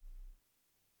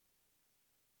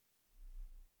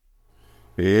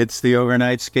It's the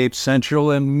Overnightscape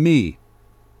Central and me,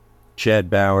 Chad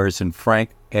Bowers and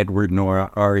Frank Edward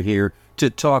Nora are here to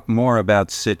talk more about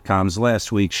sitcoms.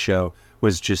 Last week's show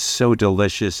was just so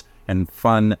delicious and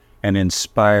fun and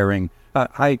inspiring.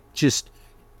 I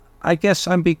guess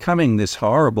I'm becoming this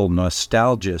horrible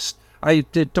nostalgist.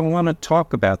 Don't want to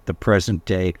talk about the present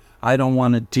day. I don't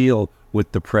want to deal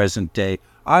with the present day.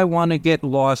 I want to get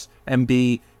lost and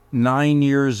be 9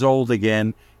 years old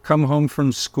again, come home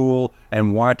from school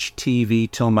and watch TV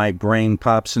till my brain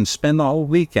pops and spend the whole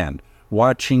weekend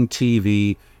watching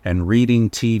TV and reading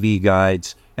TV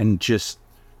guides and just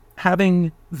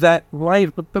having that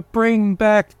life, but bring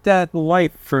back that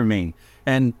life for me.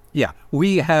 And yeah,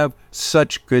 we have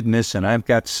such goodness, and I've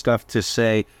got stuff to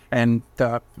say, and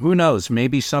who knows,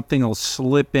 maybe something will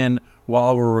slip in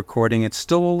while we're recording. It's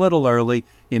still a little early.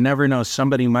 You never know,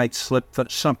 somebody might slip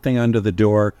something under the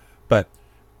door, but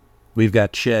we've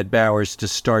got Chad Bowers to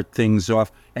start things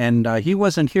off, and he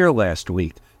wasn't here last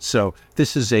week, so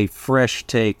this is a fresh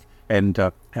take,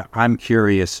 and I'm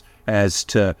curious as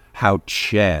to how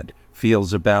Chad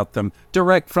feels about them.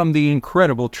 Direct from the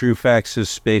incredible True Facts of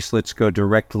Space, let's go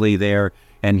directly there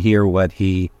and hear what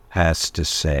he has to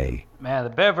say. Man, the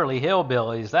Beverly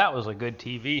Hillbillies, that was a good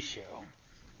TV show.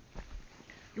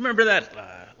 You remember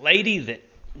that lady that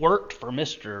worked for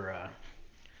Mr.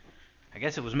 I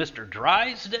guess it was Mr.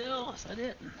 Drysdale? Is that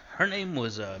it? Her name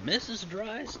was Mrs.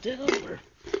 Drysdale?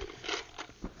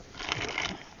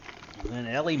 And then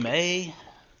Ellie Mae,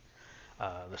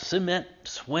 the cement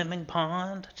swimming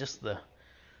pond. Just the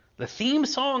theme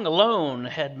song alone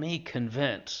had me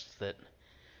convinced that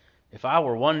if I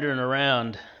were wandering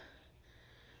around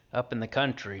up in the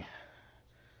country,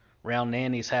 around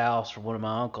Nanny's house or one of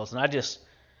my uncles, and I just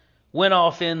went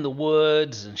off in the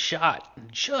woods and shot in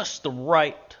just the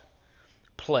right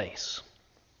place.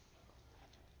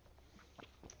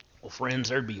 Well, friends,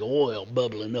 there'd be oil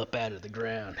bubbling up out of the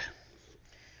ground.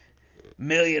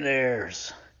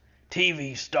 Millionaires,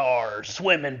 TV stars,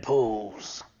 swimming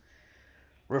pools,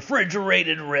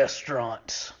 refrigerated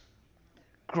restaurants.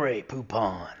 Grey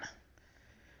Poupon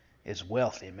is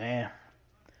wealthy, man.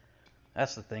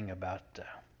 That's the thing about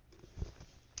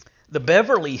the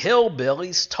Beverly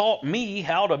Hillbillies taught me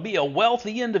how to be a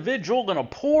wealthy individual in a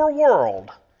poor world.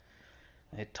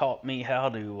 It taught me how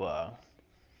to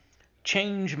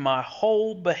change my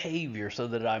whole behavior so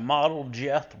that I modeled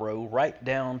Jethro right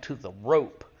down to the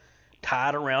rope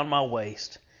tied around my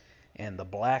waist and the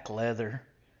black leather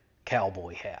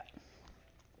cowboy hat.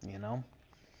 You know?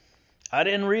 I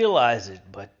didn't realize it,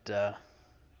 but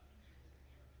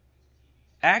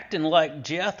acting like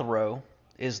Jethro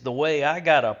is the way I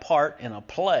got a part in a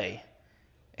play,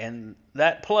 and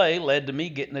that play led to me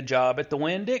getting a job at the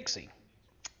Winn-Dixie.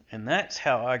 And that's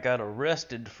how I got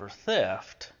arrested for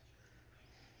theft.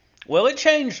 Well, it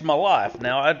changed my life.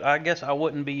 Now, I guess I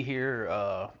wouldn't be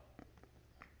here,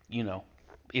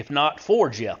 if not for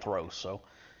Jethro. So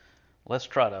let's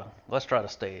try to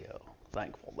stay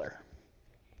thankful there.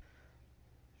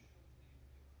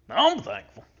 I'm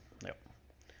thankful. Yep.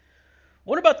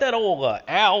 What about that old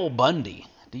Al Bundy?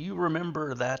 Do you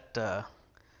remember that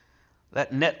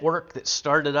that network that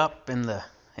started up in the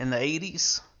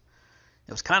 80s?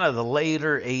 It was kind of the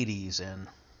later 80s, and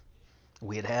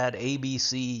we had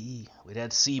ABC, we'd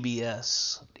had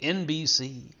CBS,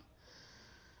 NBC,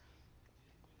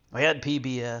 we had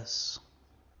PBS,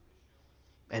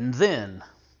 and then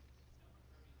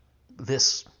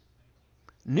this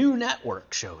new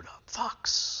network showed up,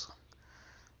 Fox.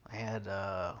 I had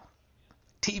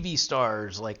TV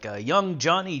stars like young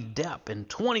Johnny Depp in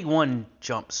 21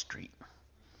 Jump Street,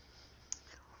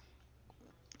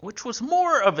 which was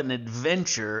more of an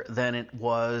adventure than it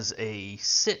was a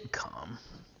sitcom.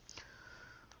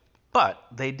 But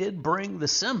they did bring The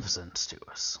Simpsons to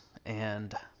us,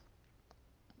 and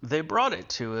they brought it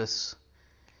to us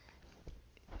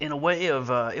in a way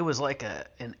of, it was like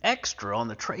an extra on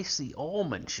the Tracy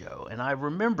Ullman show. And I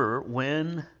remember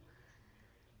when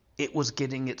it was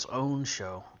getting its own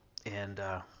show, and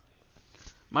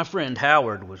my friend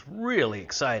Howard was really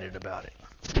excited about it.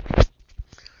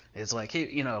 It's like,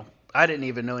 I didn't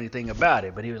even know anything about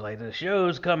it, but he was like, the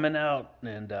show's coming out,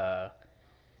 and,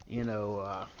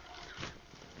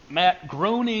 Matt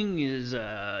Groening is,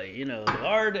 the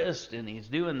artist, and he's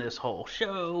doing this whole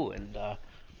show, and,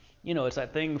 it's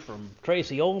that thing from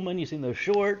Tracy Ullman, you seen those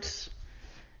shorts,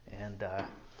 and,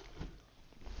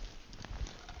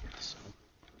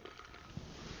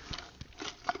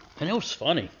 and it was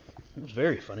funny. It was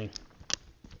very funny.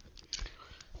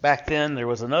 Back then, there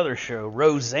was another show,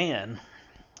 Roseanne.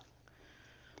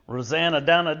 Rosanna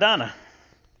Donna Donna.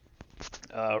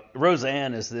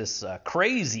 Roseanne is this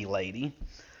crazy lady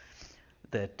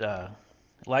that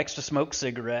likes to smoke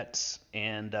cigarettes,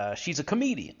 and she's a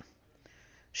comedian.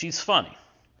 She's funny.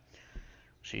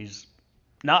 She's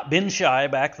not been shy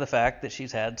back to the fact that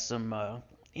she's had some,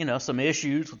 some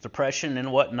issues with depression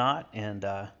and whatnot. And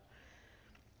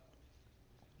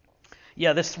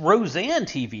this Roseanne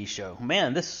TV show,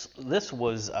 man, this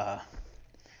was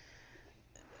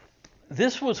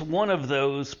one of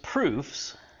those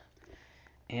proofs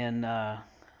in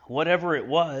whatever it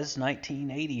was,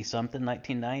 1980 something,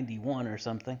 1991 or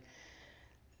something,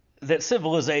 that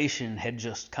civilization had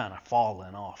just kind of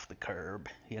fallen off the curb,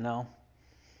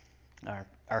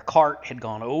 Our cart had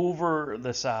gone over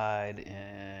the side,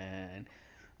 and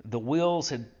the wheels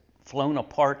had flown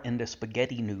apart into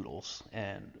spaghetti noodles,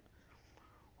 and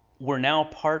we're now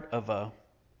part of a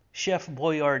Chef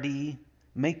Boyardee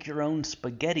make-your-own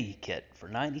spaghetti kit for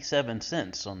 97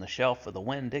 cents on the shelf of the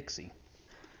Winn-Dixie.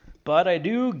 But I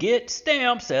do get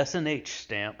stamps, S&H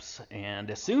stamps,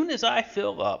 and as soon as I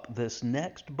fill up this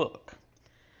next book,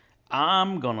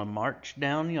 I'm going to march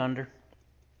down yonder,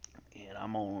 and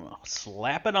I'm going to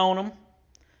slap it on them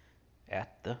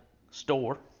at the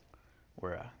store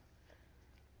where I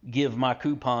give my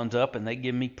coupons up and they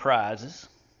give me prizes,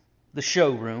 the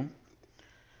showroom.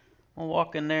 I'm going to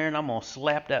walk in there and I'm going to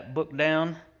slap that book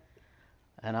down,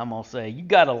 and I'm going to say, "You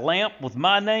got a lamp with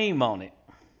my name on it."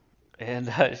 And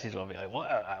she's going to be like, "What?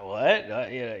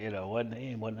 What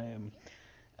name?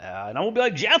 And I'm going to be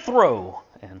like, "Jethro."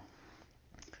 And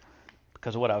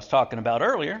because of what I was talking about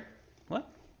earlier, well,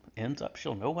 ends up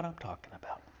she'll know what I'm talking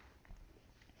about.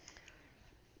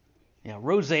 Yeah,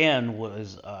 Roseanne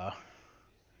was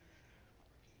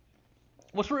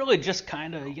really just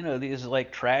kind of, these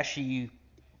like trashy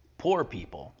poor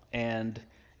people. And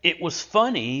it was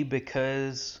funny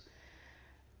because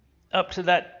up to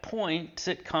that point,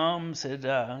 sitcoms had,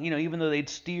 even though they'd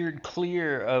steered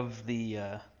clear of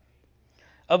the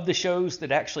shows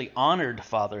that actually honored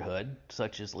fatherhood,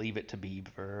 such as Leave It to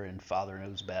Beaver and Father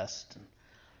Knows Best, and,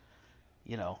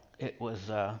 it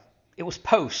was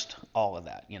post all of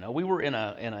that. We were in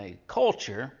a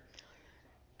culture,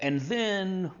 and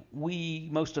then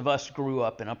most of us grew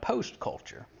up in a post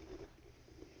culture.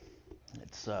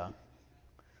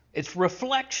 It's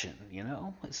reflection,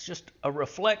 It's just a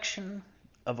reflection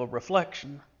of a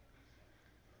reflection.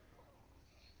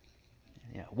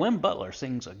 Yeah, Wim Butler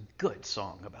sings a good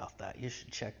song about that. You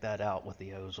should check that out with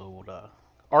those old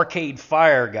Arcade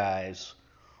Fire guys.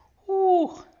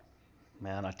 Ooh,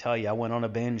 man, I tell you, I went on a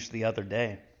binge the other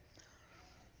day.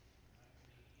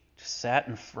 Just sat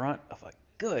in front of a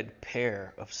good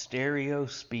pair of stereo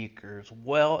speakers,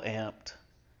 well amped,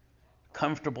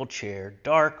 comfortable chair,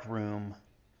 dark room,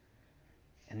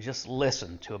 and just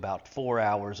listened to about 4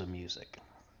 hours of music.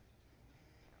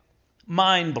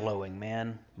 Mind-blowing,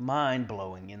 man.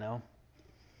 Mind-blowing,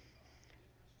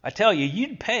 I tell you,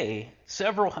 you'd pay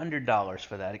several $100s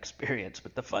for that experience,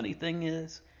 but the funny thing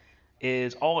is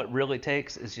all it really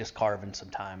takes is just carving some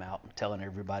time out and telling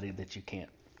everybody that you can't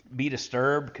be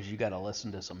disturbed because you got to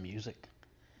listen to some music,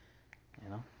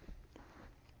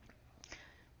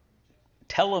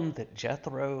 Tell them that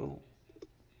Jethro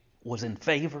was in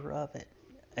favor of it,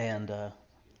 and I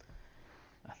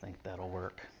think that'll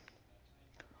work.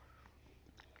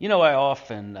 I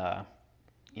often, I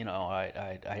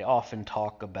often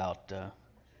talk about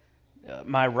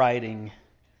my writing,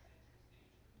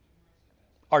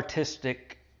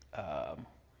 artistic,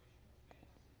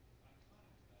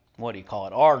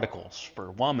 articles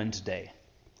for Woman's Day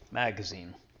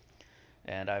magazine,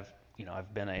 and I've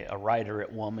been a writer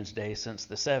at Woman's Day since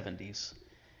the 70s.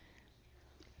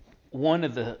 One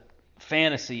of the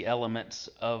fantasy elements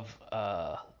of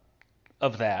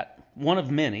that, one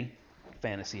of many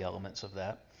fantasy elements of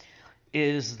that,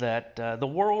 is that the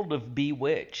world of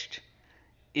Bewitched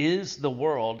is the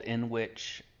world in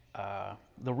which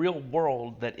the real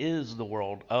world that is the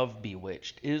world of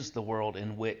Bewitched is the world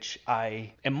in which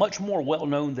I am much more well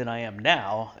known than I am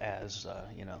now as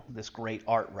this great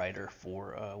art writer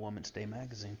for Woman's Day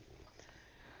magazine.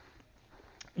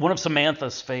 One of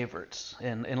Samantha's favorites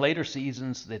in later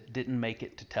seasons that didn't make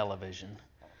it to television.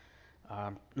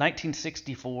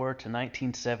 1964 to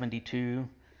 1972,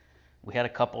 we had a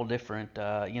couple different,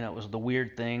 it was The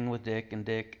Weird Thing with Dick and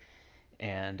Dick,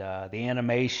 and the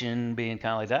animation being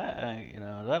kind of like that,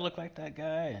 does that look like that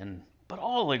guy? But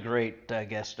all the great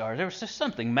guest stars, there was just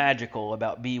something magical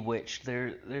about Bewitched.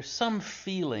 There's some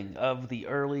feeling of the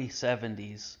early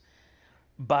 70s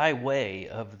by way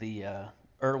of the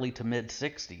early to mid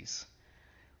 60s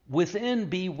within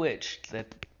Bewitched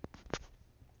that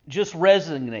just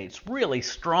resonates really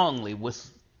strongly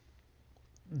with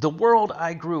the world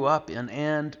I grew up in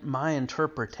and my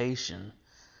interpretation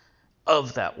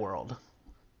of that world.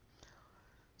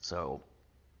 So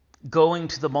going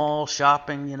to the mall,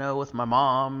 shopping, with my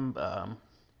mom,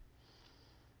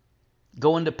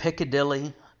 going to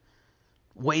Piccadilly,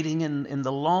 waiting in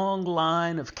the long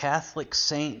line of Catholic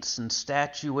saints and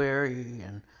statuary,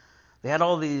 and they had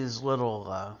all these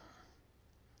little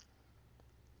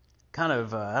kind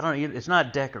of I don't know. It's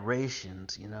not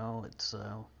decorations, It's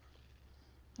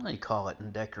what do you call it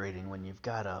in decorating when you've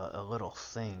got a little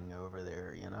thing over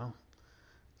there,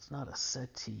 It's not a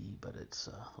settee, but it's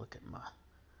look at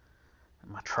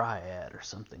my triad or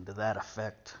something to that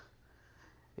effect.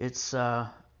 It's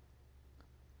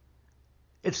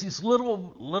these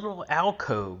little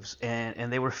alcoves,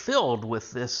 and they were filled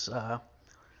with this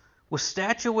with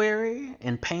statuary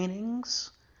and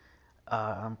paintings,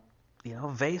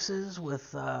 vases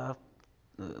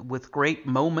with great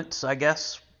moments, I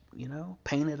guess,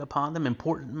 painted upon them,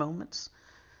 important moments,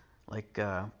 like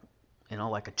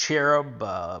like a cherub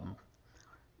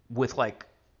with like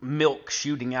milk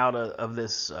shooting out of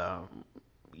this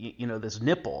this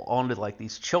nipple onto like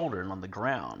these children on the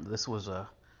ground. This was a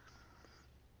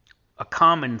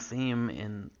common theme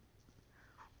in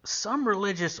some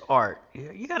religious art.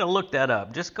 You got to look that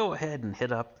up. Just go ahead and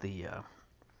hit up the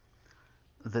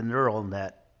neural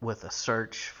net with a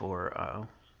search for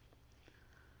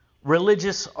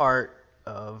religious art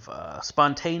of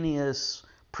spontaneous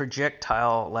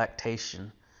projectile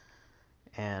lactation,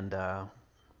 and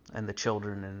the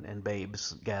children and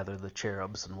babes gather the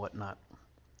cherubs and whatnot,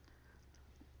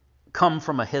 come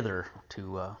from a hither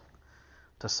to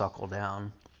suckle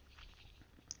down.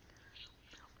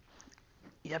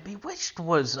 Yeah, Bewitched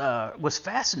was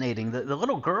fascinating. The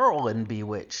little girl in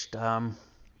Bewitched, man,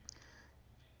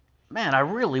 I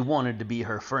really wanted to be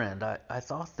her friend. I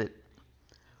thought that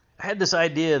I had this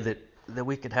idea that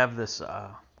we could have this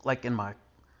like in my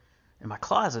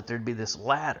closet there'd be this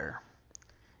ladder,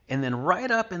 and then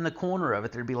right up in the corner of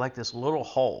it there'd be like this little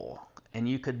hole, and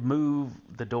you could move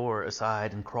the door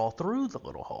aside and crawl through the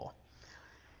little hole.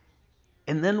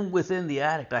 And then within the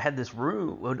attic, I had this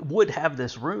room, would have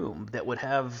this room that would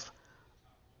have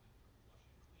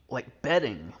like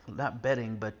bedding, not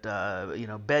bedding, but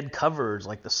bed covers,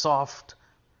 like the soft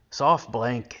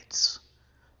blankets.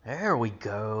 There we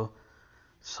go,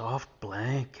 soft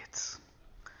blankets.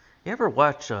 You ever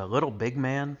watch Little Big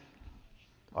Man,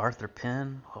 Arthur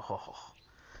Penn? Oh,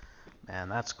 man,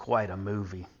 that's quite a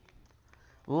movie.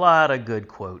 A lot of good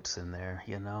quotes in there,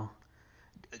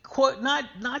 Quote,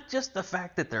 not just the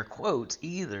fact that they're quotes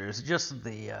either. It's just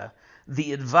the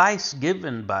advice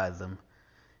given by them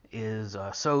is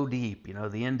so deep.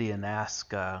 The Indian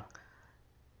asked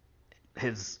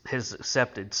his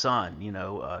accepted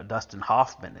son, Dustin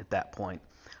Hoffman at that point,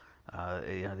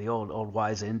 the old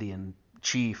wise Indian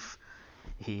chief.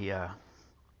 He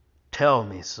tell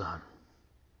me, son,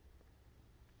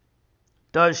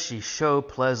 does she show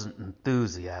pleasant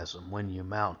enthusiasm when you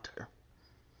mount her?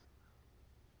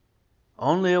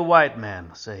 Only a white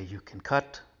man say you can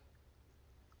cut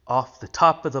off the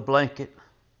top of the blanket,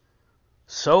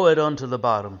 sew it onto the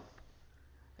bottom,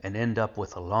 and end up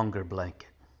with a longer blanket.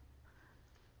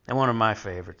 And one of my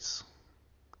favorites.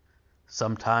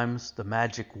 Sometimes the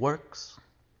magic works,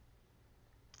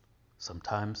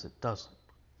 sometimes it doesn't.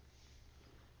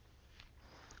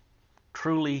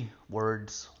 Truly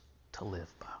words to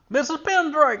live by. Mrs.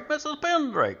 Pendrake! Mrs.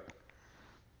 Pendrake!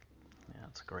 Yeah,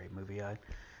 it's a great movie. I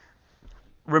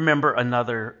remember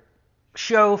another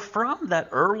show from that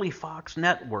early Fox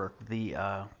network,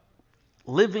 the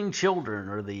Living Children,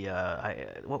 or the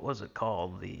what was it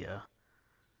called?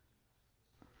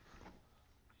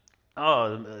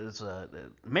 It's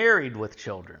Married with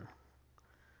Children.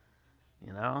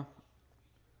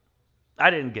 I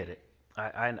didn't get it.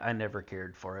 I never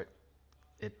cared for it.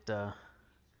 It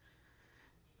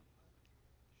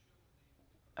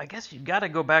I guess you got to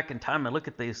go back in time and look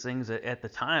at these things. At the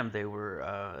time, they were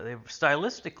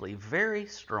stylistically very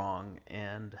strong,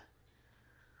 and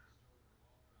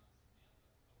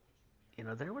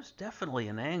there was definitely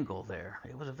an angle there.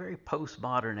 It was a very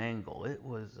postmodern angle. It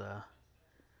was,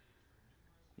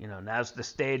 now's the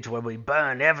stage where we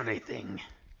burn everything,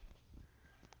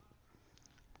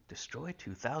 destroy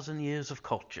 2,000 years of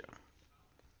culture.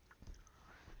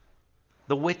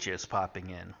 The witches popping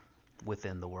in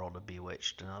within the world of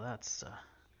Bewitched.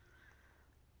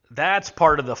 That's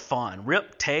part of the fun.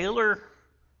 Rip Taylor,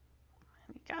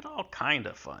 he got all kind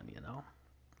of fun, And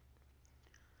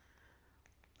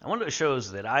one of the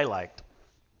shows that I liked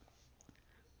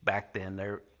back then,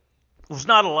 there was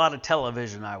not a lot of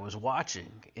television I was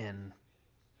watching in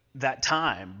that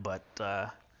time, but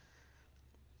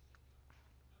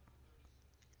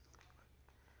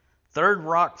Third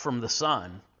rock from the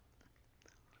sun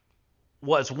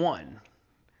was one.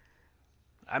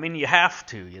 I mean, you have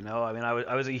to, you know. I mean,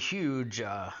 I was a huge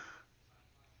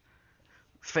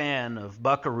fan of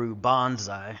Buckaroo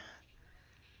Banzai.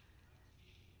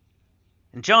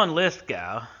 And John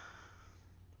Lithgow,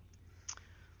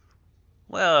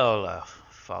 well,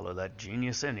 follow that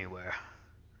genius anywhere.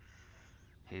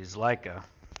 He's like a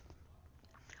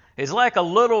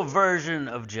little version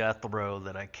of Jethro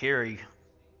that I carry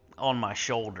on my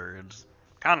shoulder. It's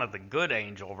kind of the good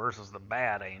angel versus the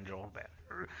bad angel.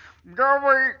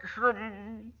 Go eat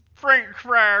some French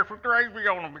fries with gravy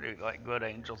on them. Like good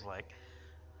angel's like,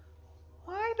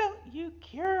 why don't you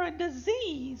cure a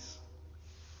disease?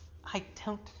 I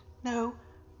don't know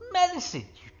medicine,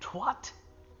 you twat.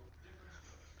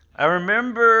 I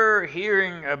remember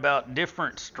hearing about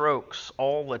different strokes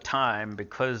all the time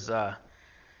because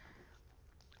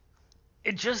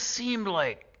it just seemed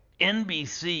like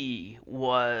NBC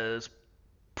was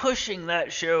pushing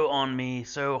that show on me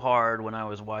so hard when I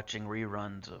was watching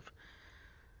reruns of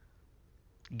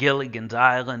Gilligan's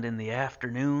Island in the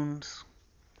afternoons.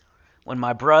 When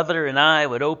my brother and I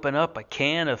would open up a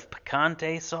can of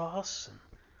picante sauce, and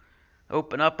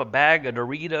open up a bag of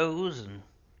Doritos, and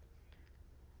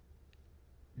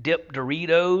dip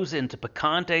Doritos into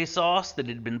picante sauce that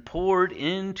had been poured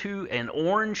into an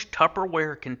orange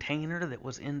Tupperware container that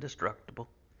was indestructible.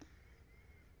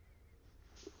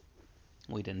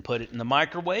 We didn't put it in the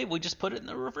microwave, we just put it in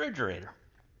the refrigerator.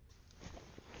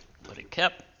 But it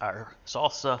kept our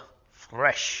salsa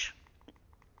fresh.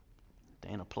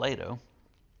 Dana Plato.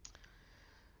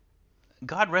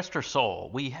 God rest her soul.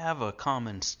 We have a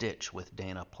common stitch with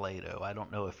Dana Plato. I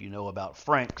don't know if you know about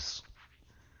Frank's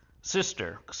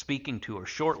sister speaking to her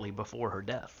shortly before her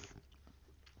death.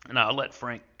 And I'll let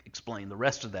Frank explain the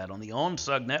rest of that on the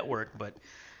OnSug network, but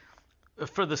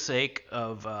for the sake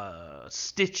of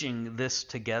stitching this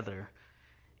together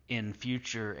in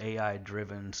future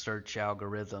AI-driven search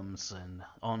algorithms and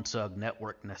OnSug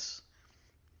networkness,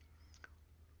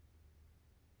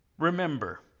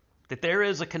 remember that there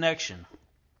is a connection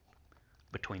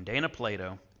between Dana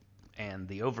Plato and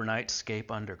the Overnightscape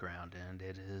Underground, and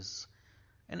it is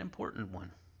an important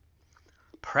one.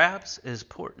 Perhaps as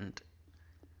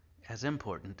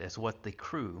important as what the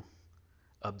crew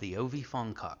of the O.V.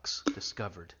 Fongcox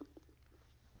discovered.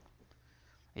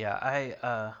 Yeah,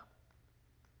 I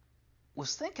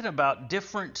was thinking about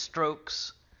different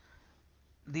strokes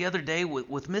the other day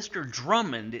with Mr.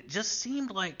 Drummond. It just seemed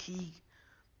like he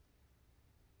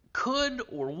could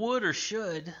or would or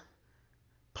should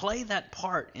play that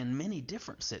part in many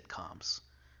different sitcoms.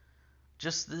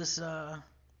 Just this kind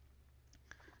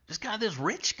of this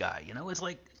rich guy, you know. It's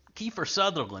like Kiefer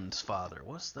Sutherland's father.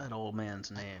 What's that old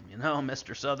man's name? You know,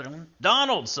 Mr. Sutherland?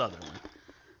 Donald Sutherland.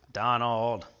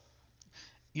 Donald.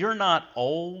 You're not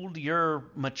old, you're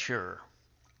mature.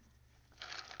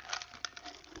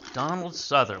 Donald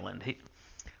Sutherland.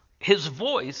 His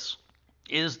voice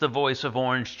is the voice of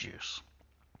orange juice.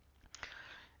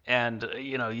 And,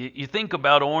 you know, you think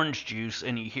about orange juice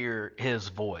and you hear his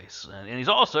voice. And he's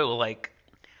also like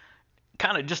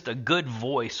kind of just a good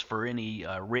voice for any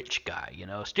rich guy, you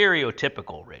know,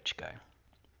 stereotypical rich guy.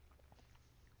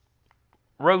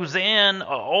 Roseanne,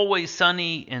 Always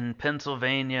Sunny in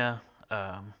Pennsylvania.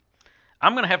 I'm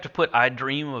going to have to put I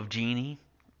Dream of Jeannie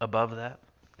above that.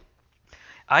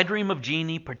 I Dream of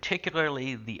Jeannie,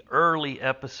 particularly the early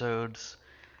episodes,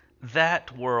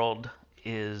 that world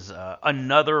is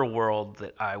another world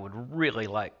that I would really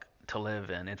like to live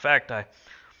in. In fact,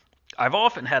 I've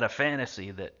often had a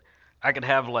fantasy that I could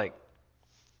have like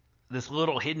this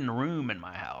little hidden room in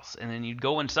my house, and then you'd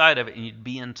go inside of it and you'd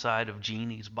be inside of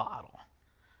Jeannie's bottle.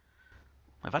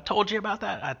 Have I told you about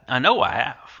that? I know I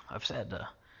have.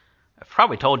 I've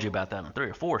probably told you about that on 3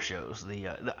 or 4 shows.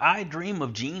 The I Dream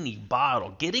of Jeannie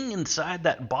bottle, getting inside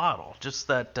that bottle, just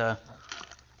that.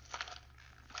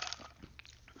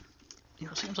 You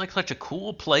know, it seems like such a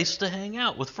cool place to hang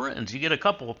out with friends. You get a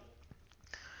couple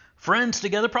friends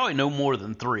together, probably no more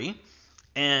than 3.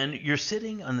 And you're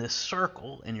sitting on this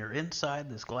circle, and you're inside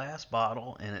this glass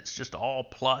bottle, and it's just all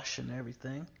plush and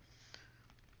everything.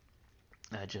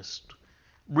 I just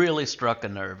really struck a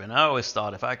nerve, and I always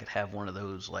thought if I could have one of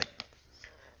those, like,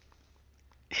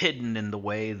 hidden in the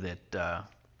way that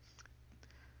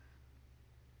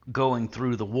going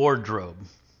through the wardrobe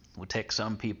would take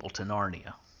some people to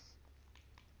Narnia.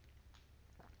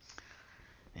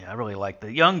 Yeah, I really like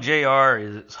the young JR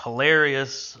is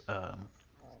hilarious.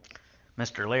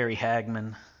 Mr. Larry Hagman.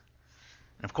 And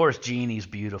of course, Jeannie's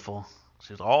beautiful.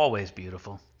 She's always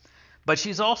beautiful. But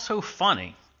she's also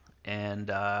funny. And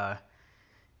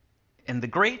And the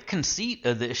great conceit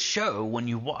of this show, when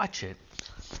you watch it,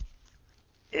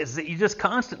 is that you just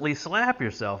constantly slap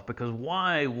yourself, because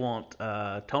why won't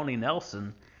Tony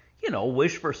Nelson,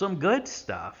 wish for some good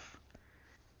stuff?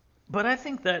 But I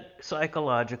think that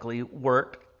psychologically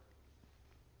worked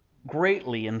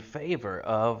greatly in favor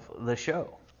of the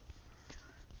show.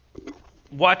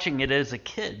 Watching it as a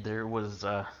kid, there was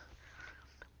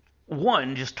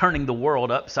one, just turning the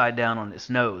world upside down on its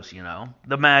nose,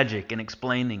 the magic and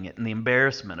explaining it, and the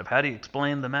embarrassment of how do you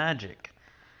explain the magic.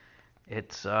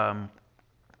 It's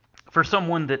for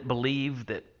someone that believed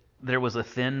that there was a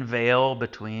thin veil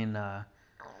between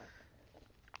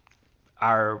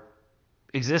our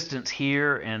existence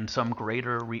here and some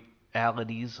greater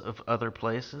realities of other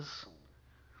places.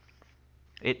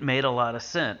 It made a lot of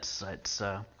sense.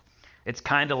 It's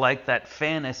kind of like that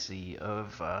fantasy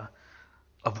of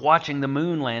watching the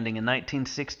moon landing in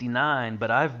 1969, but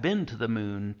I've been to the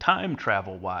moon time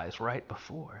travel wise right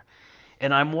before,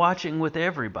 and I'm watching with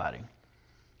everybody,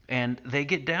 and they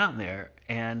get down there,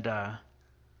 and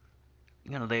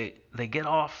they get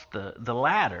off the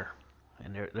ladder,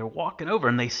 and they're walking over,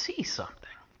 and they see something,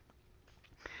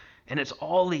 and it's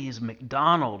all these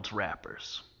McDonald's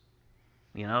wrappers.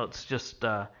 It's just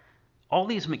all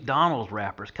these McDonald's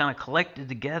wrappers kind of collected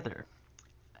together.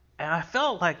 And I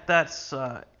felt like that's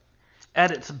at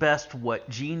its best what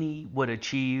Jeannie would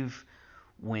achieve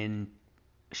when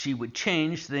she would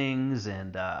change things,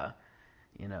 and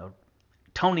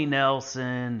Tony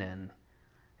Nelson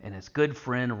and his good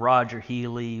friend Roger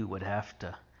Healy would have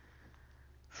to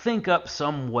think up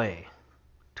some way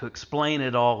to explain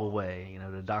it all away,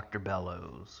 to Dr.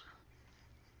 Bellows.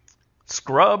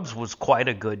 Scrubs was quite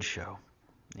a good show.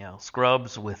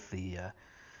 Scrubs with the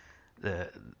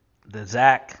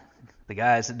Zach, the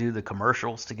guys that do the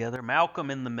commercials together.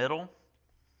 Malcolm in the Middle.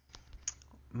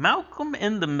 Malcolm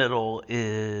in the Middle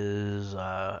is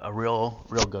a real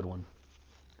good one.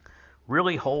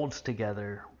 Really holds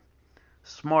together.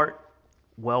 Smart,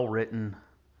 well written.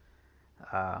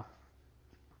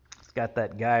 It's got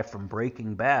that guy from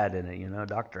Breaking Bad in it,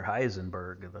 Dr.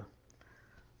 Heisenberg,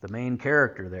 the main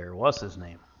character there. What's his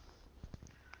name?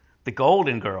 The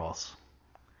Golden Girls.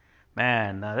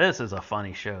 Man, now this is a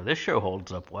funny show. This show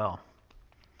holds up well.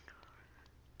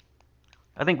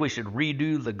 I think we should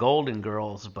redo the Golden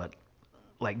Girls, but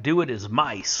do it as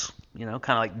mice. Kind of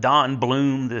like Don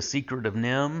Bloom, The Secret of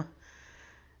Nim.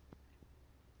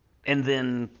 And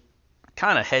then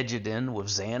kind of hedge it in with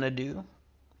Xanadu,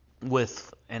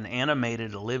 with an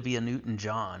animated Olivia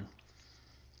Newton-John.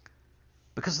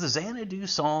 Because the Xanadu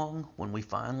song, when we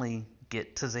finally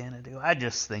get to Xanadu, I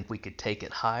just think we could take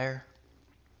it higher.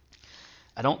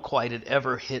 I don't quite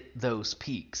ever hit those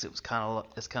peaks. It's kind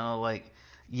of like,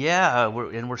 yeah,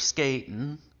 we're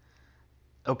skating.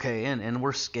 Okay, and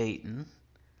we're skating.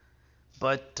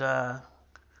 But I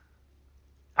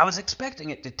was expecting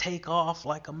it to take off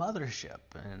like a mothership,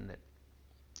 and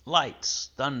lights,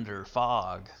 thunder,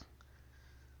 fog,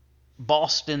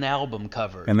 Boston album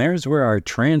cover. And there's where our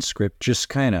transcript just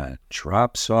kind of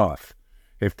drops off.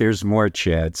 If there's more,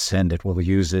 Chad, send it. We'll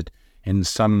use it in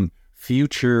some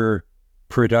future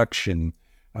production.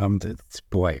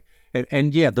 Boy.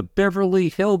 And yeah, the Beverly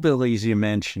Hillbillies you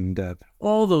mentioned,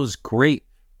 all those great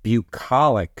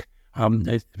bucolic,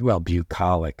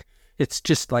 bucolic. It's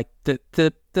just like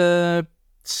the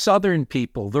Southern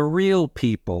people, the real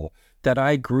people that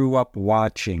I grew up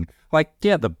watching.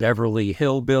 The Beverly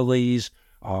Hillbillies,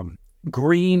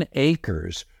 Green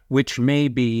Acres, which may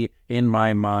be, in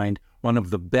my mind, one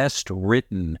of the best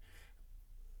written,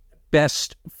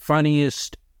 best,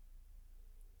 funniest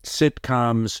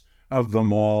sitcoms of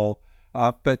them all.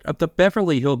 But the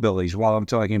Beverly Hillbillies, while I'm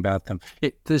talking about them,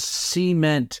 the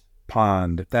cement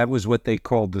pond, that was what they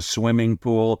called the swimming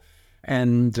pool.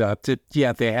 And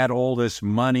they had all this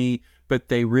money, but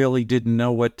they really didn't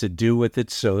know what to do with it.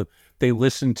 So they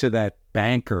listened to that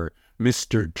banker,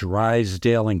 Mr.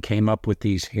 Drysdale, and came up with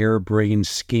these harebrained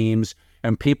schemes.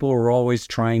 And people were always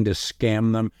trying to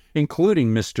scam them,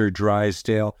 including Mr.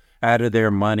 Drysdale, out of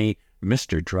their money.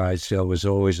 Mr. Drysdale was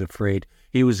always afraid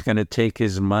he was going to take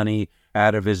his money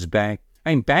out of his bank.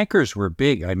 Bankers were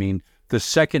big. The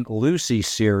second Lucy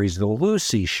series, The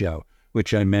Lucy Show,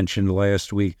 which I mentioned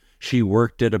last week, she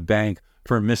worked at a bank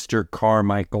for Mr.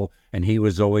 Carmichael, and he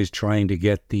was always trying to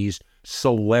get these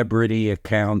celebrity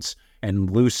accounts,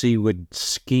 and Lucy would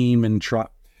scheme and try.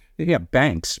 Yeah,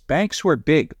 banks. Banks were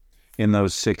big in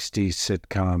those 60s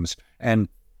sitcoms. And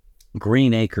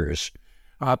Green Acres,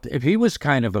 if he was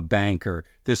kind of a banker,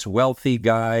 this wealthy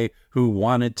guy who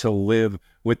wanted to live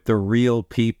with the real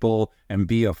people and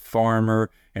be a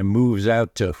farmer and moves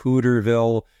out to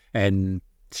Hooterville and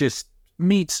just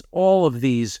meets all of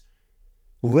these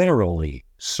literally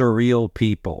surreal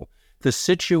people. The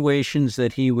situations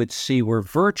that he would see were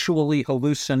virtually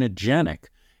hallucinogenic.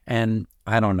 And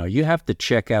I don't know, you have to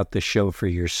check out the show for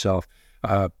yourself.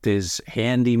 There's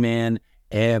Handyman,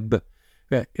 Ebb,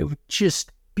 it was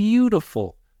just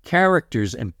beautiful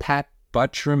characters. And Pat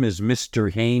Buttram is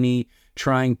Mr. Haney,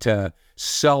 trying to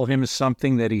sell him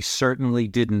something that he certainly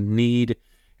didn't need.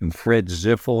 And Fred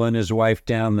Ziffel and his wife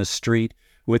down the street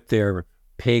with their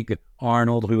pig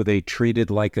Arnold, who they treated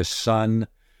like a son.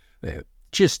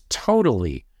 Just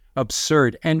totally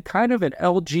absurd. And kind of an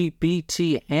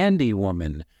LGBT handy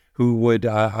woman who would,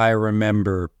 I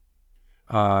remember,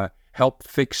 help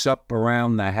fix up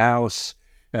around the house,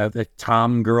 the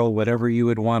Tom girl, whatever you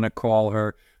would want to call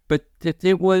her. But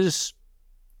it was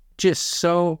just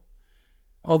so,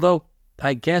 although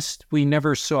I guess we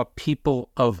never saw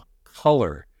people of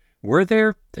color. Were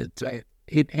there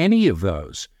in any of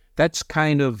those? That's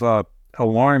kind of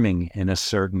alarming in a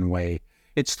certain way.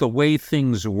 It's the way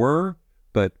things were,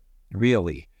 but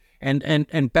really.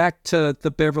 And back to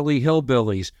the Beverly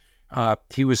Hillbillies,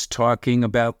 he was talking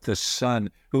about the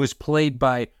son, who was played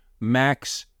by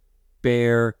Max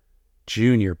Baer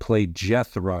Jr., played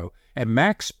Jethro. And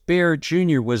Max Baer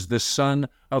Jr. was the son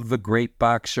of the great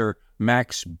boxer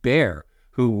Max Baer,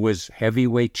 who was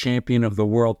heavyweight champion of the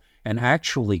world and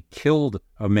actually killed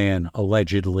a man,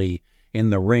 allegedly, in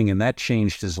the ring, and that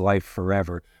changed his life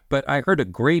forever. But I heard a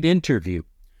great interview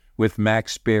with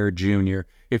Max Baer Jr.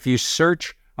 If you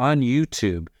search on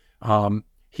YouTube,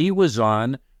 he was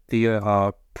on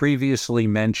the previously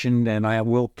mentioned, and I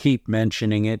will keep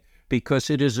mentioning it because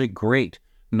it is a great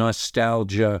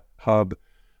nostalgia hub.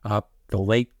 The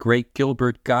late, great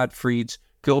Gilbert Gottfried's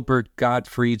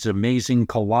Amazing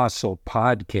Colossal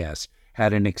podcast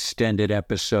had an extended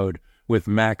episode with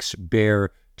Max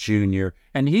Baer Jr.,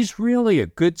 and he's really a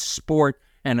good sport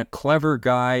and a clever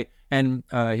guy, and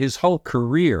his whole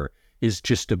career is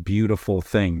just a beautiful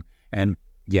thing. And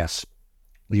yes,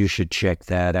 you should check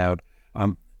that out.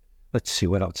 Let's see,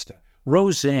 what else?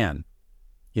 Roseanne.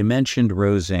 You mentioned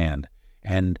Roseanne,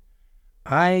 and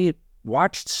I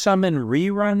watched some in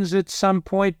reruns at some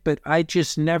point, but I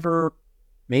just never,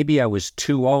 maybe I was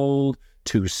too old,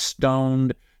 too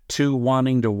stoned, too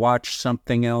wanting to watch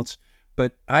something else,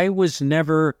 but I was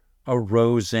never a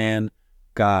Roseanne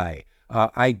guy.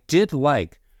 I did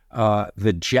like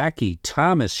the Jackie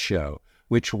Thomas show,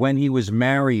 which when he was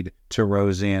married to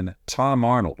Roseanne, Tom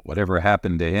Arnold, whatever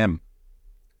happened to him,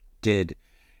 did.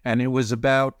 And it was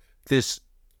about this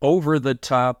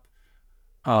over-the-top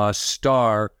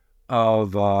star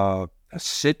of a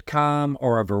sitcom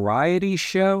or a variety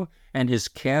show, and his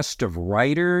cast of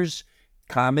writers,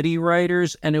 comedy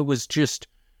writers, and it was just,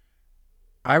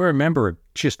 I remember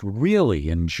just really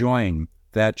enjoying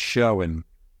that show, and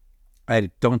I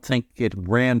don't think it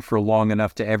ran for long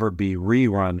enough to ever be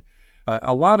rerun.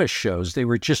 A lot of shows, they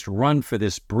were just run for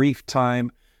this brief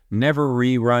time, never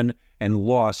rerun, and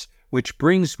lost, which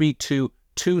brings me to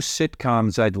two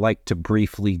sitcoms I'd like to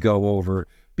briefly go over,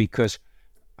 because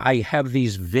I have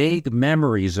these vague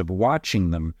memories of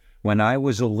watching them when I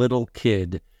was a little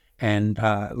kid. And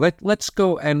let's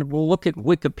go and we'll look at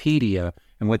Wikipedia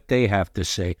and what they have to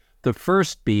say. The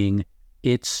first being,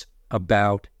 It's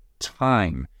About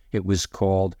Time, it was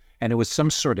called, and it was some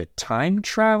sort of time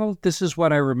travel. This is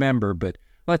what I remember, but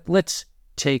let's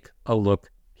take a look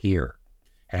here.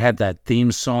 It had that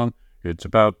theme song, It's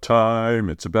About Time,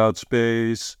 It's About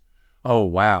Space. Oh,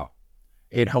 wow.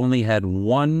 It only had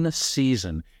one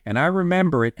season, and I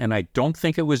remember it, and I don't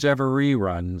think it was ever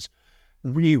reran,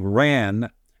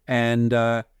 and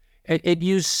it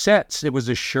used sets. It was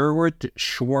a Sherwood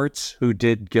Schwartz who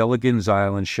did Gilligan's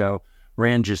Island show,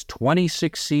 ran just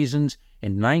 26 seasons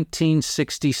in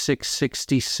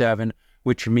 1966-67,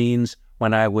 which means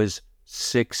when I was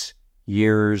 6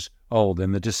 years old.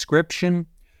 And the description,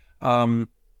 astronauts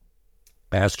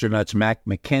Mac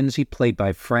McKenzie, played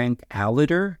by Frank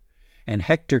Alliter, and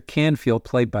Hector Canfield,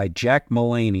 played by Jack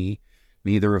Mulaney,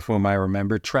 neither of whom I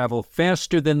remember, travel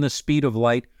faster than the speed of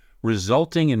light,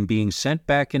 resulting in being sent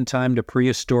back in time to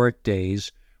prehistoric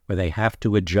days, where they have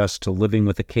to adjust to living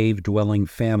with a cave-dwelling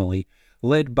family,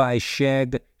 led by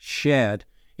Shad,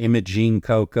 Imogene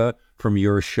Coca, from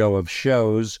your show of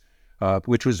shows,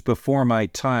 which was before my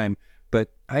time.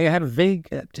 But I had a vague,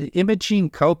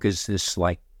 Imogene Coca is this,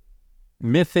 like,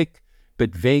 mythic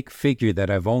but vague figure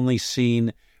that I've only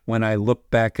seen when I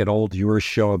look back at old Your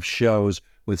Show of Shows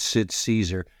with Sid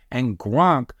Caesar. And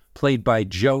Gronk, played by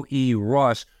Joe E.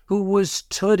 Ross, who was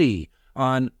Tootie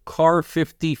on Car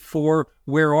 54,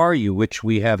 Where Are You?, which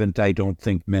we haven't, I don't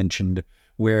think, mentioned,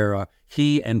 where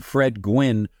he and Fred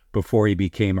Gwynn before he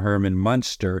became Herman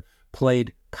Munster,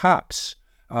 played cops.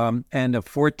 And a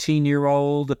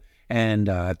 14-year-old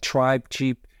and tribe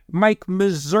chief, Mike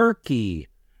Mazurki,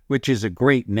 which is a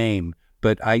great name,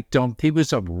 but he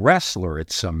was a wrestler at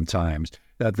some times.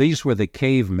 These were the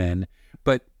cavemen.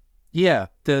 But yeah,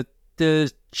 the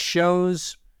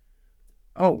shows,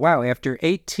 oh wow, after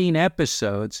 18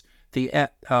 episodes, the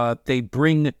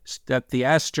astronauts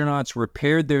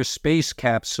repaired their space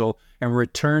capsule and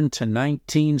returned to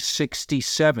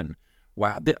 1967.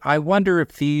 Wow, I wonder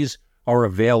if these are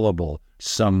available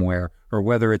somewhere or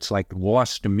whether it's like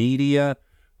lost media,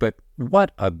 but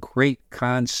what a great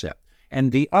concept.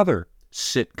 And the other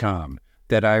sitcom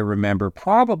that I remember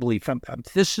probably from,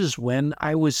 this is when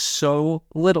I was so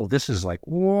little. This is like,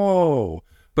 whoa.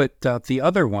 But the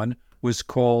other one was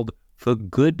called The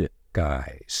Good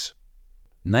Guys.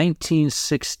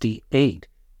 1968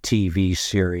 TV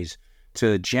series.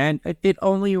 It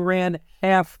only ran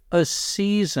half a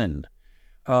season.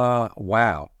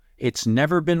 Wow. It's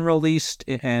never been released,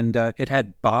 and it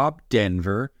had Bob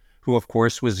Denver, who of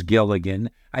course was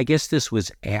Gilligan. I guess this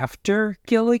was after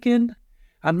Gilligan?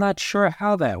 I'm not sure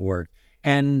how that worked.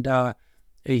 And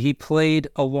he played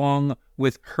along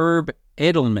with Herb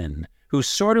Edelman, who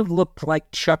sort of looked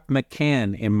like Chuck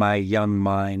McCann in my young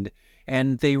mind.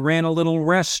 And they ran a little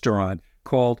restaurant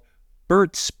called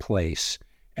Bert's Place.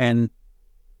 And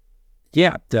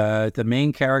yeah, the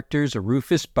main characters are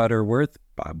Rufus Butterworth,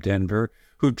 Bob Denver,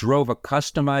 who drove a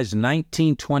customized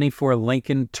 1924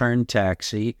 Lincoln Turn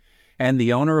taxi, and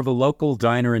the owner of a local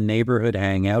diner and neighborhood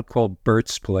hangout called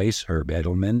Bert's Place, Herb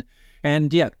Edelman,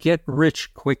 and yeah,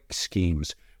 get-rich quick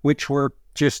schemes, which were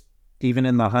just, even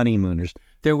in the honeymooners,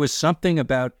 there was something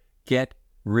about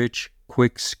get-rich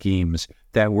quick schemes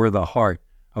that were the heart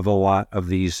of a lot of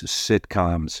these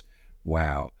sitcoms.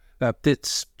 Wow.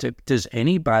 Does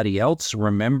anybody else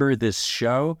remember this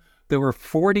show? There were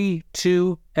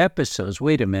 42 episodes.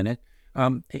 Wait a minute.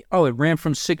 It ran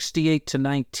from 68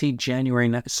 to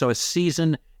January, so a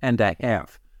season and a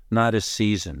half, not a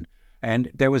season.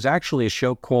 And there was actually a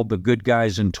show called The Good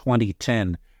Guys in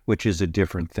 2010, which is a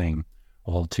different thing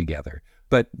altogether.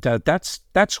 But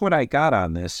that's what I got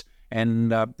on this.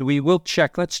 And we will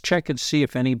check. Let's check and see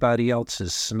if anybody else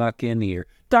has snuck in here.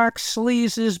 Doc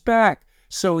Sleaze is back.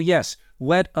 So yes,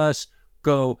 let us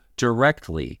go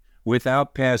directly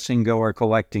without passing go or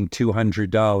collecting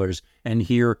 $200 and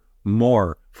hear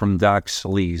more from Doc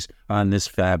Sleaze on this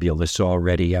fabulous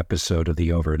already episode of the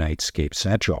Overnightscape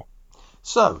Central.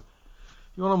 So,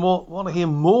 you want to hear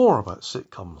more about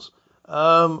sitcoms?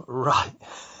 Right.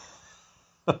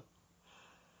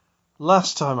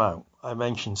 Last time out, I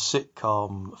mentioned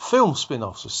film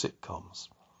spin-offs of sitcoms.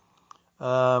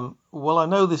 Well, I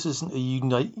know this isn't a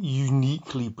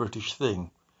uniquely British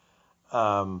thing,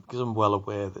 because I'm well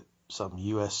aware that some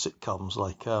US sitcoms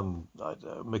like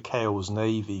McHale's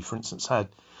Navy, for instance, had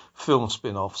film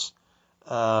spin-offs.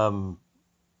 I'm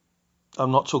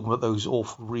not talking about those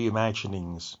awful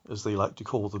reimaginings, as they like to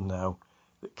call them now,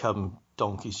 that come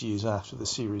donkey's years after the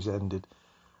series ended,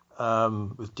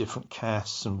 with different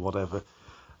casts and whatever.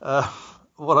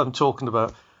 What I'm talking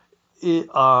about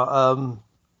are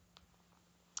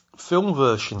film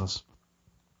versions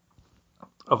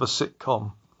of a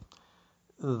sitcom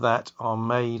that are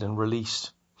made and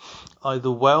released either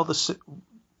while the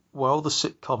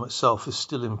sitcom itself is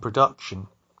still in production,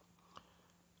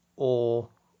 or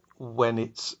when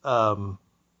it's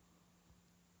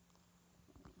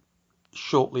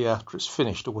shortly after it's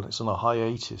finished, or when it's on a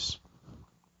hiatus.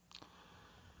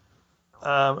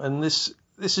 And this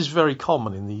is very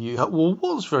common in the UK. Well,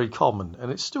 was very common,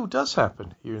 and it still does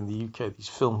happen here in the UK, these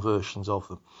film versions of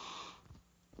them.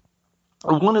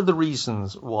 And one of the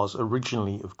reasons was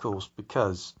originally, of course,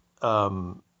 because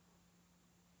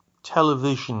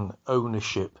television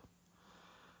ownership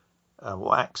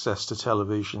or access to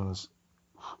televisions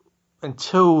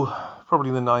until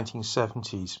probably the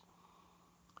 1970s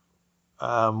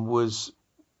was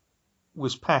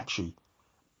patchy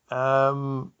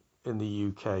in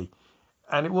the UK.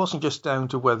 And it wasn't just down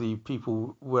to whether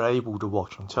people were able to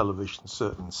watch on television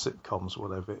certain sitcoms or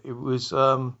whatever. It was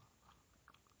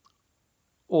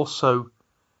also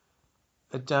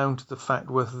down to the fact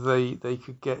whether they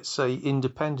could get, say,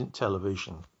 independent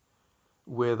television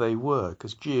where they were.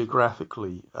 Because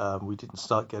geographically, we didn't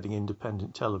start getting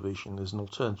independent television as an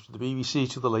alternative to the BBC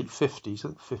to the late 50s, I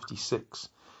think 56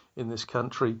 in this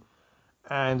country.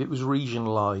 And it was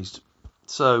regionalised.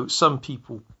 So some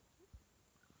people,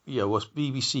 as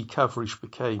BBC coverage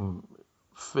became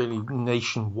fairly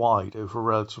nationwide over a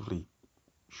relatively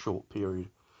short period.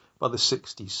 By the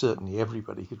 60s, certainly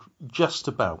just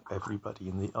about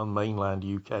everybody on mainland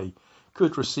UK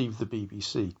could receive the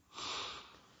BBC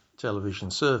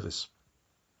television service,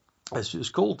 as it was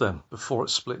called then, before it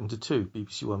split into two,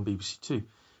 BBC One, BBC Two.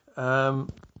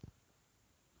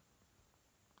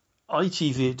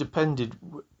 ITV, it depended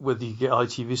whether you get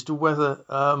ITV as to whether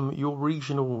your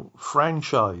regional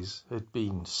franchise had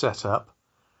been set up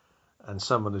and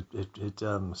someone had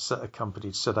set a company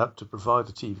had set up to provide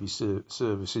a TV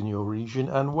service in your region,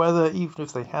 and whether, even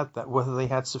if they had that, whether they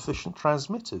had sufficient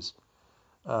transmitters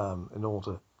in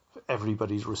order for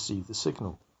everybody to receive the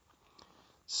signal.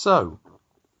 So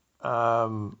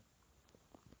there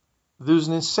was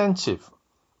an incentive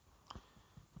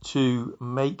to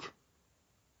make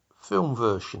film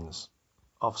versions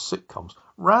of sitcoms,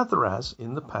 rather as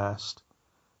in the past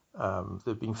there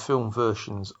have been film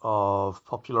versions of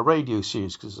popular radio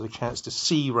series, because there's a chance to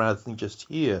see rather than just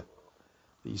hear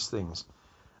these things.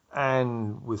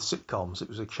 And with sitcoms, it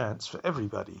was a chance for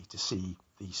everybody to see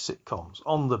these sitcoms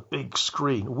on the big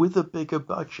screen with a bigger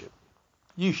budget.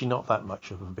 Usually not that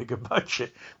much of a bigger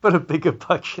budget, but a bigger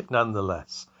budget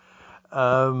nonetheless.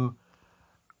 And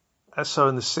so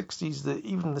in the 60s,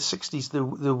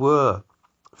 there were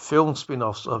film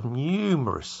spin-offs of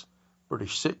numerous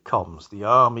British sitcoms. The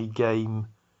Army Game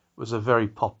was a very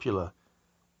popular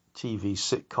TV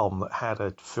sitcom that had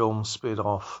a film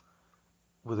spin-off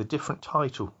with a different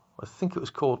title. I think it was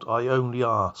called I Only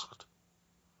Asked.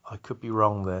 I could be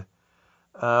wrong there.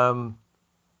 And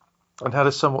had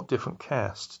a somewhat different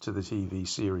cast to the TV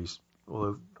series.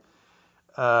 Although,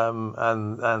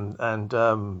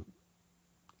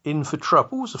 In for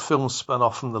Trouble was a film spun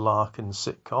off from the Larkin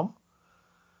sitcom,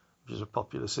 which is a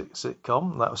popular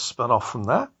sitcom. That was spun off from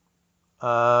that.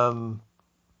 And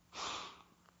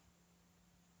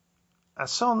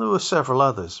so on, there were several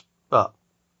others, but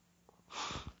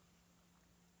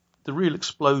the real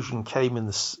explosion came in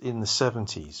the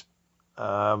 70s.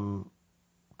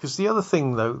 Because the other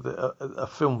thing, though, that a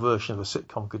film version of a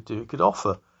sitcom could do, it could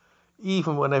offer,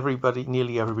 even when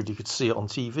nearly everybody could see it on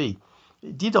TV,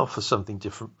 it did offer something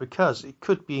different because it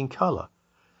could be in colour.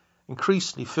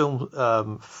 Increasingly, film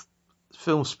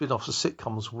spin-offs of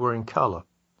sitcoms were in colour,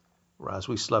 whereas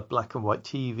we still had black and white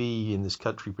TV in this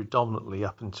country predominantly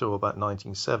up until about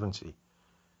 1970.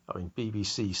 I mean,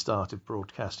 BBC started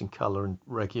broadcasting colour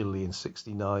regularly in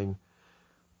 1969.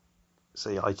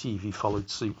 Say ITV followed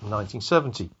suit in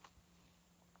 1970.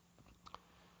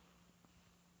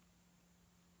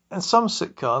 And some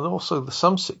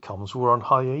sitcoms were on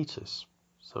hiatus,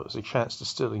 so it was a chance to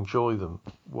still enjoy them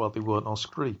while they weren't on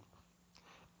screen.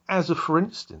 As for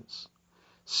instance,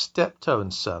 Steptoe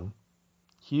and Son,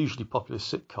 hugely popular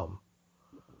sitcom,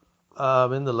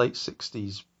 in the late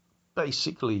 60s,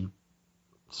 basically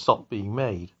stopped being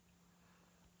made.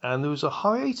 And there was a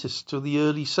hiatus till the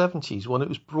early 70s when it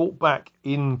was brought back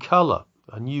in colour,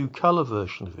 a new colour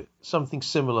version of it. Something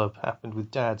similar happened with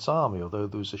Dad's Army, although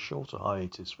there was a shorter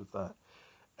hiatus with that.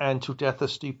 And Till Death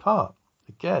Us Do Part.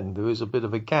 Again, there was a bit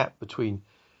of a gap between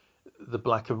the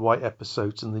black and white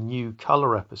episodes and the new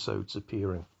colour episodes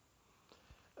appearing.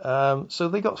 So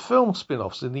they got film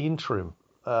spin-offs in the interim.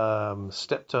 There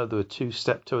were 2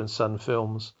 Steptoe and Son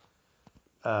films.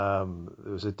 There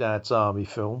was a Dad's Army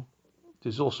film.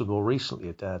 There's also more recently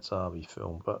a Dad's Army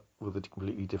film, but with a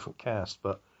completely different cast.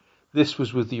 But this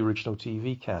was with the original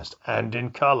TV cast and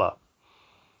in colour.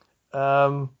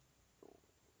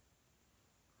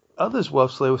 Others,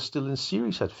 whilst they were still in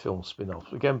series, had film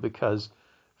spin-offs, again because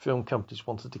film companies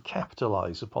wanted to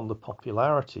capitalise upon the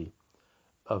popularity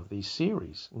of these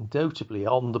series. And notably,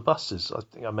 On the Buses, I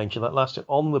think I mentioned that last year,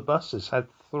 On the Buses had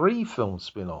 3 film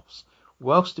spin-offs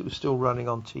whilst it was still running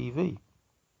on TV.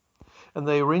 And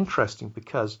they were interesting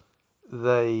because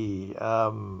they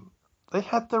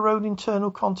had their own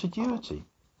internal continuity,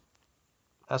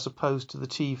 as opposed to the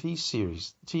TV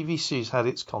series. The TV series had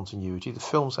its continuity. The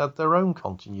films had their own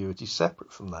continuity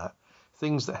separate from that.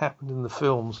 Things that happened in the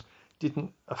films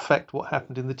didn't affect what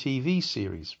happened in the TV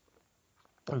series,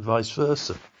 and vice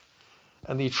versa.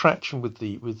 And the attraction with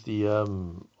the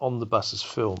On the Buses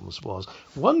films was,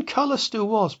 one colour still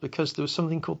was, because there was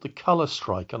something called the colour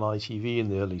strike on ITV in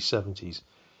the early 70s,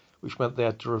 which meant they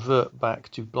had to revert back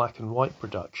to black and white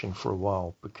production for a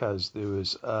while, because there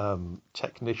was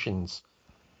technicians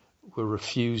were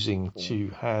refusing to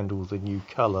handle the new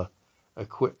colour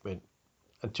equipment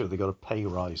until they got a pay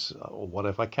rise or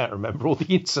whatever. I can't remember all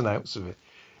the ins and outs of it.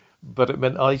 But it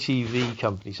meant ITV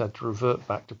companies had to revert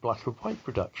back to black and white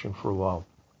production for a while.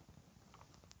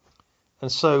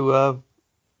 And so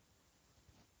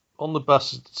On the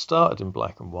Bus started in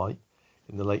black and white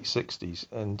in the late 60s,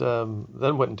 and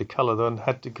then went into colour, then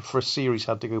for a series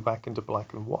had to go back into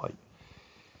black and white.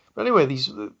 But anyway,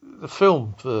 the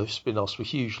film spin-offs were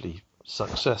hugely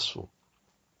successful.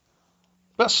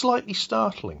 But slightly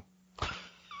startling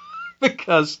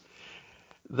because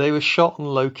they were shot on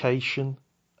location.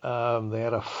 They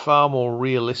had a far more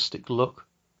realistic look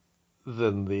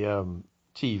than the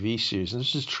TV series. And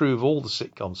this is true of all the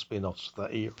sitcom spin-offs of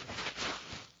that era.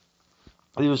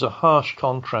 There was a harsh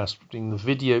contrast between the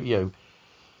video,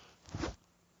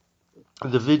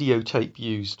 the videotape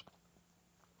used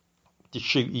to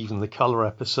shoot even the colour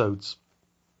episodes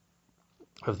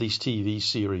of these TV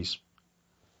series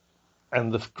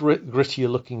and the grittier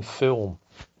looking film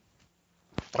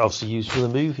obviously used for the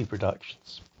movie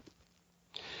productions.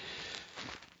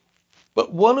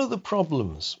 But one of the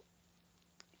problems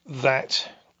that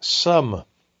some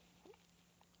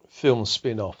film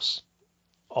spin-offs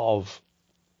of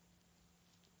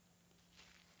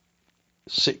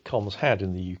sitcoms had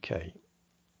in the UK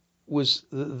was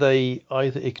that they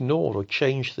either ignored or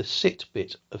changed the sit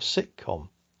bit of sitcom.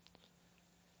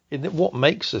 In that what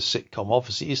makes a sitcom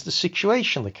obviously is the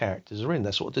situation the characters are in.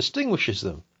 That's what distinguishes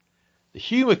them. The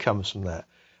humour comes from that.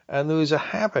 And there was a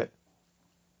habit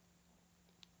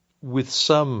with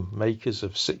some makers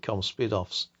of sitcom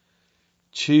spin-offs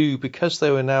to, because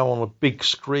they were now on a big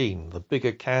screen, the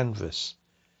bigger canvas,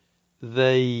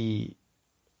 they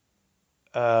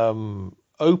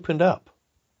opened up,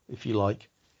 if you like,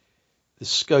 the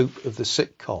scope of the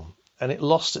sitcom, and they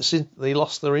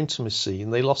lost their intimacy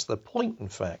and they lost their point. In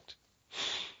fact,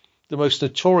 the most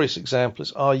notorious example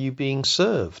is Are You Being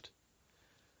Served?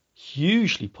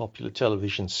 Hugely popular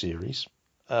television series.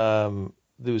 There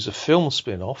was a film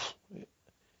spin-off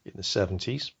in the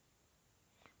 70s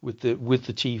with the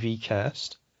TV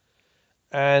cast,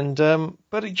 and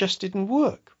but it just didn't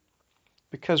work.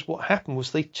 Because what happened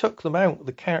was they took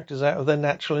the characters out of their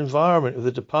natural environment of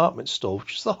the department store,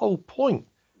 which is the whole point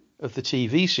of the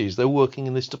TV series. They're working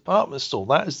in this department store.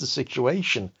 That is the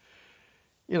situation,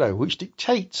 which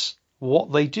dictates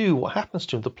what they do, what happens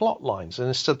to them, the plot lines. And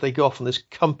instead they go off on this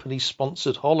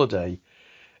company-sponsored holiday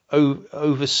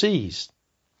overseas.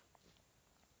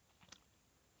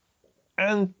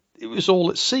 And it was all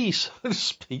at sea, so to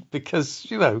speak, because,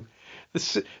 the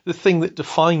thing that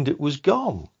defined it was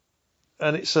gone.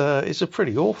 And it's a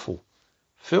pretty awful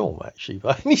film, actually,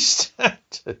 by any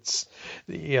standards.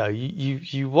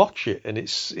 You watch it and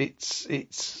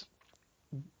it's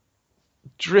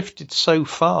drifted so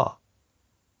far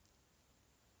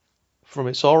from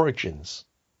its origins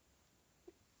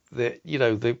that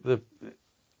it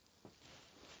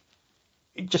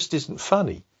just isn't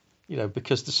funny,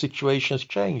 because the situation has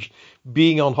changed.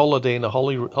 Being on holiday in a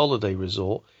holiday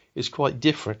resort is quite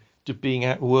different to being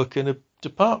at work in a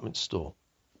department store.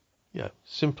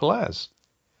 Simple as.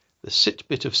 The sit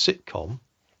bit of sitcom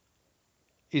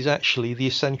is actually the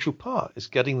essential part. Is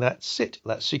getting that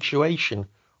situation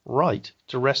right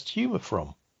to wrest humour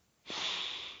from.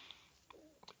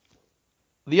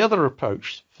 The other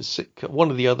approach for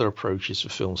one of the other approaches for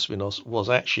film spin-offs was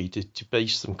actually to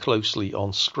base them closely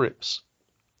on scripts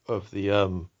of the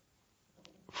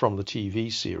from the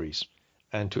TV series,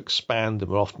 and to expand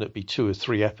them. Often it'd be 2 or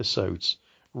 3 episodes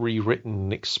rewritten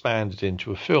and expanded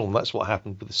into a film. That's what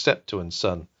happened with the Steptoe and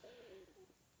Son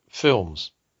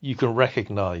films. You can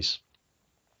recognise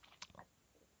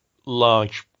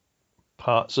large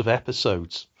parts of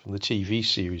episodes from the TV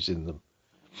series in them,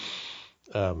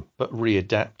 but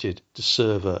readapted to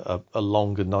serve a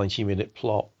longer 90-minute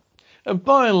plot. And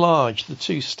by and large, the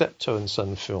 2 Steptoe and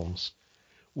Son films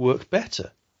work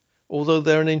better, although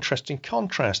they're an interesting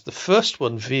contrast. The first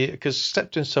one, because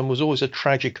Steptoe and Son was always a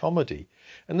tragicomedy,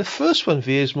 and the first one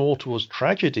veers more towards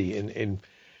tragedy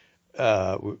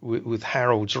with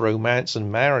Harold's romance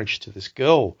and marriage to this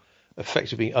girl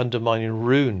effectively undermined and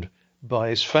ruined by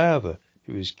his father,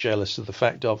 who is jealous of the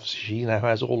fact, obviously, she now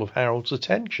has all of Harold's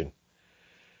attention,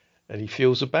 and he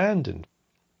feels abandoned.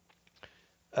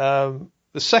 The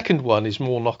second one is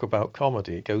more knockabout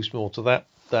comedy. It goes more to that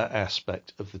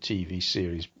aspect of the TV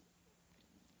series.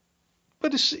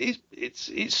 But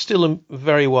it's still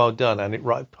very well done, and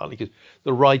partly because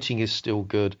the writing is still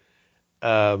good.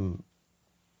 The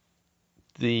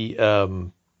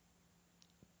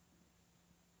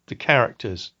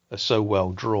characters are so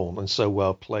well drawn and so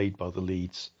well played by the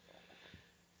leads,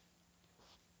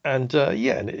 and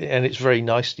and it's very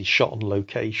nicely shot on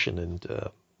location,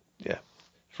 and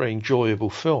very enjoyable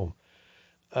film.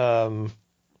 The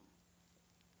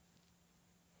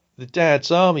Dad's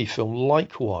Army film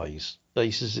likewise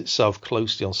bases itself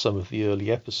closely on some of the early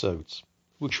episodes,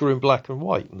 which were in black and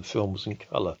white, and the film was in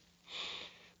colour.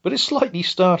 But it's slightly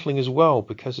startling as well,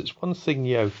 because it's one thing,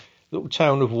 little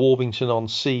town of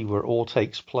Warmington-on-Sea, where it all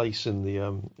takes place in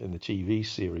the TV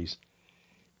series,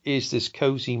 is this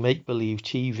cozy make-believe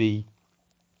TV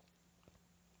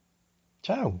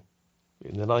town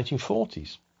in the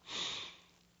 1940s.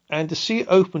 And to see it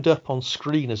opened up on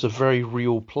screen as a very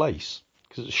real place,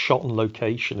 because it's shot on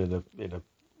location in a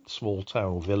small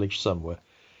town or village somewhere,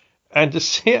 and to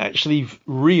see it actually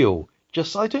real,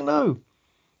 just, I don't know,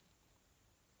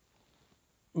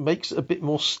 makes it a bit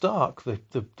more stark,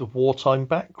 the wartime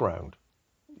background.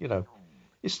 You know,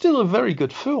 it's still a very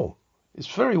good film. It's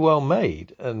very well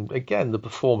made, and again, the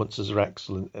performances are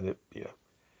excellent, and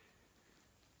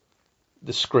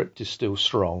the script is still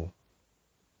strong.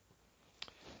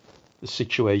 The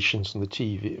situations in the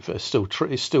TV are still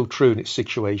is still true in its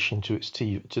situation to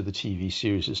the TV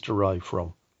series it's derived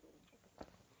from.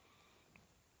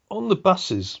 On the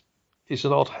Buses is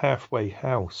an odd halfway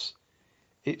house.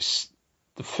 It's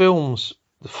the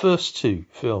first two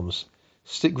films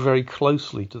stick very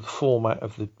closely to the format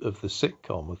of the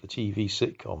sitcom, of the TV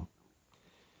sitcom,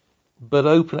 but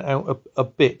open it out a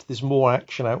bit. There's more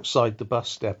action outside the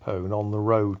bus depot and on the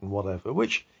road and whatever,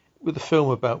 which, with a film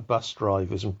about bus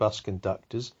drivers and bus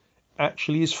conductors,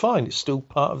 actually is fine. It's still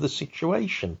part of the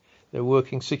situation, their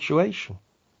working situation.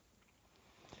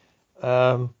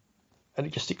 And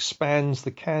it just expands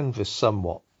the canvas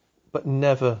somewhat, but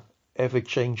never, ever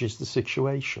changes the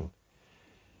situation.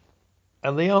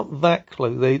 And they aren't that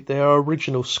close. They are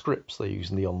original scripts they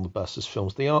use in the On the Buses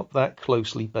films. They aren't that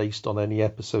closely based on any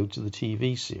episodes of the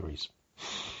TV series,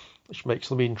 which makes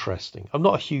them interesting. I'm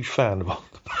not a huge fan of On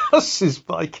the Buses,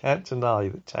 but I can't deny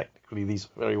that technically these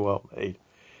are very well made.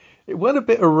 It went a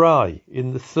bit awry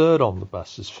in the third On the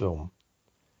Buses film,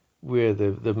 where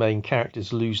the main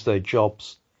characters lose their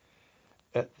jobs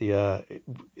at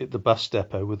the bus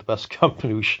depot with the bus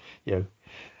company, which,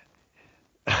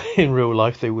 in real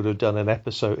life they would have done an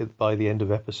episode by the end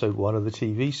of episode 1 of the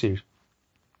TV series.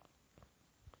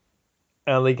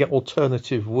 And they get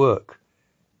alternative work,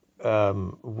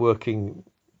 working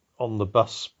on the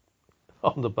buses,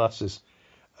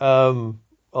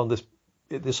 on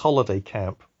this holiday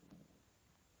camp,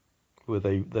 where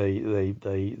they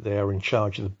are in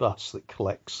charge of the bus that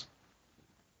collects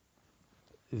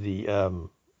the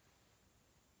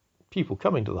people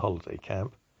coming to the holiday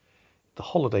camp, the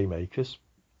holiday makers,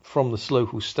 from the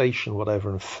local station, whatever,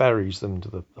 and ferries them to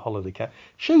the holiday camp.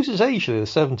 Shows its age in the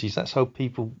 70s. That's how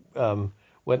people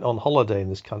went on holiday in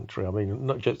this country. I mean,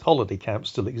 not just holiday camps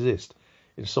still exist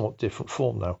in a somewhat different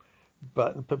form now,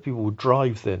 but people would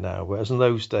drive there now, whereas in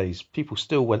those days people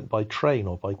still went by train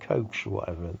or by coach or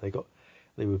whatever, and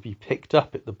they would be picked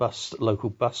up at the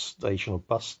local bus station or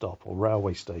bus stop or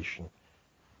railway station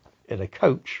in a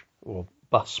coach or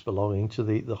bus belonging to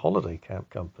the holiday camp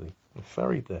company and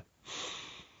ferried there.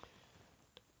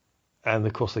 And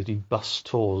of course they do bus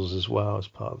tours as well as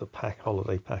part of the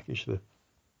holiday package there.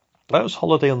 That was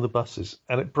Holiday on the Buses,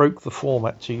 and it broke the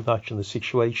format too much and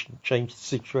changed the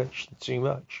situation too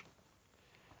much.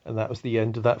 And that was the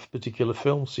end of that particular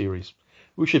film series,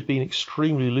 which had been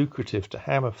extremely lucrative to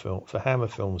Hammer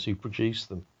Films who produced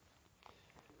them.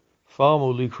 Far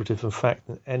more lucrative, in fact,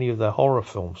 than any of their horror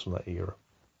films from that era.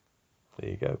 There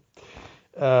you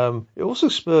go. It also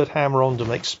spurred Hammer on to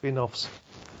make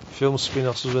film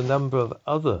spin-offs of a number of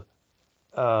other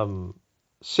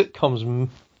sitcoms,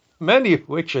 many of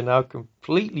which are now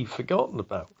completely forgotten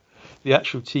about. The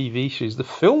actual TV series, the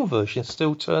film versions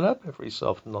still turn up every so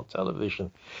often on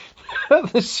television.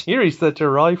 The series they're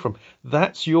derived from,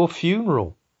 That's Your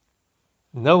Funeral.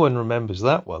 No one remembers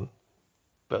that one,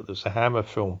 but there's a Hammer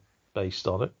film based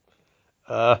on it.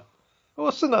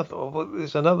 What's another?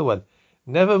 There's another one.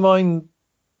 Never mind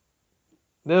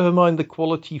the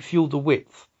quality, fuel the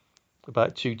width,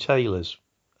 about two tailors.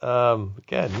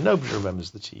 Again, nobody remembers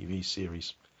the TV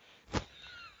series.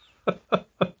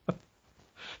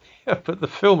 Yeah, but the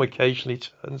film occasionally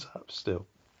turns up still.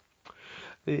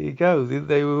 There you go.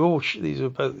 They were all these are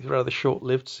both rather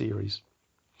short-lived series.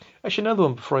 Actually, another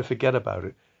one before I forget about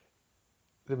it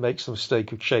that makes the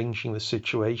mistake of changing the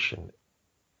situation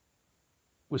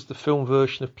was the film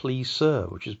version of Please Sir,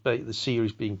 which is the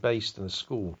series being based in a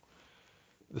school.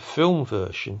 The film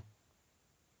version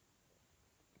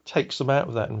takes them out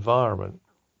of that environment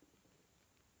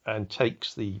and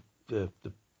takes the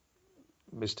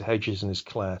Mr. Hedges and his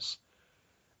class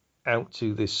out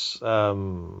to this sort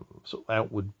of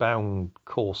outward bound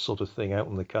course sort of thing out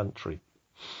in the country.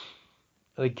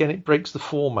 And again, it breaks the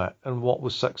format and what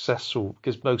was successful,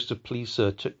 because most of Please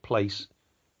Sir took place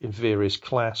in various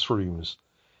classrooms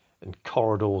and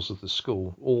corridors of the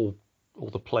school, all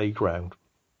the playground,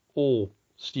 all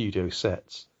studio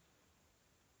sets.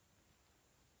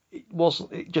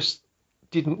 It just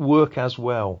didn't work as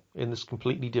well in this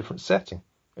completely different setting,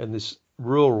 in this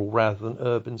rural rather than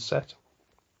urban setting.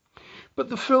 But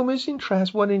the film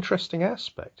has one interesting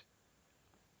aspect.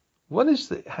 One is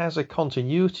that it has a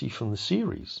continuity from the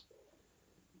series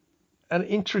and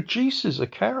introduces a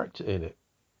character in it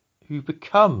who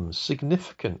becomes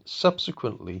significant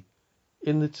subsequently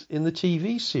in the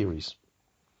TV series.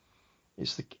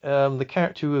 It's the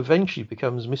character who eventually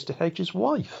becomes Mr. Hedges'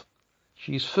 wife.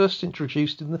 She's first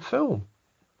introduced in the film,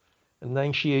 and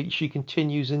then she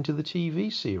continues into the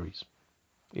TV series,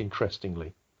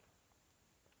 interestingly.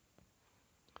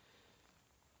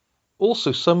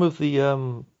 Also, a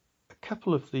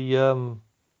couple of the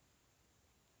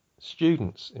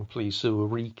students in Police Who were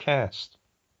recast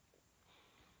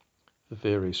for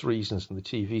various reasons in the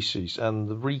TV series, and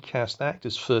the recast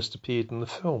actors first appeared in the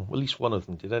film. Well, at least one of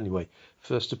them did anyway.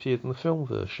 First appeared in the film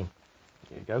version.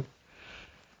 There you go.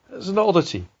 It's an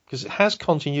oddity because it has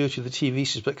continuity of the TV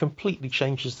series, but completely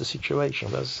changes the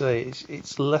situation. As I say,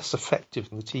 it's less effective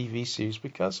than the TV series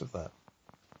because of that.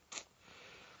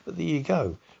 But there you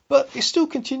go. But it still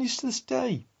continues to this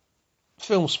day.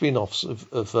 Film spin-offs of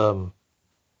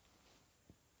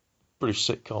British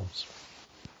sitcoms.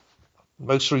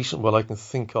 Most recent one I can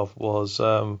think of was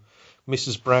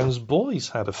Mrs. Brown's Boys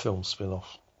had a film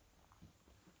spin-off,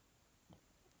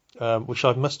 which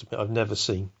I must admit I've never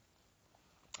seen,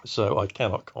 so I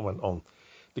cannot comment on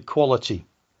the quality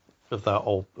of that.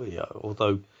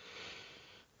 Although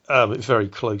it very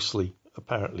closely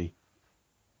apparently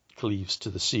cleaves to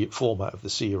the format of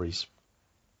the series.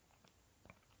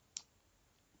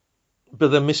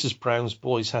 But then Mrs. Brown's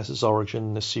Boys has its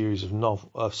origin in a series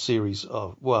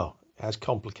of has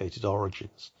complicated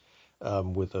origins,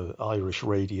 with an Irish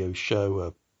radio show,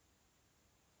 a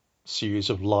series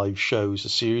of live shows, a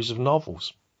series of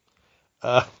novels,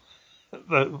 are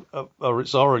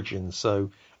its origins.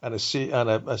 So, and a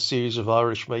series of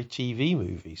Irish-made TV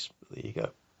movies. There you go.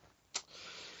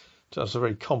 So it's a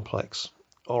very complex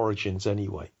origins,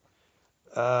 anyway.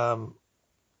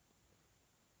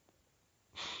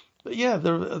 But yeah,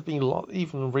 there have been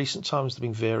even in recent times, there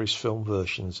have been various film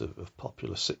versions of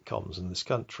popular sitcoms in this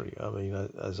country. I mean,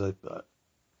 like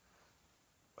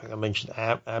I mentioned,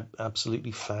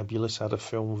 Absolutely Fabulous had a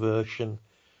film version.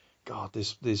 God,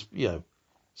 there's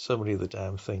so many of the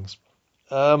damn things.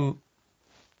 But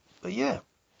yeah,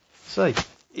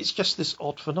 it's just this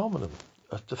odd phenomenon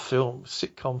of the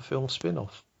sitcom film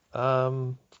spin-off.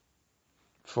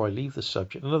 Before I leave the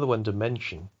subject, another one to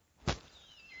mention,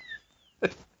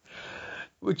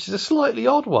 which is a slightly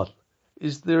odd one,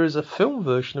 is there is a film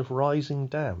version of Rising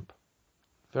Damp.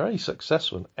 Very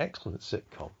successful and excellent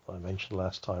sitcom I mentioned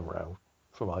last time round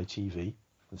from ITV in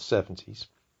the 70s.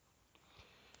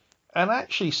 And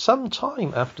actually, some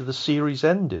time after the series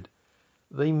ended,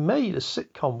 they made a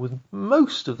sitcom with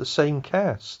most of the same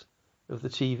cast of the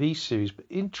TV series, but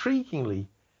intriguingly,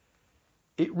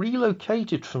 it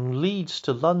relocated from Leeds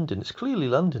to London. It's clearly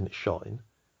London it's shot in.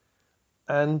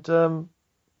 And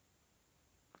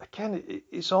again,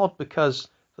 it's odd because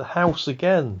the house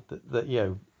again that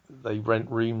they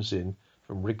rent rooms in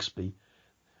from Rigsby,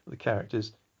 the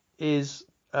characters, is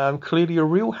clearly a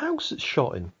real house it's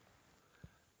shot in,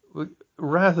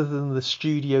 rather than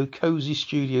the cozy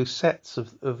studio sets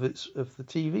of the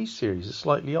TV series. It's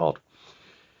slightly odd.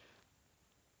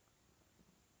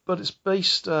 But it's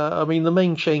based, the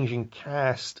main change in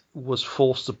cast was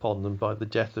forced upon them by the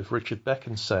death of Richard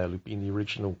Beckinsale, who'd been the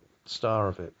original star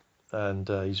of it. And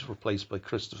he's replaced by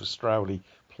Christopher Strowley,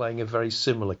 playing a very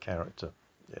similar character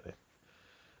in it.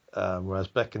 Whereas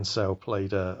Beckinsale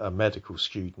played a medical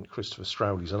student, Christopher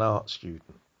Strowley's an art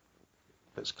student.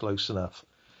 That's close enough.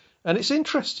 And it's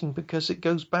interesting because it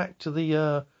goes back to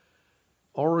the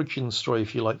origin story,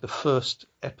 if you like, the first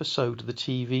episode of the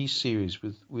TV series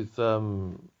with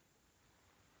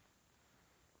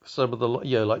some of the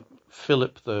like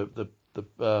Philip, the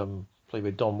played by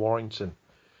Don Warrington,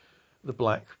 the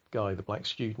black guy, the black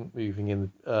student moving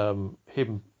in,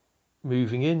 him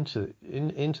moving into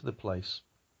the place,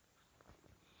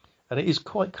 and it is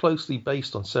quite closely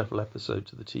based on several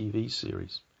episodes of the TV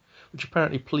series, which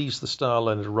apparently pleased the star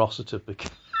Leonard Rossiter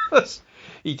because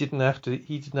he didn't have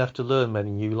to learn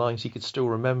many new lines. He could still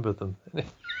remember them.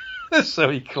 So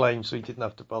he claims, so he didn't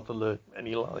have to bother learn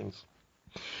any lines.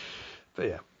 But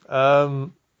yeah,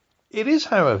 it is,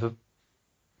 however,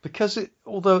 because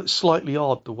although it's slightly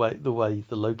odd the way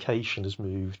the location has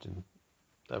moved and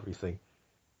everything,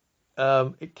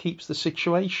 it keeps the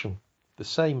situation the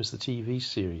same as the TV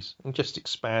series and just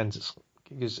expands it,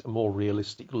 gives it a more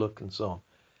realistic look and so on.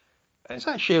 And it's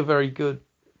actually a very good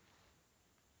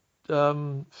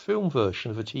film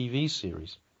version of a TV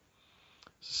series.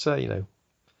 As I say,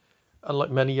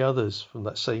 unlike many others from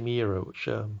that same era, which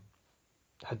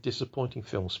had disappointing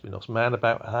film spin-offs. Man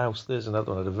About a House, there's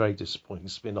another one, had a very disappointing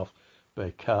spin-off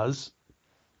because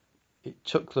it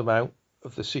took them out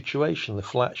of the situation, the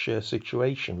flat share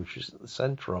situation, which is at the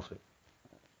centre of it.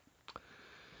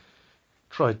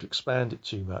 Tried to expand it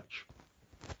too much.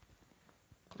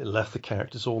 It left the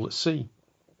characters all at sea.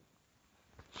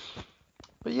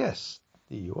 But yes,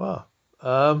 there you are.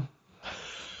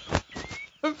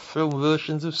 Film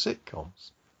versions of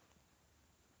sitcoms.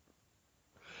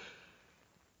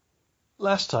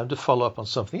 Last time, to follow up on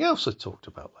something else I talked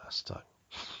about last time,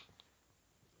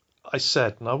 I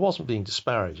said, and I wasn't being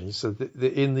disparaging, so that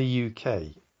in the UK,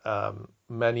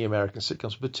 many American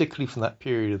sitcoms, particularly from that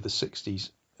period of the 60s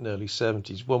and early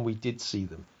 70s, when we did see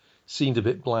them, seemed a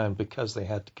bit bland because they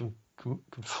had to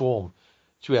conform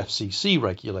to FCC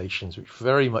regulations, which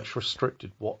very much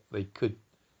restricted what they could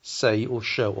say or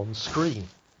show on screen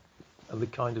and the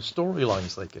kind of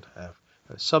storylines they could have,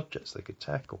 subjects they could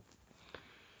tackle.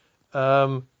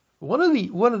 One of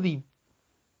the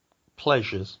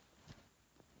pleasures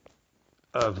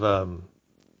of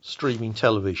streaming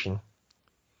television,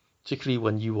 particularly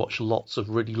when you watch lots of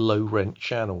really low rent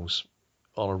channels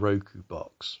on a Roku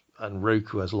box, and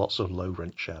Roku has lots of low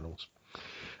rent channels,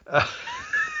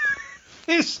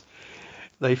 is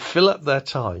they fill up their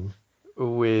time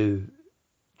with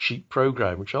cheap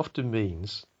program, which often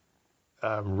means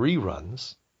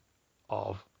reruns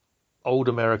of old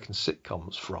American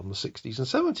sitcoms from the 60s and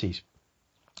 70s.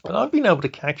 And I've been able to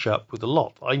catch up with a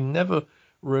lot I never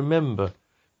remember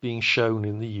being shown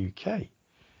in the UK.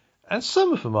 And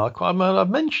some of them are quite... I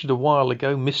mentioned a while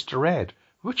ago Mr. Ed,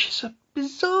 which is a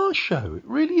bizarre show. It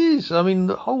really is. I mean,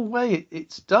 the whole way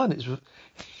it's done,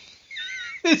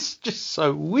 it's just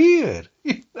so weird.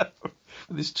 You know,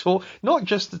 this talk, not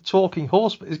just the talking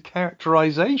horse, but his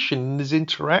characterization and his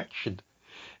interaction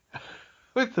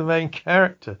with the main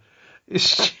character.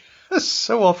 It's just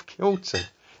so off kilter.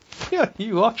 Yeah,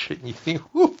 you watch it and you think,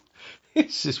 whoo,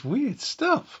 this is weird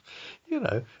stuff. You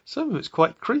know, some of it's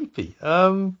quite creepy.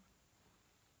 Yeah,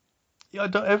 I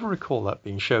don't ever recall that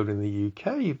being shown in the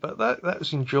UK, but that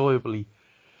was enjoyably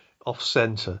off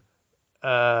centre.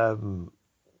 And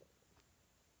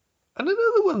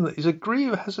another one that is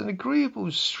has an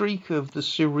agreeable streak of the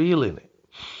surreal in it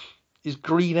is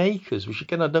Green Acres, which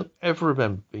again I don't ever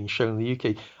remember being shown in the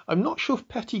UK. I'm not sure if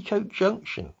Petticoat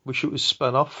Junction, which it was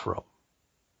spun off from,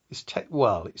 it's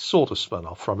sort of spun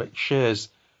off from. It shares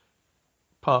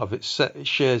part of it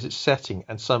shares its setting,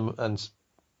 and some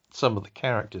of the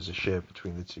characters are shared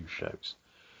between the two shows.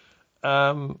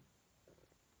 But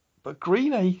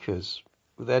Green Acres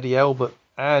with Eddie Elbert,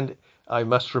 and I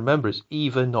must remember it's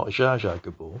Eva, not Zsa Zsa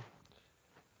Gabor.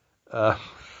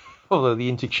 Although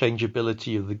the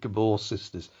interchangeability of the Gabor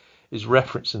sisters is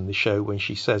referenced in the show when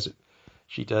she says it.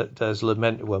 She does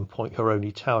lament at one point her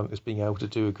only talent is being able to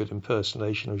do a good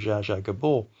impersonation of Zsa Zsa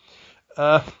Gabor.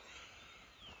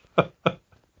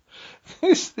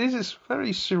 This is a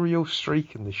very surreal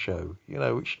streak in the show, you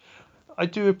know, which I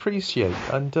do appreciate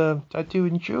and I do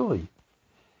enjoy.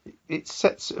 It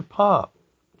sets it apart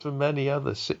from many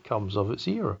other sitcoms of its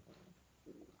era.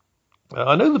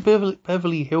 I know the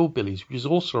Beverly Hillbillies, which is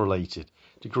also related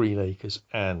to Green Acres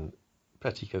and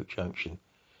Petticoat Junction,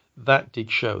 that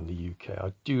did show in the UK.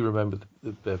 I do remember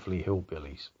the Beverly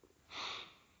Hillbillies.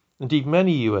 Indeed,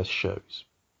 many US shows.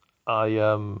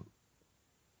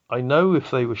 I know if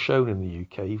they were shown in the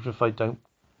UK, even if I don't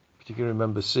particularly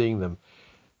remember seeing them,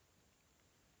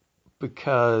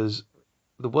 because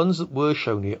the ones that were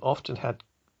shown here often had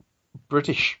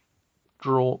British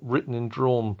written and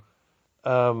drawn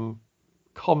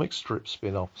comic strip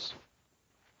spin-offs.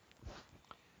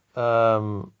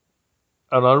 And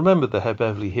I remember the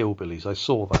Beverly Hillbillies. I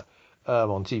saw that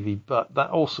on TV, but that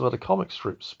also had a comic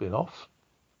strip spin-off.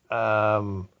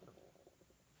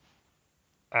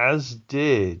 As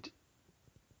did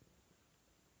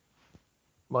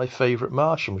My Favourite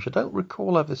Martian, which I don't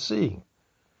recall ever seeing.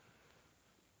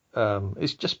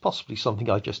 It's just possibly something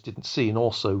I just didn't see, and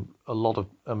also a lot of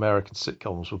American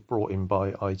sitcoms were brought in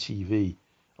by ITV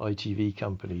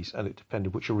companies, and it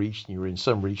depended which region you were in.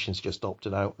 Some regions just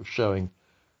opted out of showing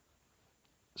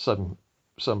some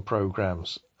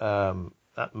programs.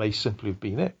 That may simply have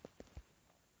been it.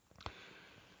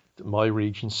 My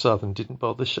region, Southern, didn't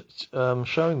bother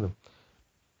showing them.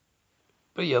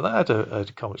 But yeah, that had a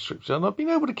comic strip, and I've been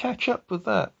able to catch up with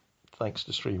that thanks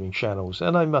to streaming channels.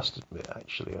 And I must admit,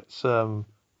 actually, it's the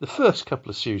first couple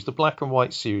of series, the black and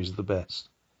white series, are the best.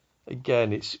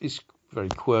 Again, it's very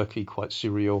quirky, quite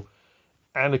surreal,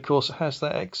 and of course it has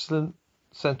that excellent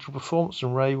central performance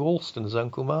from Ray Walston as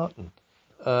Uncle Martin.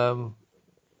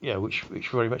 Which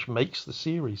very much makes the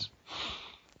series.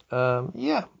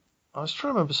 I was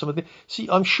trying to remember some of the... See,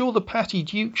 I'm sure the Patty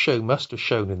Duke show must have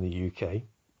shown in the UK. I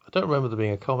don't remember there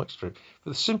being a comic strip, for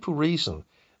the simple reason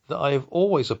that I have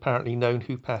always apparently known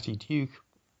who Patty Duke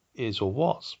is or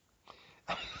was.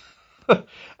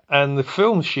 And the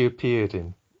films she appeared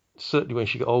in, certainly when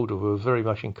she got older, were very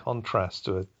much in contrast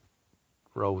to her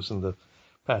roles in the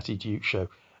Patty Duke show.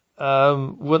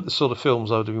 Weren't the sort of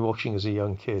films I would have been watching as a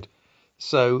young kid.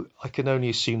 So I can only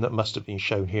assume that must have been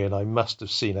shown here, and I must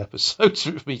have seen episodes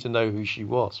for me to know who she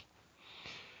was.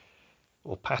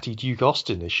 Or Patty Duke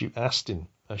Astin,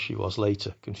 as she was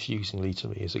later, confusingly to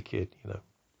me as a kid,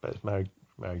 but married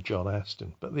John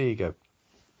Astin. But there you go.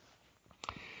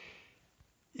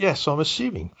 Yeah, so I'm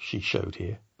assuming she showed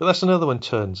here. But that's another one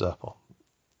turns up on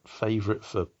favourite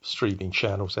for streaming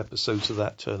channels. Episodes of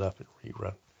that turn up in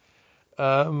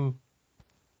rerun.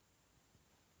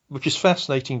 Which is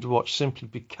fascinating to watch simply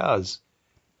because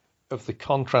of the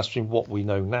contrast between what we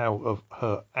know now of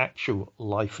her actual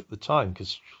life at the time,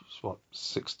 because she was,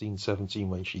 16, 17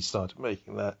 when she started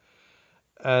making that,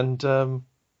 and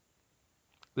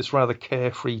this rather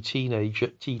carefree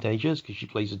teenagers, because she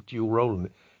plays a dual role in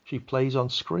it, she plays on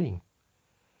screen.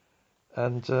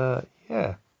 And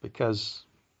because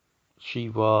she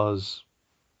was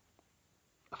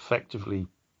effectively...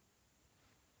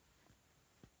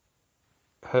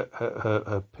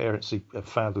 Her parents, her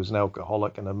father was an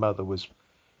alcoholic, and her mother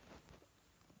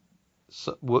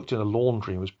worked in a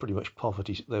laundry and was pretty much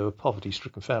poverty. They were a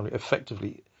poverty-stricken family.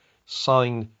 Effectively,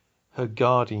 signed her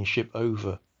guardianship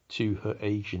over to her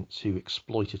agents, who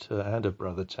exploited her and her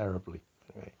brother terribly.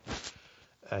 Anyway,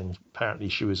 and apparently,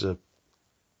 she was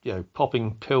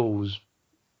popping pills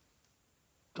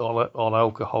on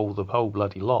alcohol, the whole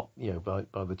bloody lot. By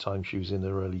the time she was in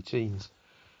her early teens.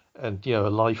 And, her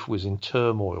life was in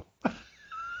turmoil,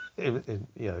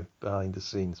 behind the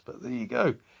scenes. But there you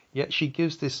go. Yet she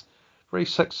gives this very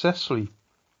successfully.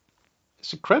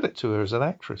 It's a credit to her as an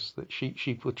actress that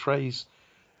she portrays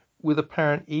with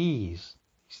apparent ease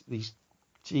these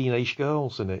teenage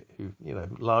girls in it who,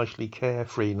 largely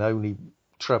carefree and only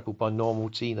troubled by normal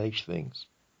teenage things.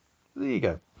 There you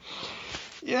go.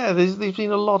 Yeah, there's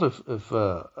been a lot of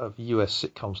US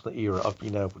sitcoms in the era I've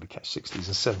been able to catch, 60s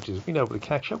and 70s, I've been able to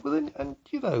catch up with, and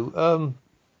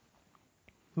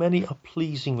many are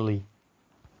pleasingly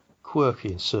quirky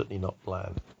and certainly not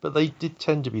bland. But they did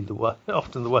tend to be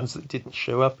often the ones that didn't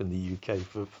show up in the UK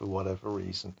for whatever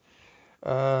reason.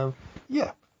 And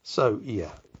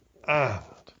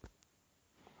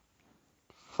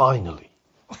finally,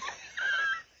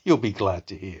 you'll be glad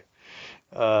to hear,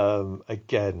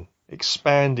 again,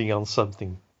 expanding on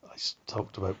something I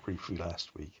talked about briefly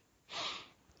last week.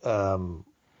 All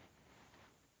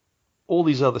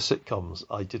these other sitcoms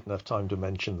I didn't have time to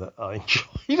mention that I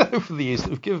enjoyed over the years,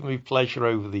 that have given me pleasure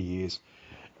over the years.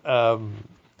 I've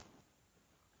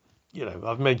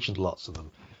mentioned lots of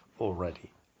them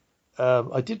already.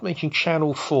 I did mention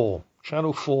Channel 4.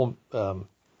 Channel 4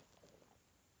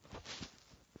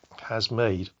 has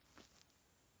made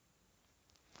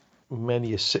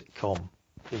many a sitcom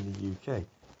in the UK.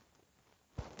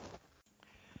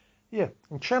 Yeah,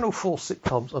 and Channel 4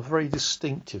 sitcoms are very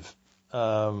distinctive.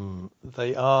 They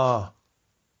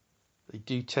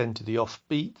do tend to the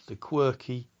offbeat, the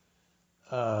quirky,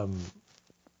 the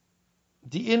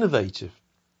innovative.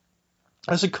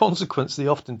 As a consequence, they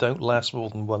often don't last more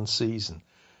than one season,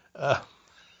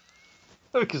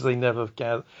 because they never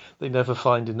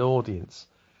find an audience.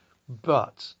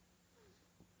 But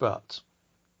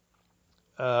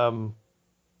I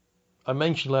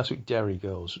mentioned last week Derry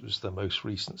Girls was their most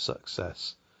recent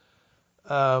success.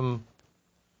 Another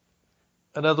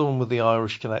one with the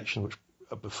Irish connection, which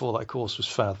before that, of course, was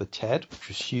Father Ted, which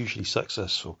was hugely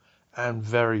successful and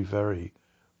very, very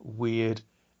weird,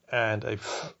 and a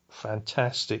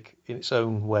fantastic, in its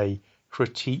own way,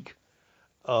 critique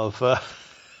of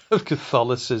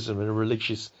Catholicism and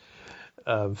religious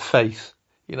faith.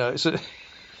 It's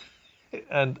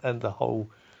and the whole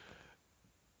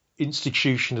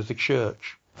institution of the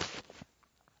church,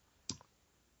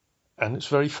 and it's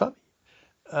very funny.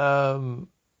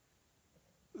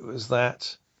 It was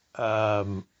that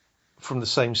from the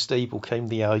same stable came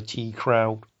the IT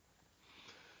Crowd,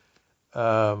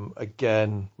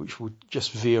 again, which would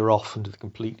just veer off into the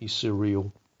completely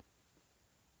surreal,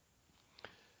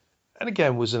 and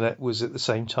again was at the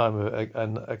same time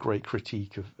a great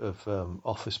critique of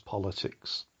office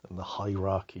politics and the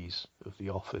hierarchies of the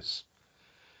office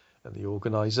and the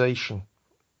organisation.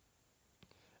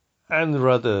 And there are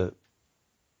other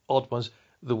odd ones.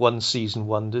 The one season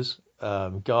wonders,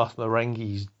 Garth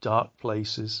Marenghi's Dark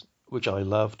Places, which I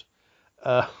loved,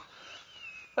 and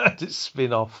its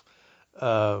spin-off,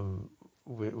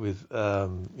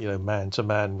 Man to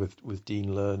Man with Dean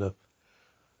Lerner,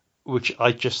 which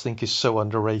I just think is so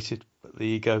underrated. But there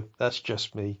you go. That's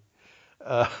just me.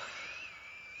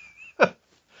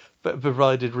 But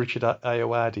provided Richard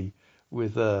Ayoade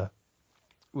with a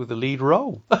lead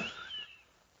role.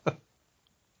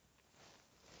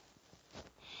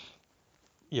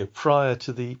 Prior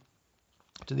to the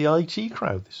IT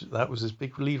Crowd, that was his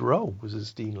big lead role, was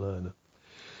as Dean Lerner.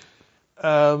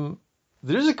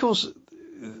 There is, of course.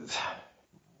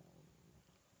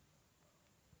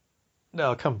 No,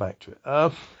 I'll come back to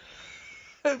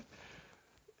it.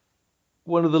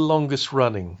 One of the longest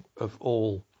running of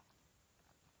all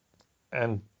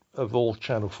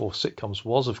Channel 4 sitcoms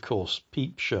was, of course,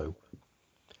 Peep Show,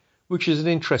 which is an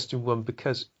interesting one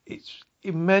because it's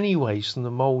in many ways from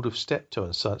the mould of Steptoe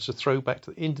and Son. It's a throwback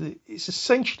it's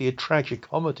essentially a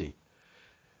tragicomedy.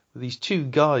 These two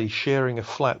guys sharing a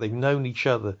flat. They've known each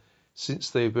other since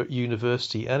they were at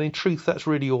university, and in truth, that's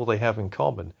really all they have in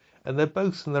common. And they're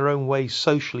both in their own ways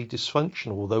socially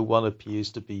dysfunctional, although one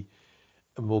appears to be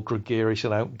more gregarious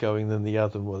and outgoing than the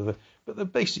other, and whatever. But they're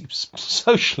basically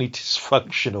socially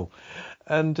dysfunctional.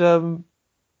 And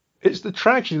it's the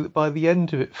tragedy that by the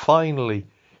end of it, finally,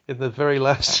 in the very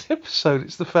last episode,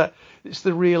 it's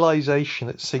the realization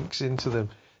that sinks into them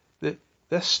that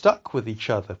they're stuck with each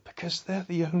other because they're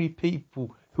the only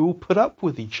people who will put up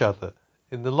with each other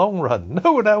in the long run.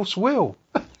 No one else will.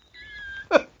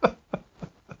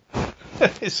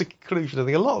 It's a conclusion I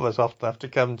think a lot of us often have to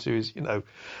come to is,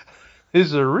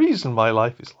 there's a reason my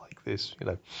life is like this,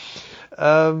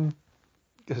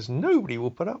 because nobody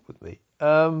will put up with me.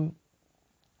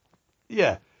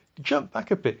 Jump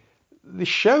back a bit. The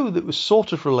show that was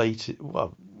sort of related,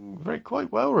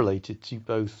 quite well related to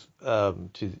both,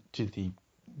 to the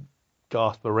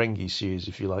Garth Marenghi series,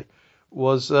 if you like,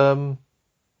 was The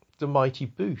Mighty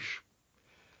Boosh,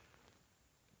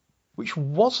 which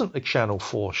wasn't a Channel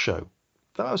 4 show.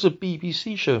 That was a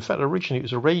BBC show. In fact, originally it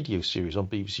was a radio series on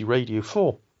BBC Radio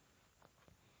 4.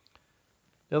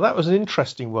 Now, that was an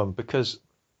interesting one because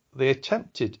they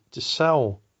attempted to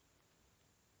sell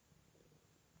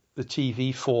the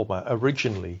TV format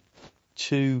originally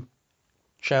to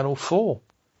Channel 4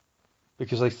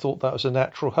 because they thought that was a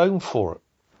natural home for it.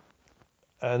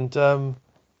 And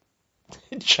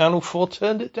Channel 4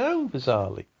 turned it down,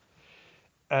 bizarrely.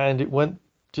 And it went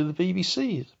to the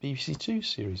BBC, the BBC Two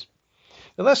series.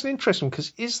 Now, that's an interesting one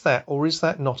because is that or is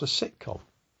that not a sitcom?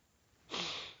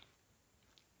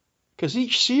 Because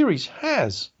each series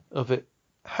has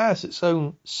its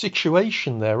own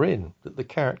situation they're in, that the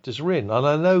characters are in. And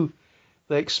I know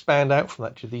they expand out from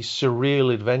that to these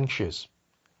surreal adventures.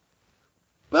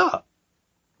 But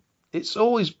it's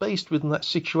always based within that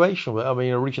situation.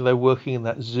 Originally they're working in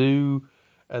that zoo,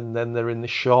 and then they're in the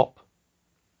shop,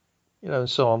 and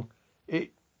so on.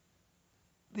 It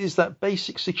is that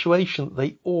basic situation that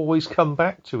they always come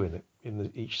back to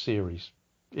in each series,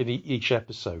 in each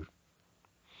episode.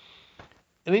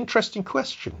 An interesting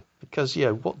question, because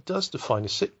what does define a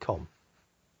sitcom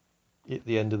at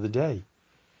the end of the day?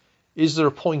 Is there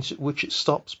a point at which it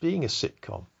stops being a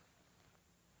sitcom?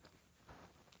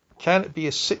 Can it be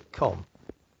a sitcom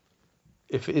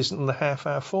if it isn't in the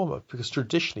half-hour format? Because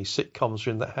traditionally sitcoms are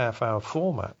in that half-hour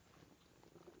format.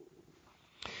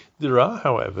 There are,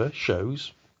 however,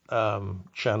 shows,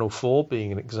 Channel 4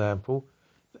 being an example,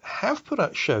 that have put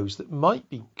out shows that might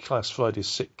be classified as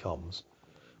sitcoms,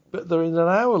 but they're in an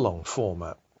hour-long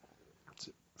format.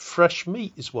 Fresh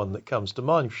Meat is one that comes to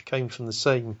mind, which came from the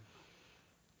same,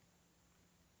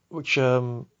 which,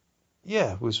 was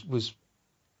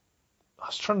I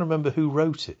was trying to remember who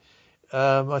wrote it.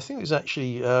 I think it was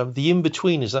actually The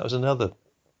In-Betweeners. That was another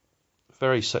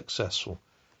very successful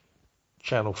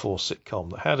Channel 4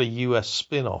 sitcom that had a US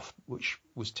spin-off, which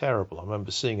was terrible. I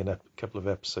remember seeing a couple of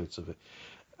episodes of it.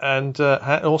 And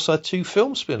also had two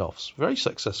film spin-offs, very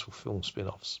successful film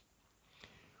spin-offs,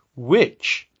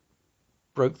 which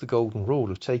broke the golden rule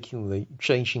of changing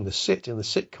the sit in the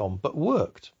sitcom, but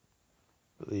worked.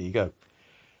 But there you go.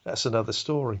 That's another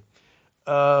story.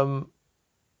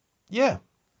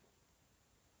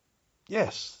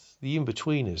 Yes, The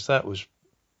In-Betweeners. That was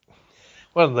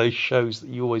one of those shows that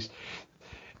you always,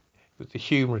 with the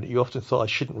humour in it, you often thought I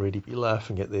shouldn't really be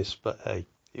laughing at this, but hey,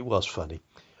 it was funny.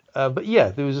 But yeah,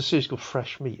 there was a series called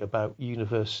Fresh Meat about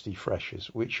university freshers,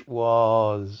 which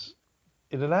was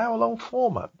in an hour-long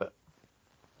format, but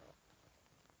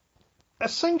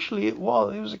essentially it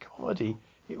was a comedy.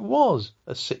 It was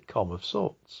a sitcom of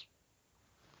sorts.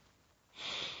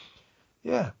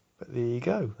 Yeah, but there you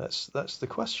go. That's the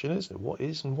question, isn't it? What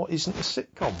is and what isn't a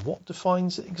sitcom? What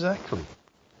defines it exactly?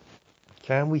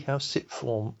 Can we have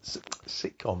sitcoms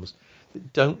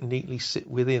that don't neatly sit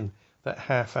within that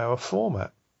half-hour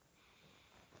format,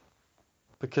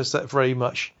 because that very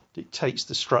much dictates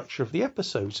the structure of the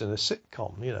episodes in a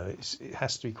sitcom. It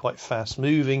has to be quite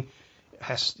fast-moving. It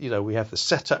has, we have the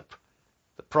setup,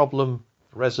 the problem,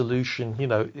 the resolution.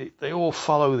 They all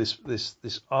follow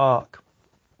this arc,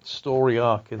 story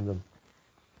arc in them.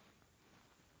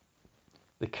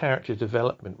 The character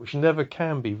development, which never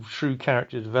can be true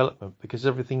character development, because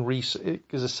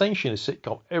because essentially in a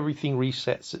sitcom, everything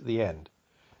resets at the end,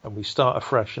 and we start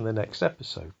afresh in the next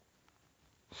episode.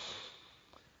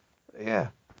 Yeah,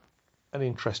 an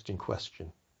interesting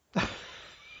question. But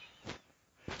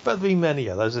there'll be many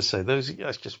others. As I say,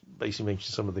 I just basically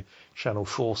mentioned some of the Channel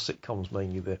 4 sitcoms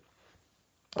mainly there.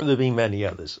 There'll be many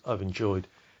others I've enjoyed.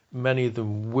 Many of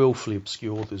them willfully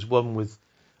obscure. There's one with,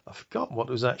 I've forgotten what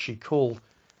it was actually called,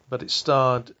 but it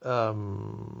starred Bob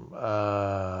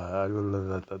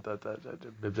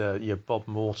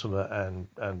Mortimer and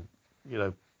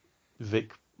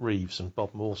Vic Reeves and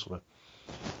Bob Mortimer,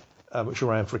 which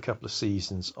ran for a couple of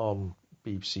seasons on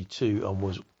BBC Two, and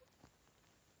was,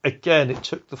 again, it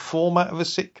took the format of a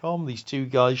sitcom, these two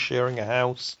guys sharing a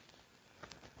house,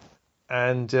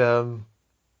 and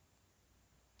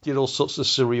did all sorts of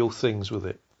surreal things with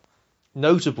it.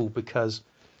 Notable because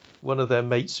one of their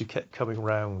mates who kept coming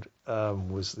round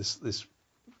was this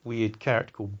weird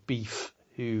character called Beef,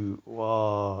 who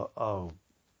got out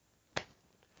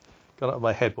of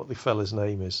my head what the fella's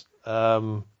name is.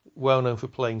 Well known for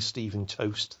playing Stephen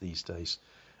Toast these days.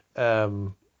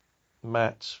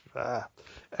 Matt,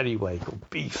 anyway, called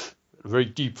Beef, a very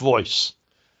deep voice,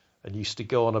 and used to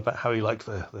go on about how he liked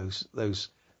those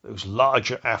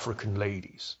larger African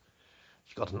ladies.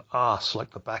 She's got an arse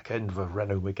like the back end of a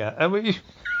Renault Megane. I mean,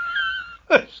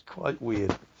 it's quite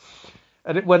weird.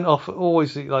 And it went off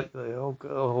always like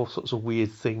all sorts of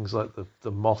weird things, like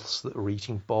the moths that are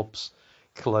eating Bob's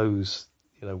clothes.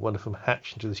 One of them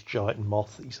hatched into this giant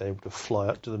moth that he's able to fly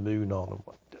up to the moon on.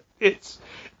 It's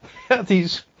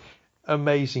these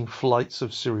amazing flights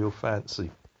of serial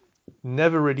fancy.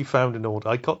 Never really found an order.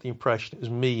 I got the impression it was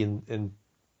me and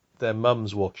their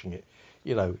mums watching it.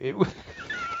 It was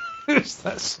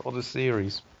that sort of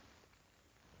series.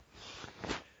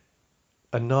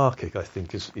 Anarchic, I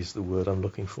think, is the word I'm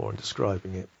looking for in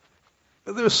describing it.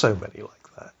 But there are so many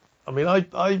like that. I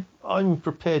mean, I'm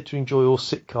prepared to enjoy all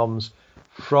sitcoms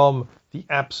from the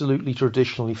absolutely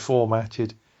traditionally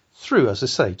formatted through, as I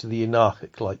say, to the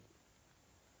anarchic, like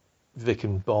Vic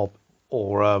and Bob,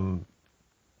 or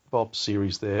Bob's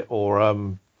series there, or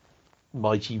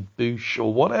Mighty Boosh,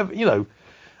 or whatever.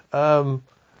 I'm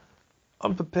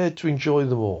prepared to enjoy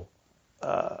them all,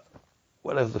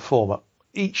 whatever the format.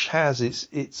 Each has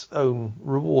its own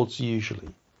rewards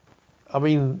usually. I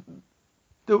mean,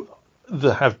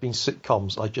 there have been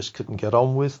sitcoms I just couldn't get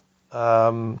on with,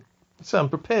 so I'm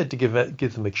prepared to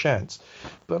give them a chance.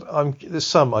 But there's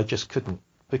some I just couldn't,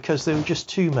 because they were just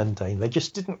too mundane. They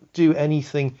just didn't do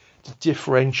anything to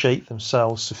differentiate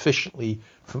themselves sufficiently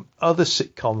from other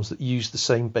sitcoms that use the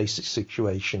same basic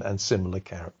situation and similar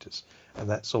characters. And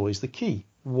that's always the key.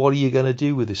 What are you going to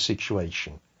do with this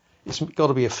situation? It's got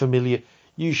to be a familiar.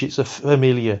 Usually it's a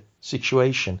familiar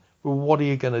situation, but what are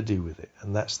you going to do with it?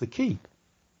 And that's the key.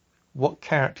 What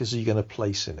characters are you going to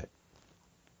place in it?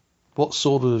 What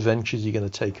sort of adventures are you going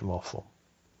to take them off on?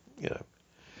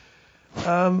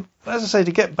 As I say,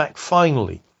 to get back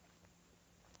finally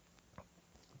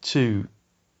to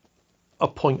a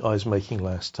point I was making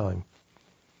last time.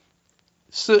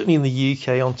 Certainly in the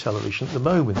UK on television at the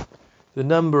moment, the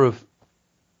number of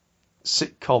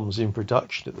sitcoms in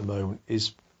production at the moment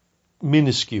is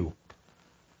minuscule,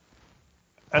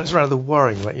 and it's rather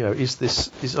worrying. Like,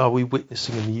 are we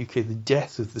witnessing in the UK the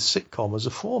death of the sitcom as a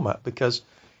format? Because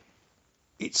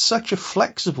it's such a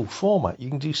flexible format, you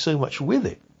can do so much with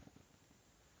it.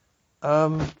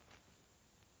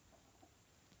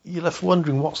 You're left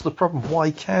wondering, what's the problem?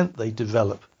 Why can't they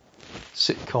develop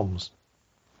sitcoms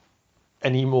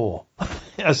anymore?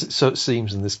 So it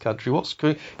seems in this country. What's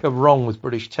going wrong with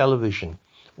British television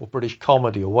or British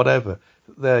comedy or whatever?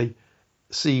 They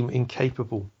seem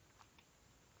incapable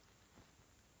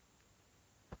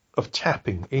of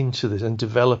tapping into this and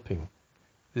developing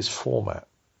this format,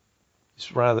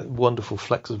 this rather wonderful,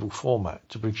 flexible format,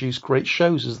 to produce great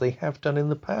shows as they have done in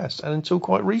the past and until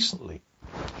quite recently.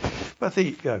 But there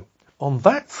you go. On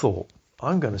that thought,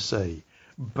 I'm going to say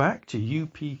back to you,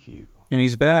 PQ. And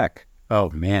he's back. Oh,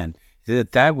 man.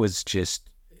 That was just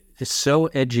so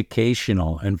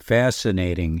educational and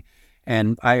fascinating.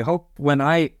 And I hope when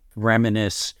I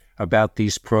reminisce about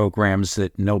these programs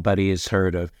that nobody has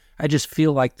heard of, I just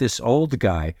feel like this old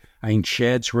guy. I mean,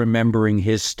 Chad's remembering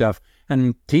his stuff.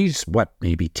 And he's, what,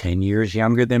 maybe 10 years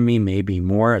younger than me, maybe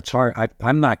more. It's hard.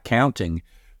 I'm not counting.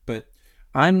 But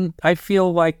I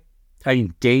feel like,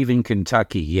 Dave in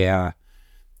Kentucky, yeah,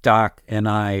 Doc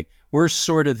and we're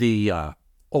sort of the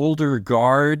older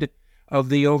guard of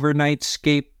the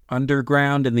Overnightscape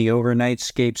Underground and the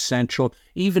Overnightscape Central.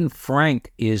 Even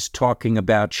Frank is talking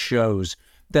about shows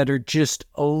that are just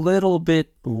a little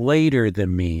bit later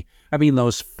than me.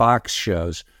 Those Fox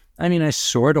shows. I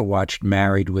sort of watched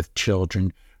Married with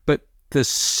Children, but the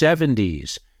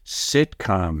 70s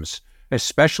sitcoms,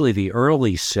 especially the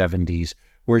early 70s,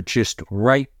 were just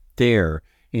right there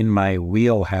in my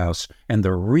wheelhouse. And the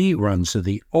reruns of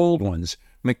the old ones,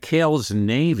 McHale's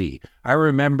Navy, I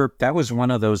remember that was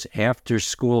one of those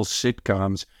after-school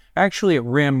sitcoms. Actually, it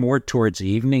ran more towards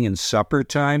evening and supper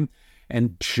time.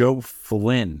 And Joe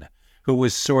Flynn, who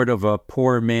was sort of a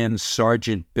poor man's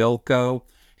Sergeant Bilko,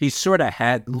 he sort of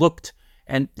looked,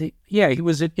 and he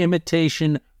was an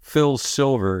imitation Phil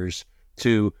Silvers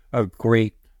to a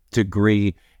great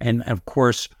degree. And of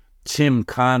course, Tim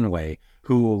Conway,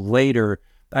 who later,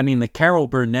 the Carol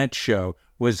Burnett Show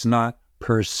was not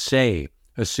per se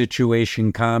a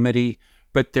situation comedy,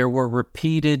 but there were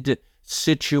repeated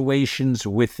situations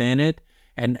within it.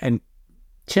 And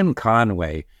Tim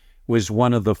Conway was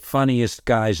one of the funniest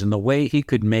guys, and the way he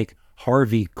could make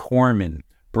Harvey Korman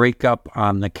break up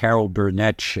on the Carol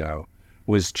Burnett Show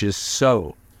was just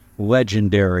so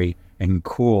legendary and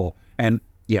cool. And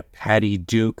Patty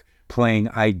Duke playing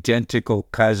identical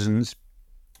cousins.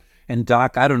 And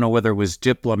Doc, I don't know whether it was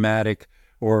diplomatic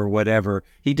or whatever,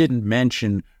 he didn't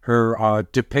mention her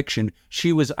depiction.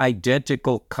 She was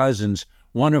identical cousins,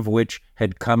 one of which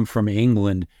had come from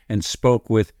England and spoke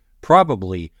with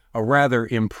probably a rather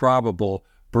improbable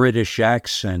British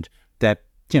accent that,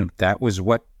 that was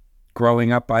what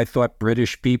growing up I thought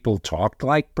British people talked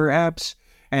like, perhaps.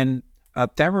 And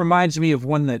that reminds me of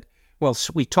one that,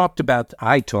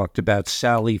 I talked about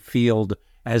Sally Field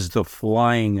as the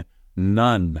Flying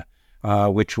Nun,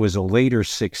 which was a later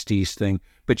 60s thing,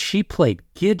 but she played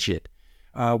Gidget,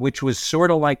 which was sort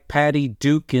of like Patty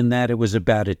Duke in that it was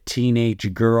about a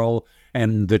teenage girl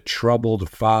and the troubled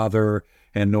father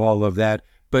and all of that.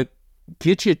 But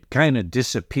Gidget kind of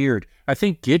disappeared. I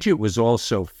think Gidget was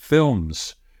also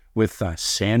films with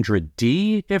Sandra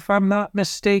Dee, if I'm not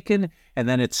mistaken, and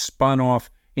then it spun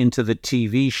off into the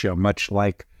TV show, much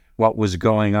like what was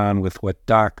going on with what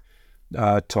Doc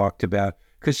talked about.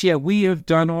 Because, we have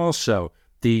done also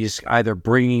these, either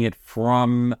bringing it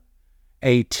from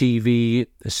a TV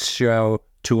show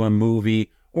to a movie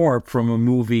or from a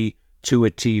movie to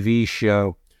a TV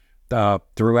show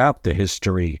throughout the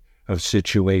history of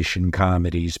situation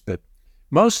comedies, but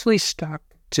mostly stuck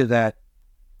to that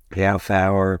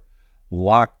half-hour,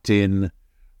 locked-in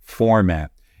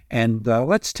format. And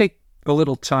let's take a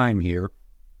little time here.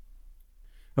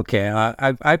 Okay,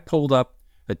 I pulled up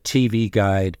a TV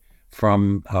guide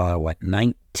from,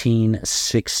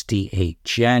 1968,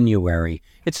 January.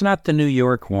 It's not the New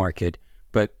York market,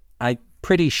 but I'm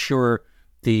pretty sure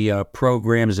the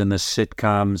programs and the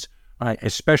sitcoms,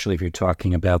 especially if you're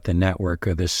talking about the network,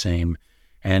 are the same.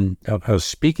 And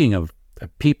speaking of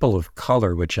people of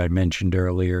color, which I mentioned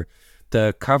earlier,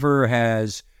 the cover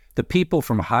has the people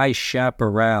from High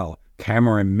Chaparral.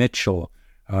 Cameron Mitchell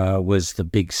was the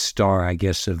big star, I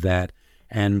guess, of that.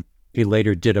 And he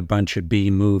later did a bunch of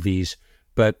B movies.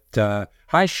 But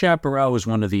High Chaparral was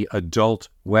one of the adult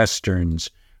Westerns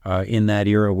in that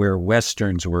era where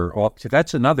Westerns were all...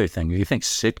 That's another thing. You think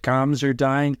sitcoms are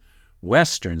dying?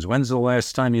 Westerns. When's the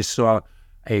last time you saw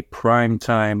a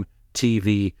primetime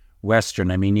TV Western?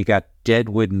 You got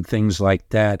Deadwood and things like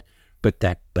that, but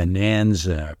that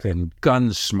Bonanza and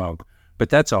Gunsmoke. But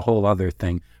that's a whole other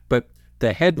thing. But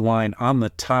the headline on the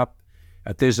top,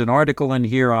 there's an article in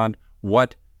here on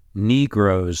what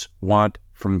Negroes want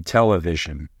from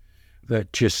television.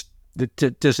 That just,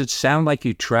 does it sound like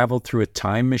you traveled through a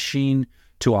time machine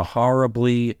to a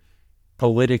horribly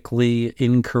politically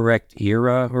incorrect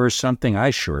era or something?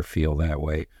 I sure feel that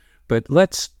way. But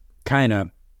let's kind of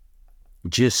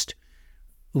just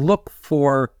look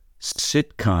for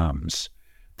sitcoms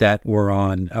that were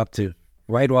on up to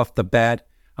right off the bat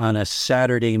on a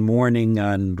Saturday morning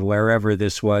on wherever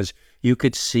this was. You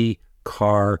could see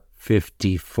Car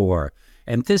 54.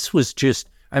 And this was just,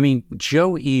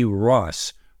 Joe E.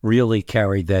 Ross really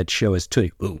carried that show as to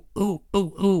ooh, ooh,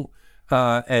 ooh, ooh.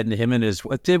 And him and his,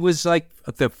 it was like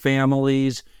the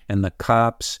families and the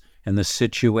cops and the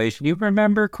situation. You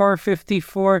remember Car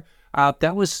 54?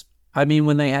 That was,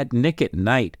 when they had Nick at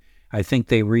Night, I think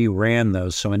they reran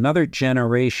those. So another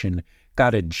generation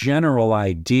got a general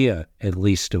idea, at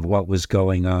least, of what was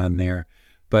going on there.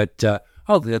 But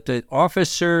Oh, the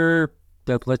officer,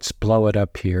 let's blow it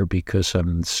up here because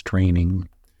I'm straining.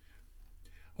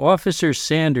 Officer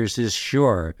Sanders is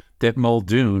sure that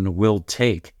Muldoon will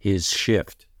take his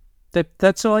shift.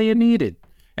 That's all you needed.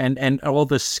 And all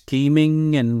the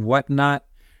scheming and whatnot.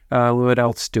 What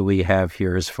else do we have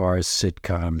here as far as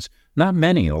sitcoms? Not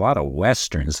many. A lot of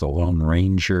westerns, The Lone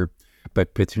Ranger.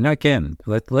 But again,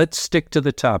 let's stick to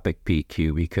the topic,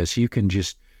 PQ, because you can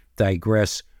just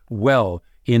digress well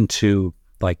into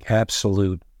like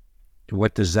absolute,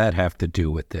 what does that have to do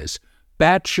with this?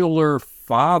 Bachelor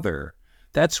Father.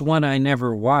 That's one I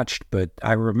never watched, but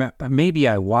I remember, maybe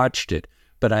I watched it,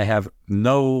 but I have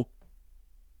no...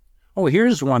 Oh,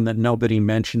 here's one that nobody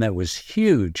mentioned that was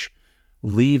huge.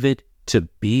 Leave It to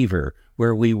Beaver,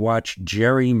 where we watch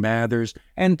Jerry Mathers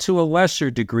and to a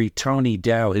lesser degree Tony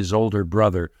Dow, his older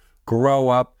brother, grow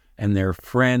up and their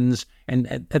friends and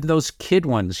those kid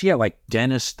ones. Yeah, like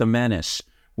Dennis the Menace,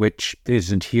 which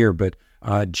isn't here, but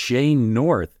Jay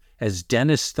North as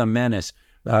Dennis the Menace,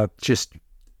 just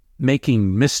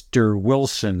making Mr.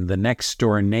 Wilson, the next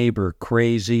door neighbor,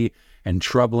 crazy and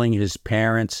troubling his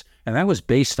parents. And that was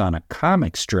based on a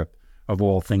comic strip of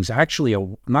all things. Actually,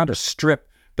 not a strip,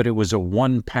 but it was a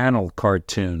one-panel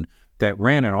cartoon that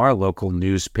ran in our local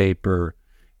newspaper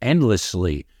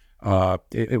endlessly.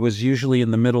 It was usually in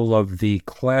the middle of the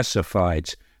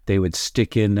classifieds. They would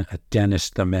stick in Dennis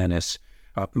the Menace.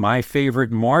 My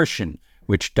favorite, Martian,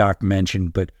 which Doc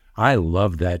mentioned, but I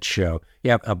love that show.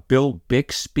 Yeah, Bill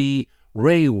Bixby,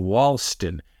 Ray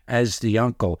Walston as the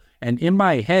uncle. And in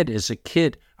my head as a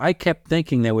kid, I kept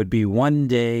thinking there would be one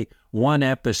day, one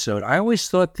episode. I always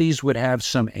thought these would have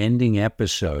some ending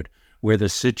episode where the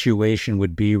situation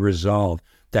would be resolved,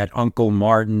 that Uncle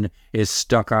Martin is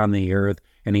stuck on the earth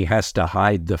and he has to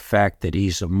hide the fact that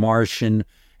he's a Martian,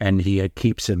 and he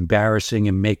keeps embarrassing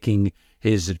and making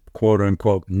his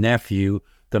quote-unquote nephew,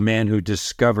 the man who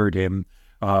discovered him,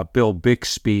 Bill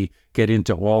Bixby, get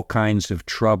into all kinds of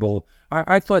trouble.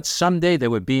 I thought someday there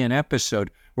would be an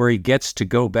episode where he gets to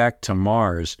go back to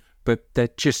Mars, but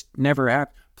that just never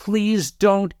happened. Please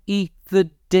don't eat the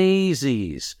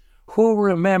daisies. Who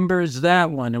remembers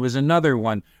that one? It was another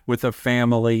one with a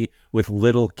family with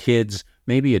little kids,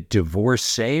 maybe a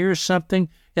divorcee or something.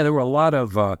 Yeah, there were a lot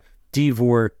of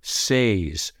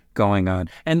divorcees going on.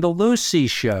 And the Lucy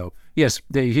Show. Yes,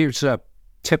 here's a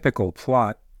typical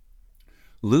plot.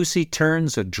 Lucy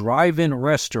turns a drive-in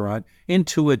restaurant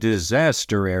into a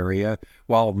disaster area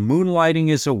while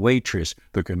moonlighting as a waitress.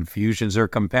 The confusions are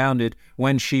compounded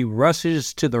when she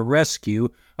rushes to the rescue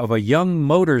of a young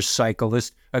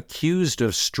motorcyclist accused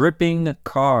of stripping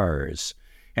cars.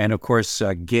 And, of course,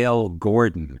 Gale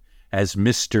Gordon as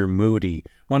Mr. Moody,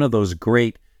 one of those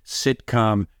great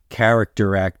sitcom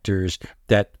character actors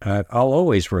that I'll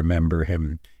always remember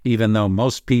him, even though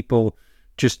most people...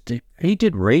 he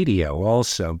did radio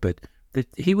also, but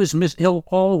he'll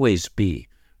always be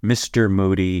Mr.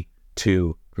 Moody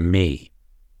to me.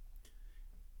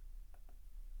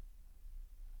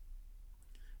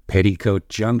 Petticoat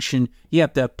Junction. Yeah,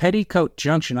 the Petticoat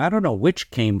Junction, I don't know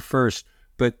which came first,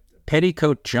 but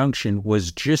Petticoat Junction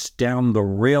was just down the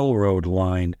railroad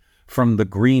line from the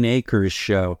Green Acres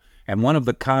show, and one of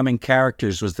the common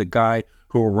characters was the guy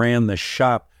who ran the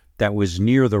shop that was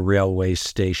near the railway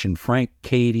station, Frank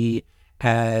Cady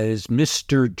as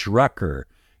Mr. Drucker.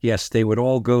 Yes, they would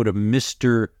all go to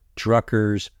Mr.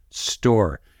 Drucker's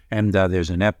store. And there's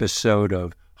an episode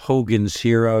of Hogan's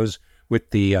Heroes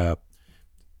with the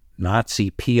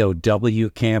Nazi POW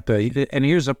camp. And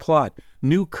here's a plot.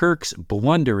 Newkirk's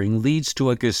blundering leads to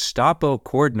a Gestapo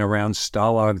cordon around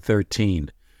Stalag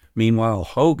 13. Meanwhile,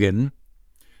 Hogan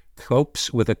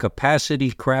copes with a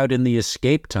capacity crowd in the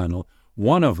escape tunnel,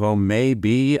 one of whom may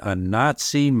be a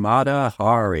Nazi Mata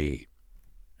Hari.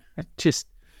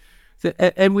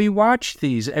 And we watched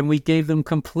these, and we gave them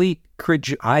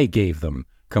I gave them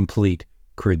complete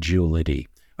credulity.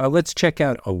 Let's check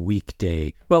out a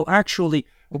weekday. Well, actually,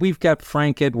 we've got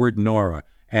Frank Edward Nora,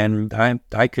 and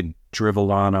I could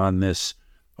drivel on this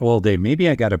all day. Maybe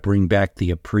I got to bring back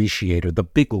the Appreciator, the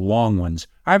big long ones.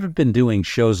 I haven't been doing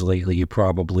shows lately, you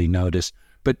probably noticed,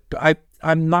 but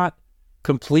I'm not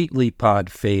completely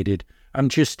pod-faded. I'm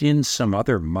just in some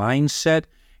other mindset,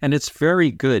 and it's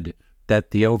very good that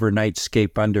the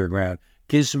Overnightscape Underground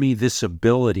gives me this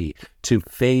ability to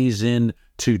phase in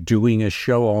to doing a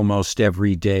show almost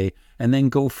every day and then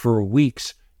go for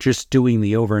weeks just doing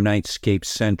the Overnightscape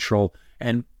Central.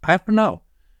 And I don't know,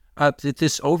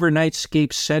 this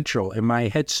Overnightscape Central, in my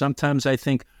head sometimes I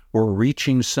think we're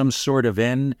reaching some sort of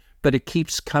end, but it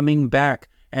keeps coming back,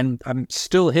 and I'm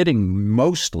still hitting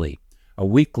mostly a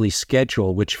weekly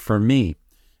schedule, which for me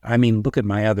I mean, look at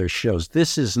my other shows.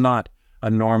 This is not a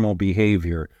normal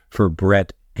behavior for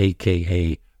Brett,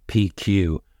 a.k.a.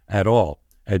 PQ, at all,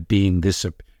 at being this.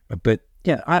 But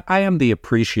yeah, I am the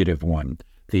appreciative one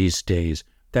these days.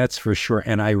 That's for sure.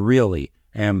 And I really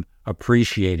am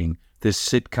appreciating this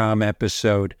sitcom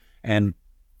episode. And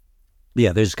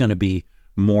yeah, there's going to be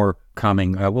more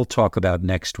coming. We'll talk about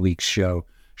next week's show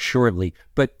shortly.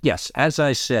 But yes, as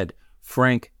I said,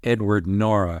 Frank Edward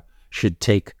Nora should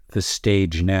take the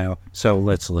stage now. So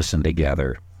let's listen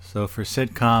together. So for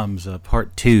sitcoms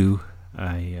part 2,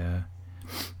 I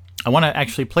want to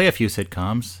actually play a few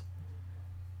sitcoms,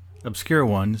 obscure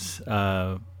ones,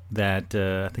 that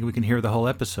I think we can hear the whole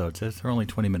episode. So they're only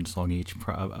 20 minutes long each,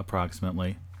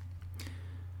 approximately.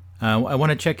 I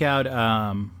want to check out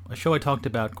a show I talked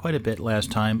about quite a bit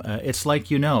last time. It's Like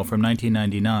You Know from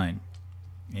 1999.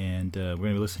 And we're going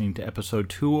to be listening to episode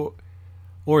 2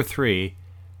 or 3.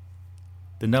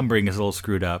 The numbering is a little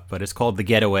screwed up, but it's called The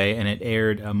Getaway, and it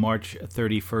aired March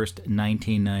 31st,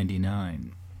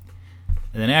 1999.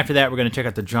 And then after that, we're going to check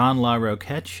out the John La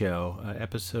Roquette Show,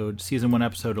 season 1,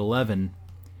 episode 11,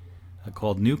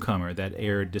 called Newcomer, that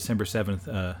aired December 7th,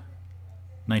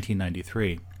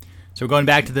 1993. So we're going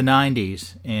back to the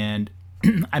 90s, and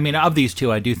I mean, of these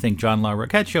two, I do think John La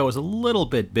Roquette Show was a little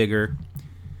bit bigger.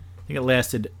 I think it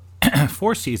lasted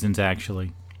 4 seasons,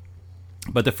 actually.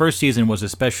 But the first season was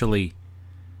especially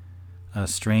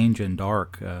strange and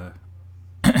dark.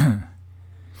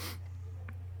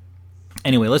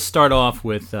 Anyway, let's start off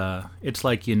with It's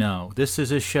Like You Know. This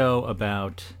is a show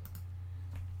about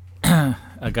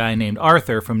a guy named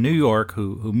Arthur from New York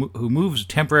who moves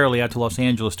temporarily out to Los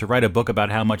Angeles to write a book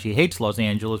about how much he hates Los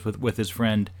Angeles with his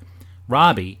friend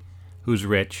Robbie, who's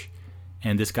rich,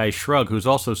 and this guy Shrug, who's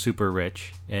also super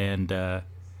rich, and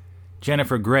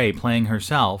Jennifer Grey playing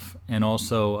herself, and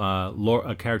also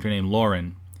a character named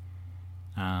Lauren.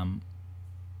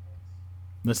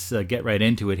 Let's get right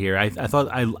into it here. I thought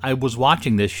I was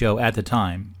watching this show at the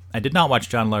time. I did not watch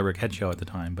John La Roquette Show at the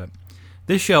time, but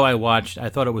this show I watched. I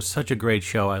thought it was such a great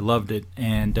show. I loved it,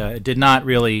 and it did not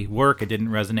really work. It didn't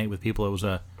resonate with people. It was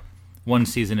a one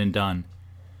season and done.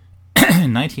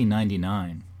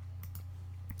 1999.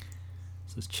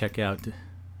 So let's check out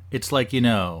It's Like You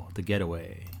Know, The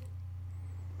Getaway.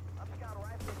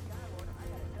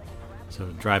 So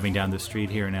driving down the street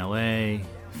here in LA,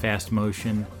 fast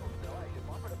motion,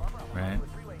 right?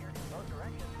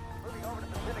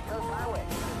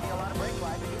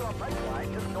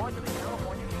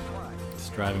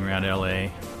 Just driving around LA.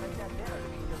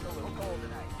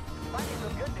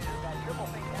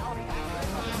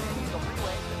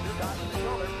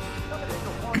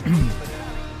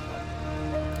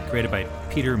 Created by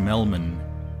Peter Melman.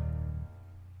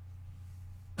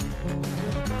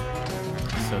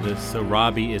 So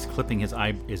Robbie is clipping his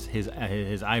eyebrows.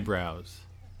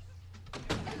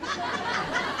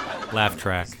 Laugh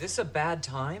track. Is this a bad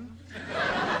time?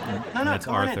 No, That's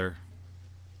come on Arthur.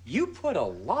 in. You put a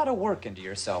lot of work into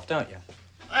yourself, don't you?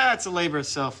 It's a labor of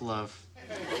self-love.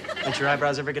 Don't your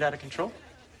eyebrows ever get out of control?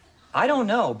 I don't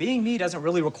know. Being me doesn't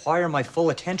really require my full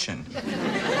attention.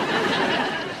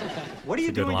 What are you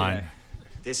It's a good doing line. today?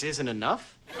 This isn't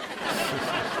enough?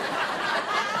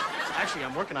 Actually,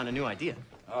 I'm working on a new idea.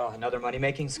 Oh, another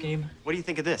money-making scheme? What do you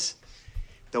think of this?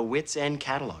 The Wits End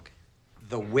catalog.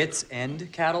 The Wits End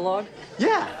catalog?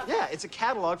 Yeah, it's a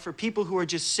catalog for people who are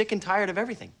just sick and tired of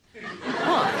everything.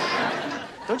 Huh.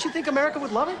 Don't you think America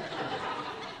would love it?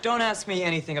 Don't ask me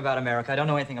anything about America. I don't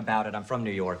know anything about it. I'm from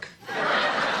New York.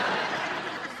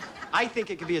 I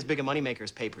think it could be as big a moneymaker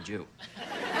as pay-per-view.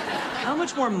 How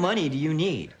much more money do you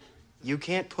need? You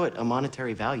can't put a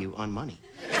monetary value on money.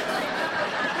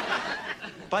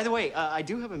 By the way, I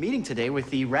do have a meeting today with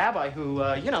the rabbi who,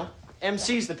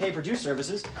 MCs the pay-per-view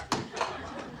services.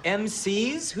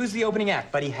 MCs? Who's the opening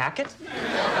act? Buddy Hackett?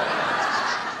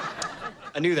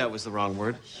 I knew that was the wrong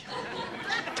word.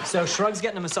 So Shrug's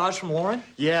getting a massage from Lauren?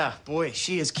 Yeah, boy,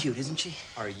 she is cute, isn't she?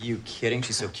 Are you kidding?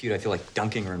 She's so cute, I feel like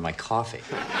dunking her in my coffee.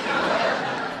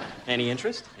 Any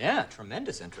interest? Yeah,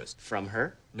 tremendous interest. From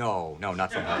her? No,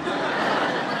 not from her.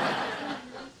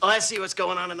 Well, let's see what's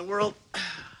going on in the world.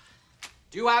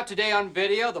 Due out today on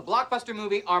video, the blockbuster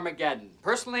movie Armageddon.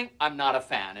 Personally, I'm not a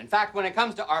fan. In fact, when it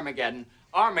comes to Armageddon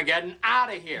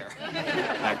out of here.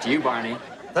 Back to you, Barney.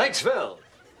 Thanks, Phil.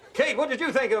 Kate, what did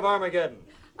you think of Armageddon?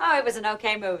 Oh, it was an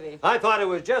okay movie. I thought it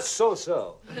was just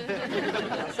so-so.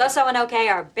 So and okay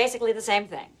are basically the same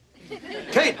thing.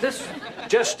 Kate, this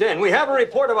just in. We have a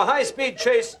report of a high-speed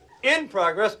chase in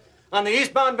progress on the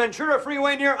eastbound Ventura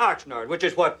Freeway near Oxnard, which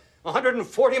is,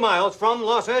 140 miles from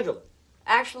Los Angeles.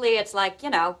 Actually, it's like,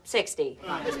 60.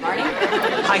 Miss Barney?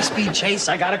 High-speed chase,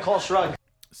 I gotta call Shrug.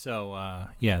 So,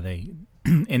 yeah, they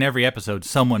in every episode,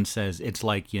 someone says, it's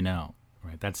like, you know.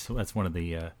 Right? That's one of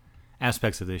the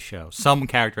aspects of this show. Some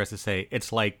character has to say,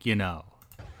 it's like, you know.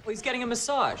 Well, he's getting a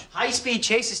massage. High-speed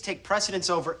chases take precedence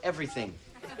over everything.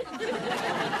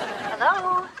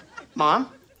 Hello?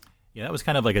 Mom? Yeah, that was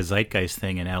kind of like a zeitgeist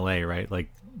thing in L.A., right? Like,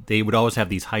 they would always have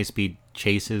these high-speed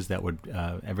chases that would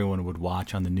everyone would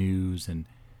watch on the news and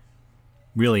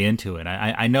really into it.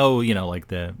 I know, you know, like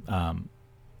the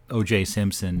O.J.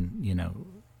 Simpson, you know,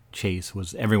 chase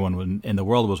was, everyone in the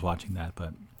world was watching that,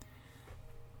 but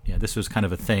yeah, this was kind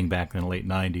of a thing back in the late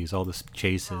 90s, all the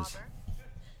chases.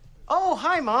 Oh,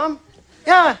 hi, Mom.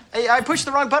 Yeah, I pushed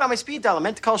the wrong button on my speed dial. I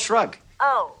meant to call Shrug.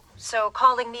 Oh, so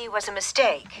calling me was a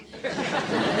mistake.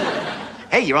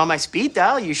 Hey, you're on my speed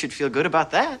dial. You should feel good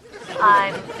about that.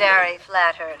 I'm very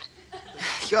flattered.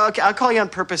 Yeah, okay, I'll call you on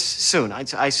purpose soon. I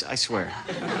swear.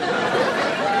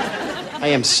 I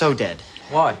am so dead.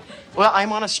 Why? Well,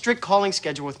 I'm on a strict calling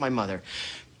schedule with my mother.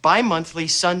 Bi-monthly,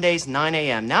 Sundays, 9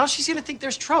 a.m. Now she's gonna think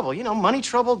there's trouble. You know, money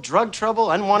trouble, drug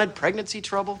trouble, unwanted pregnancy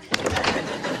trouble.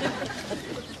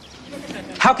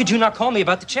 How could you not call me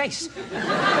about the chase?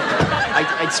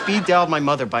 I'd speed dialed my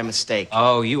mother by mistake.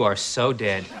 Oh, you are so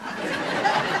dead.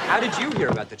 How did you hear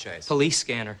about the chase? Police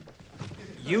scanner.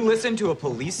 You listened to a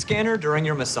police scanner during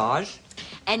your massage?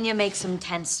 And you make some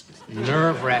tense.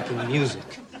 Nerve-wracking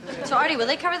music. So, Artie, will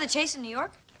they cover the chase in New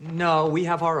York? No, we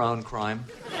have our own crime.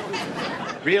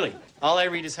 Really? All I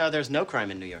read is how there's no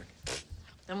crime in New York.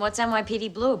 Then what's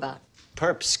NYPD Blue about?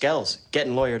 Perps, skells,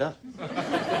 getting lawyered up.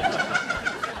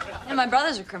 And my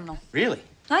brother's a criminal. Really?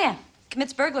 Oh, yeah.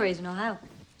 Commits burglaries in Ohio.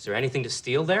 Is there anything to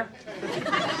steal there?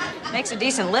 Makes a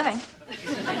decent living.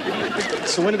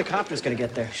 So when are the copters gonna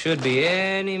get there? Should be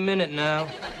any minute now.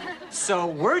 So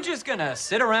we're just gonna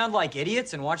sit around like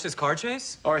idiots and watch this car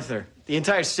chase? Arthur, the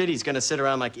entire city's gonna sit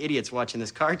around like idiots watching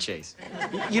this car chase.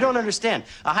 You don't understand.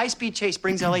 A high-speed chase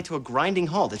brings LA to a grinding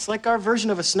halt. It's like our version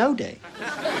of a snow day.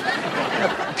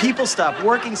 People stop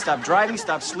working, stop driving,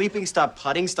 stop sleeping, stop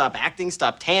putting, stop acting,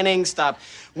 stop tanning, stop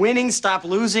winning, stop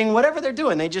losing. Whatever they're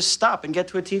doing, they just stop and get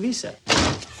to a TV set.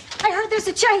 I heard there's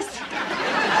a chase.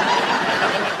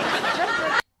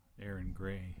 Aaron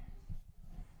Gray.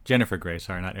 Jennifer Grey,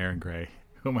 sorry, not Aaron Gray.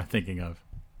 Who am I thinking of?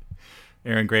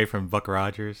 Aaron Gray from Buck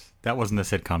Rogers. That wasn't a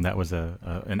sitcom. That was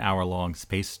an hour-long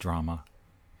space drama.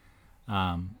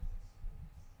 But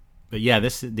yeah,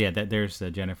 there's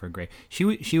Jennifer Grey.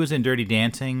 She was in Dirty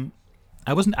Dancing.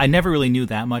 I never really knew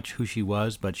that much who she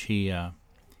was, but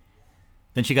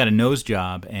then she got a nose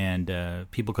job and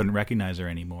people couldn't recognize her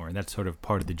anymore. And that's sort of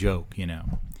part of the joke, you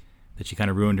know, that she kind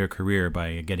of ruined her career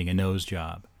by getting a nose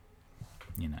job.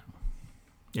 You know,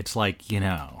 it's like, you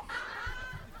know.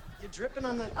 You're dripping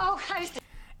on the. Oh,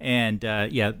 And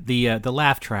yeah, the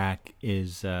laugh track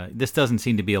is this doesn't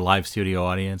seem to be a live studio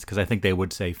audience, because I think they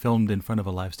would say filmed in front of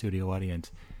a live studio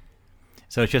audience.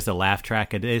 So it's just a laugh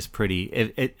track. It is pretty.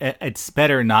 It's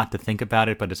better not to think about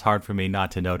it, but it's hard for me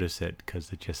not to notice it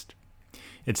because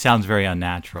it sounds very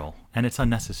unnatural and it's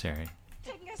unnecessary.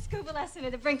 Taking a scuba lesson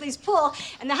at the Brinkley's pool,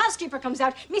 and the housekeeper comes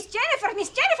out. Miss Jennifer,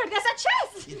 there's a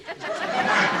chase.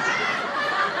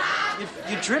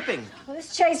 You're dripping. Well,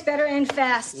 this chase better end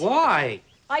fast. Why?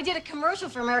 I did a commercial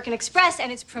for American Express,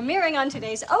 and it's premiering on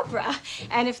today's Oprah.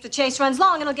 And if the chase runs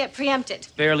long, it'll get preempted.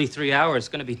 Barely 3 hours.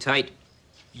 Gonna be tight.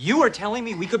 You are telling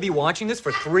me we could be watching this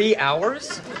for 3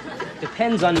 hours?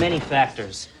 Depends on many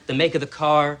factors. The make of the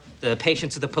car, the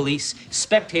patience of the police,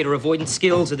 spectator avoidance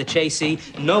skills of the chasee.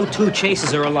 No two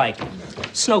chases are alike.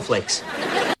 Snowflakes.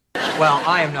 Well,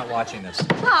 I am not watching this.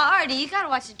 Oh, Artie, you gotta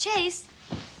watch the chase.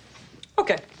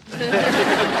 Okay.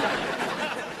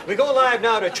 We go live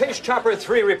now to Chase Chopper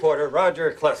 3 reporter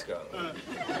Roger Klesko.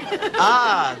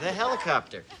 Ah, the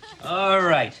helicopter. All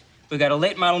right. We got a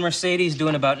late model Mercedes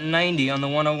doing about 90 on the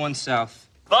 101 South.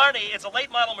 Barney, it's a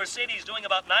late model Mercedes doing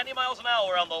about 90 miles an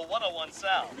hour on the 101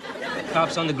 South.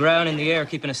 Cops on the ground, in the air,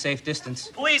 keeping a safe distance.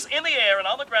 Police in the air and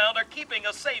on the ground are keeping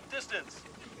a safe distance.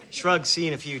 Shrug's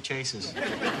seen a few chases.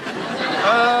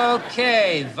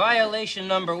 Okay, violation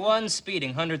number 1,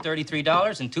 speeding,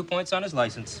 $133 and 2 points on his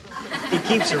license. He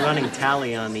keeps a running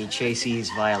tally on the chasee's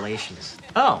violations.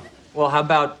 Oh, well, how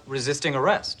about resisting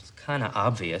arrest? It's kind of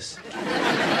obvious.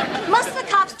 Must the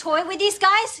cops toy with these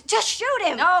guys? Just shoot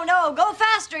him. No, go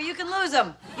faster. You can lose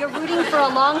them. You're rooting for a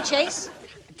long chase?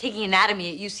 I'm taking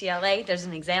anatomy at UCLA. There's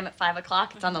an exam at 5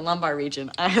 o'clock. It's on the lumbar region.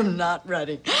 I am not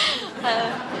ready.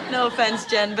 No offense,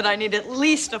 Jen, but I need at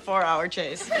least a 4-hour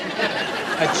chase.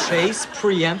 A chase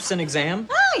preempts an exam?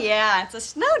 Oh, yeah. It's a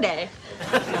snow day.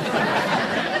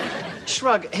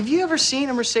 Shrug, have you ever seen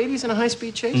a Mercedes in a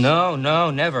high-speed chase? No,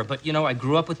 never. But, you know, I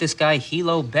grew up with this guy,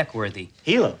 Hilo Beckworthy.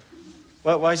 Hilo?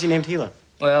 Why is he named Hilo?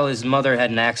 Well, his mother had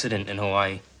an accident in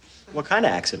Hawaii. What kind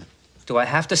of accident? Do I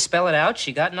have to spell it out?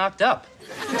 She got knocked up.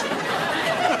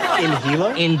 In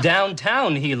Hilo? In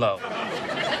downtown Hilo.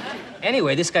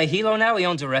 Anyway, this guy Hilo now, he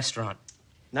owns a restaurant.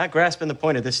 Not grasping the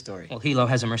point of this story. Well, Hilo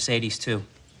has a Mercedes, too.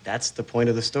 That's the point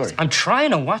of the story. I'm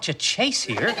trying to watch a chase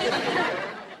here.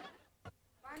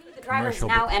 The driver has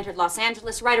now entered Los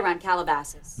Angeles, right around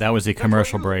Calabasas. That was a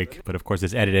commercial break, but of course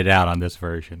it's edited out on this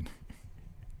version.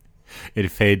 It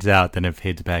fades out, then it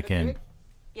fades back in.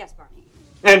 Yes, Barney.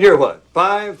 And you're what,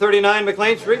 539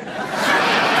 McLean Street?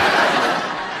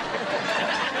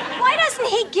 Why doesn't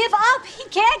he give up? He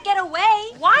can't get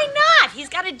away. Why not? He's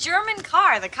got a German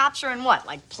car. The cops are in what,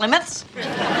 like Plymouths?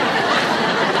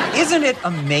 Isn't it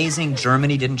amazing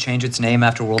Germany didn't change its name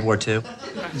after World War II?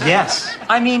 Yes.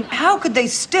 I mean, how could they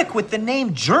stick with the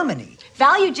name Germany?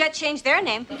 ValueJet changed their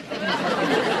name.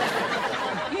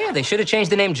 Yeah, they should have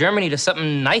changed the name Germany to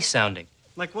something nice sounding.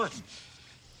 Like what?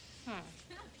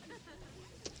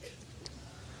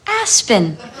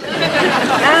 Aspen.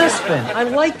 Aspen. I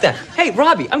like that. Hey,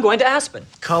 Robbie, I'm going to Aspen.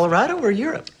 Colorado or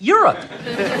Europe? Europe.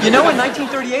 You know, in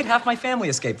 1938, half my family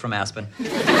escaped from Aspen.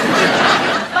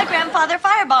 My grandfather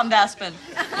firebombed Aspen.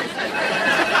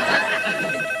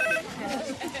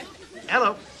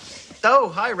 Hello. Oh,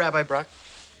 hi, Rabbi Brock.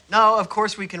 No, of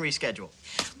course we can reschedule.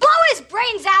 Blow his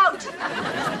brains out!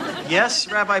 Yes,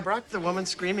 Rabbi Brock, the woman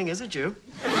screaming is a Jew.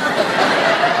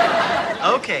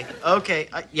 Okay.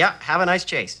 Yeah, have a nice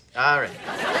chase. All right.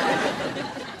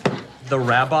 The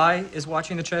rabbi is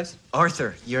watching the chase?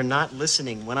 Arthur, you're not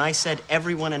listening. When I said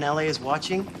everyone in LA is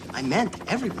watching, I meant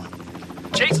everyone.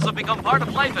 Chases have become part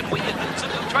of life, and we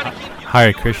try to keep you.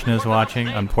 Hare Krishna is watching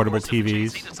on portable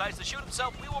TVs.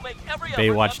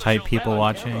 Baywatch type people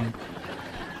watching.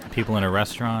 People in a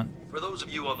restaurant. For those of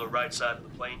you on the right side of the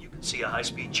plane, you can see a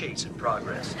high-speed chase in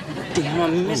progress. Damn,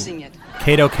 I'm missing it.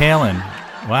 Kato Kalin.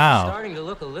 Wow. Starting to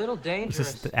look a little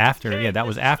dangerous. This is after, yeah, that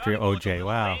was after OJ.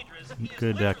 Wow.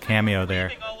 Good cameo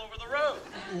there.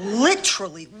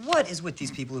 Literally. What is with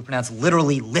these people who pronounce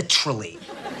literally?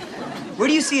 Where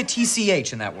do you see a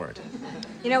TCH in that word?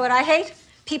 You know what I hate?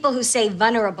 People who say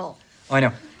vulnerable. Oh, I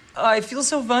know. I feel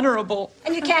so vulnerable.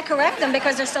 And you can't correct them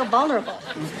because they're so vulnerable.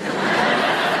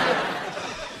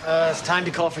 It's time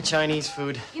to call for Chinese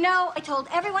food. You know, I told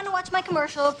everyone to watch my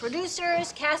commercial.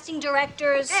 Producers, casting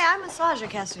directors. Hey, I'm a Sasha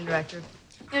casting director.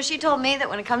 You know, she told me that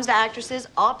when it comes to actresses,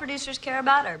 all producers care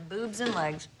about are boobs and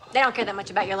legs. They don't care that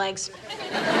much about your legs.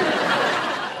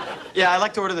 Yeah, I'd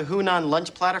like to order the Hunan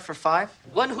lunch platter for 5.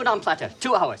 1 Hunan platter,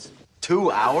 2 hours.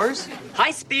 2 hours?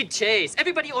 High-speed chase.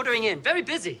 Everybody ordering in. Very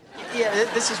busy. Yeah,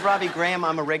 this is Robbie Graham.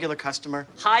 I'm a regular customer.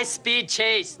 High-speed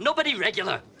chase. Nobody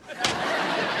regular.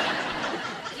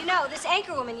 You know, this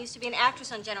anchor woman used to be an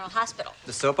actress on General Hospital.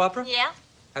 The soap opera? Yeah.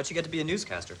 How'd she get to be a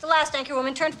newscaster? The last anchor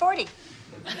woman turned 40.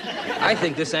 I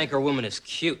think this anchor woman is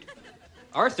cute.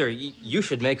 Arthur, you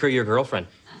should make her your girlfriend.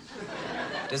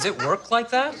 Does it work like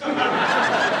that?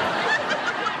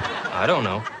 I don't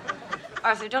know.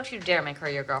 Arthur, don't you dare make her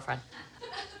your girlfriend.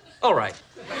 All right.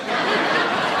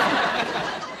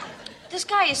 This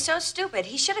guy is so stupid.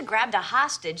 He should have grabbed a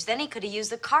hostage, then he could have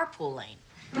used the carpool lane.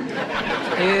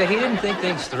 Yeah, he didn't think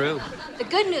things through. The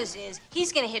good news is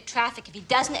he's going to hit traffic if he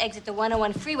doesn't exit the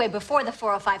 101 freeway before the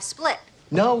 405 split.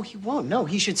 No, he won't. No,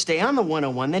 he should stay on the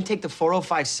 101, then take the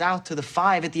 405 south to the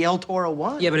 5 at the El Toro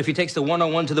 1. Yeah, but if he takes the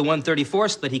 101 to the 134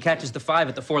 split, he catches the 5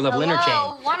 at the 4-level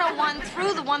interchange. 101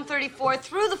 through the 134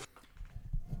 through the...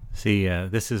 See,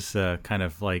 this is kind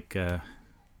of like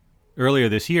earlier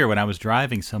this year when I was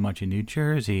driving so much in New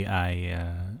Jersey, I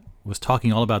was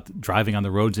talking all about driving on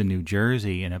the roads in New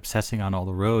Jersey and obsessing on all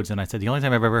the roads. And I said the only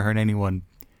time I've ever heard anyone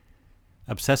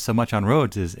obsess so much on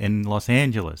roads is in Los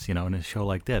Angeles, you know, in a show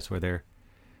like this where they're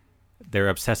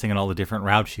obsessing on all the different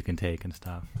routes you can take and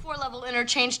stuff. 4-level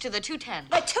interchange to the 210.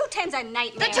 The 210's a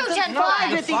nightmare. The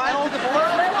 210 at the...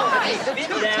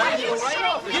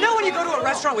 You know when you go to a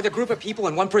restaurant with a group of people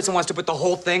and one person wants to put the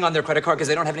whole thing on their credit card because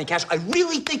they don't have any cash? I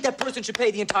really think that person should pay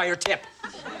the entire tip.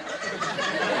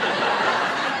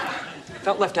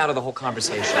 Felt left out of the whole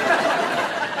conversation.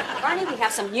 Barney, we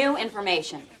have some new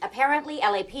information. Apparently,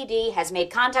 LAPD has made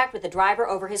contact with the driver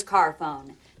over his car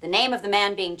phone. The name of the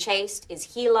man being chased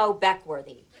is Hilo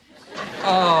Beckworthy.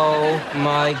 Oh,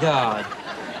 my God.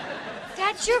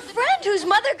 That's your friend whose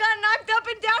mother got knocked up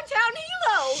in downtown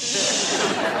Hilo.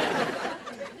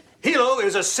 Hilo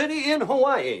is a city in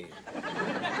Hawaii.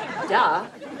 Duh.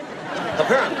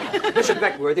 Apparently, Bishop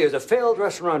Beckworthy is a failed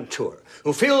restaurateur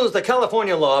who feels the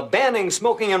California law banning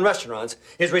smoking in restaurants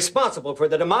is responsible for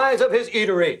the demise of his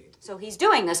eatery. So he's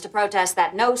doing this to protest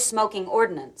that no smoking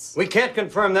ordinance. We can't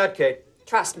confirm that, Kate.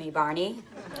 Trust me, Barney.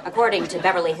 According to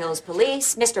Beverly Hills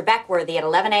Police, Mr. Beckworthy at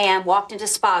 11 a.m. walked into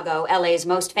Spago, LA's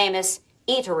most famous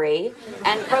eatery,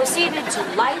 and proceeded to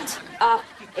light up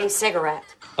a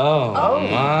cigarette. Oh,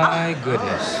 my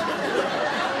goodness.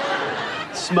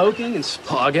 Smoking in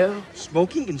Spago?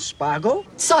 Smoking in Spago?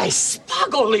 Say,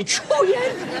 Spago li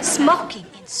chuyen. Smoking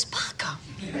in Spago.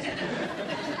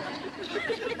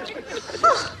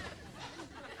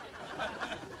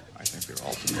 I think they're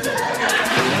all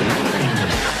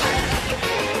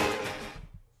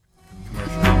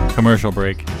Commercial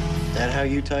break. Is that how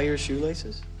you tie your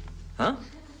shoelaces? Huh?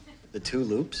 The 2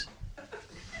 loops?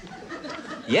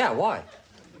 Yeah, why?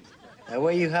 That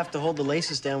way you have to hold the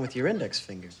laces down with your index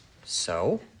finger.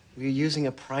 So? You're using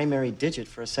a primary digit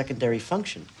for a secondary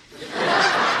function.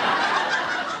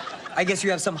 I guess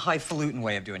you have some highfalutin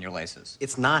way of doing your laces.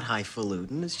 It's not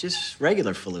highfalutin, it's just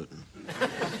regular falutin.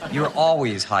 You're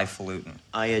always highfalutin.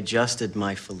 I adjusted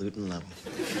my falutin level.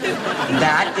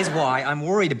 That is why I'm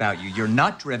worried about you. You're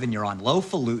not driven, you're on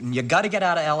low-falutin. You gotta get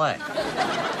out of L.A.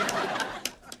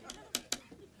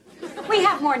 We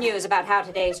have more news about how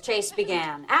today's chase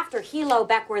began. After Hilo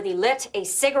Beckworthy lit a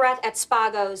cigarette at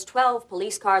Spago's, 12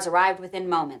 police cars arrived within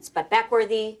moments, but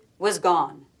Beckworthy was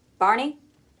gone. Barney?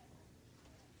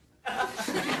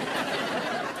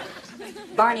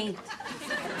 Barney.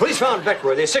 Police found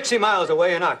Beckworthy 60 miles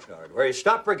away in Oxnard, where he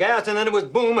stopped for gas, and then it was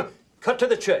boom, cut to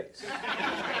the chase.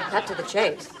 Cut to the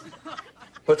chase.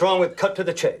 What's wrong with cut to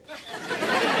the chase?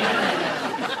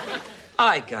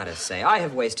 I gotta say, I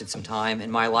have wasted some time in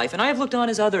my life, and I have looked on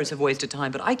as others have wasted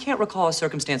time, but I can't recall a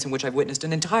circumstance in which I've witnessed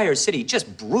an entire city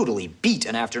just brutally beat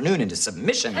an afternoon into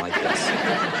submission like this.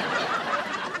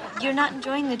 You're not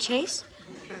enjoying the chase?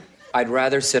 I'd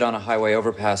rather sit on a highway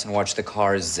overpass and watch the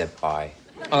cars zip by.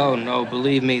 Oh, no,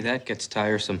 believe me, that gets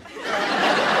tiresome.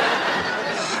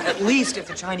 At least if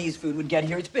the Chinese food would get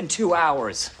here, it's been 2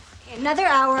 hours. Another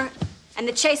hour, and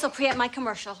the chase will preempt my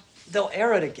commercial. They'll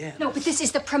air it again. No, but this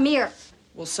is the premiere.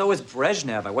 Well, so is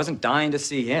Brezhnev. I wasn't dying to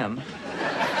see him.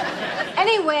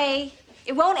 Anyway,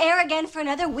 it won't air again for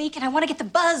another week, and I want to get the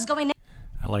buzz going.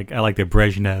 I like the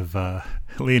Brezhnev,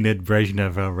 Leonid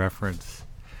Brezhnev reference.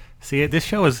 See, this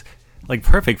show is like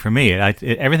perfect for me.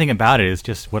 Everything about it is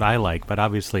just what I like, but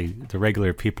obviously the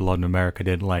regular people in America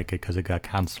didn't like it because it got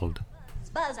canceled.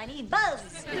 Buzz, I need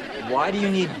buzz. Why do you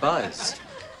need buzz?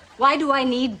 Why do I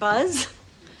need buzz?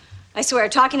 I swear,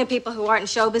 talking to people who aren't in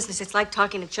show business, it's like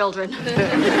talking to children.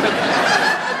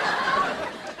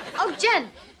 Oh, Jen,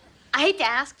 I hate to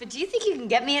ask, but do you think you can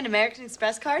get me an American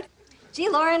Express card? Gee,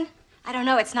 Lauren, I don't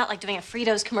know. It's not like doing a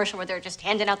Fritos commercial where they're just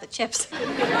handing out the chips.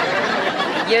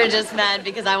 You're just mad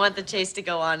because I want the chase to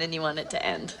go on and you want it to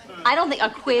end. I don't think a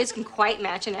quiz can quite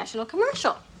match a national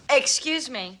commercial. Excuse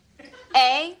me.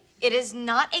 A, it is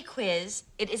not a quiz,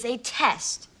 it is a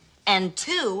test. And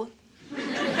 2,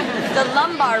 the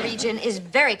lumbar region is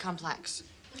very complex.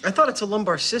 I thought it's a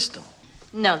lumbar system.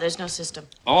 No, there's no system.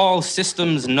 All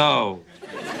systems no.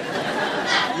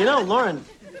 You know, Lauren,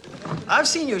 I've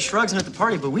seen you at Shrugs and at the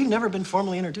party, but we've never been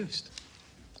formally introduced.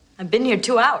 I've been here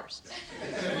 2 hours.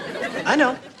 I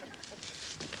know.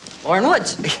 Lauren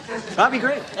Woods. Robbie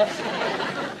Gray.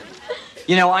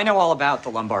 You know, I know all about the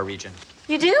lumbar region.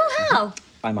 You do? How?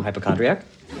 I'm a hypochondriac.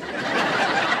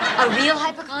 A real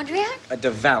hypochondriac? A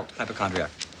devout hypochondriac.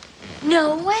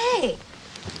 No way.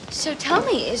 So tell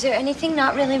me, is there anything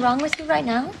not really wrong with you right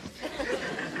now?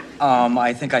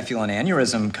 I think I feel an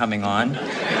aneurysm coming on.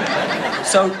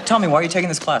 So tell me, why are you taking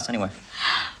this class anyway?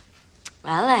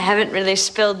 Well, I haven't really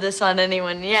spilled this on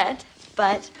anyone yet,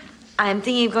 but I'm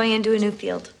thinking of going into a new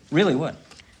field. Really, what?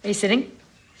 Are you sitting?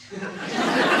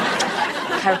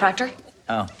 Chiropractor?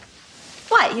 Oh.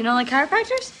 What, you don't like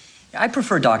chiropractors? I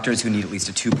prefer doctors who need at least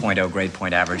a 2.0 grade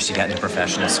point average to get into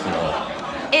professional school.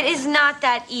 It is not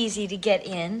that easy to get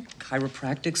in.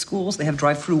 Chiropractic schools, they have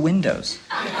drive-through windows.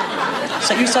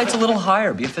 Set your sights a little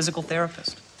higher. Be a physical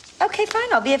therapist. Okay,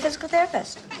 fine. I'll be a physical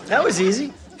therapist. That was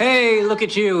easy. Hey, look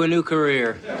at you, a new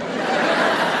career.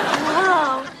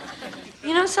 Wow.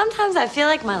 You know, sometimes I feel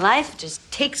like my life just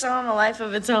takes on a life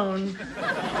of its own.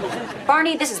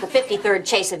 Barney, this is the 53rd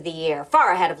chase of the year,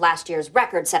 far ahead of last year's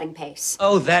record-setting pace.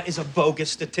 Oh, that is a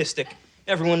bogus statistic.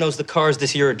 Everyone knows the cars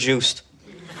this year are juiced.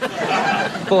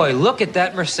 Boy, look at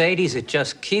that Mercedes. It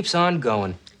just keeps on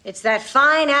going. It's that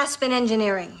fine Aspen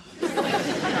engineering.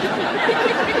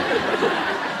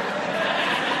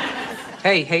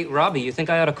 Hey, Robbie, you think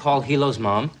I ought to call Hilo's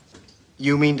mom?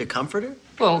 You mean to comfort her?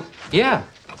 Well, yeah.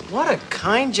 What a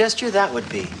kind gesture that would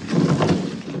be.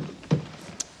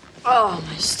 Oh,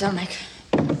 my stomach.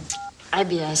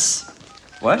 IBS.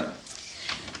 What?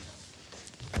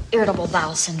 Irritable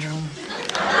bowel syndrome.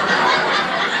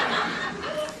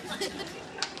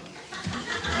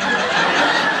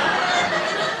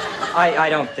 I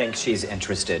don't think she's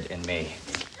interested in me.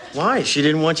 Why? She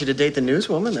didn't want you to date the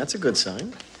newswoman. That's a good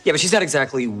sign. Yeah, but she's not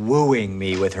exactly wooing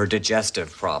me with her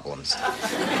digestive problems.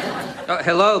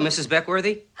 Hello, Mrs.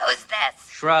 Beckworthy? Who's this?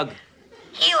 Shrug.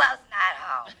 Hilo's not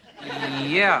home.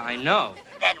 Yeah, I know.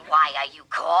 Then why are you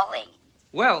calling?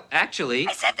 Well, actually...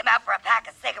 I sent him out for a pack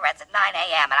of cigarettes at 9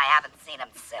 a.m. and I haven't seen him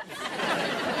since.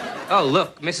 Oh,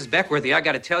 look, Mrs. Beckworthy, I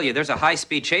gotta tell you, there's a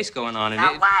high-speed chase going on. So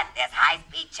what? There's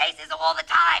high-speed chases all the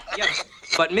time. Yeah,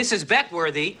 but Mrs.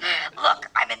 Beckworthy...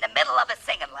 Look, I'm in the middle of a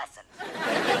singing lesson.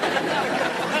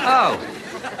 Oh.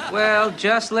 Well,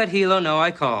 just let Hilo know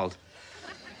I called.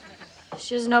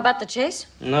 She doesn't know about the chase?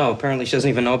 No, apparently she doesn't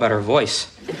even know about her voice.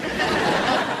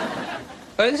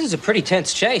 This is a pretty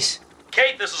tense chase.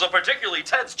 Kate, this is a particularly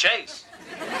tense chase.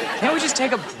 Can't we just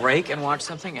take a break and watch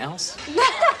something else?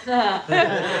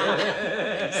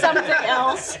 Something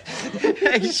else.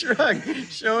 Hey, Shrug,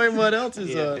 show him what else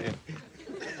is on.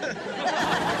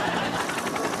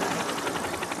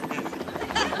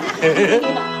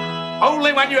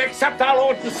 Only when you accept our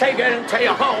Lord and Savior into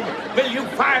your home will you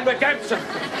find redemption.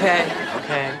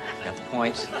 Okay, got the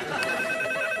point.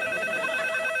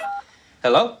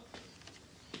 Hello?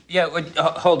 Yeah,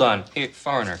 hold on. Here,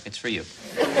 foreigner, it's for you.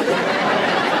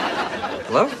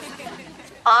 Hello?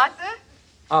 Arthur?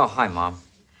 Oh, hi, Mom.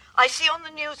 I see on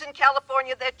the news in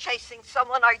California they're chasing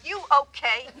someone. Are you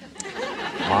okay?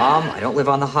 Mom, I don't live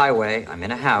on the highway. I'm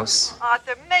in a house.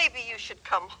 Arthur, maybe you should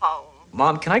come home.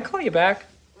 Mom, can I call you back?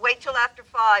 Wait till after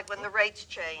 5 when the rates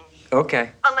change.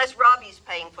 Okay. Unless Robbie's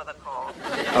paying for the call.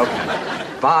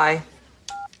 Okay. Bye.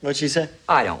 What'd she say?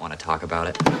 I don't want to talk about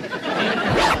it.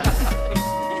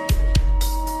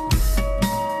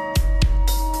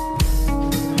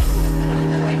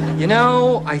 You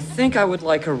know, I think I would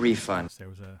like a refund. There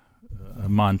was a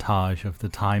montage of the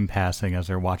time passing as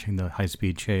they're watching the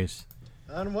high-speed chase.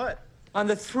 On what? On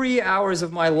the 3 hours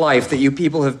of my life that you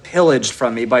people have pillaged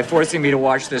from me by forcing me to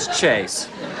watch this chase.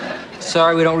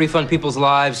 Sorry, we don't refund people's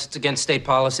lives. It's against state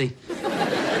policy.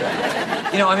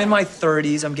 You know, I'm in my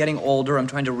 30s. I'm getting older. I'm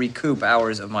trying to recoup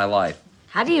hours of my life.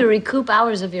 How do you recoup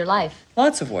hours of your life?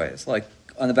 Lots of ways. Like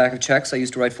on the back of checks, I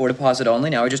used to write for deposit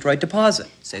only. Now I just write deposit.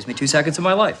 Saves me 2 seconds of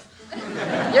my life.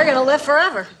 You're gonna live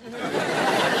forever.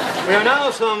 We are now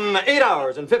some 8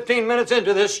 hours and 15 minutes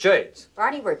into this chase.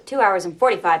 Barney, we're 2 hours and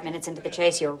 45 minutes into the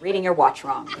chase. You're reading your watch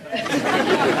wrong.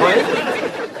 Wait.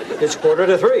 It's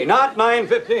 2:45, not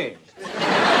 9:15.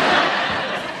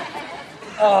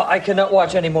 Oh, I cannot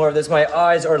watch any more of this. My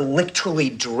eyes are literally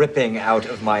dripping out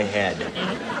of my head.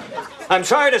 I'm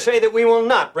sorry to say that we will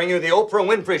not bring you the Oprah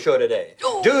Winfrey Show today,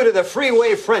 due to the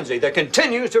freeway frenzy that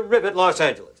continues to rivet Los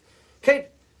Angeles. Kate,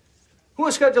 who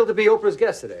is scheduled to be Oprah's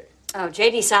guest today? Oh,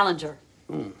 J.D. Salinger.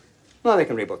 Well, they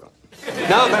can rebook them.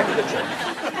 Now back to the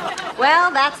chase.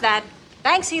 Well, that's that.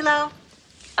 Thanks, Hilo.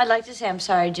 I'd like to say I'm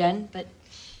sorry, Jen, but...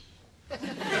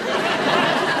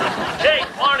 Kate,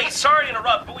 Barney, sorry to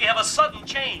interrupt, but we have a sudden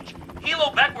change.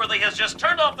 Hilo Beckworthy has just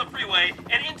turned off the freeway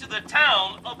and into the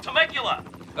town of Temecula.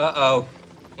 Uh-oh.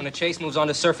 When a chase moves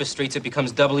onto surface streets, it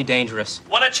becomes doubly dangerous.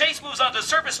 When a chase moves onto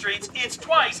surface streets, it's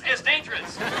twice as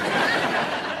dangerous.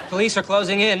 Police are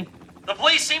closing in. The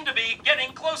police seem to be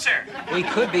getting closer. We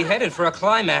could be headed for a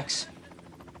climax.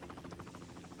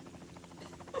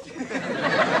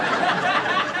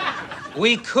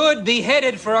 We could be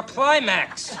headed for a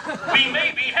climax. We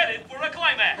may be headed for a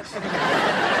climax.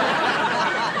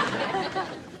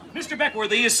 Mr.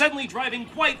 Beckworthy is suddenly driving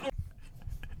quite...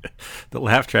 The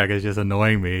laugh track is just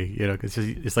annoying me, you know, because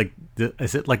it's like,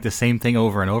 is it like the same thing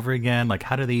over and over again? Like,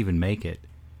 how do they even make it?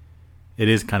 It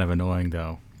is kind of annoying,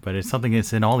 though, but it's something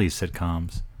that's in all these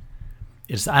sitcoms.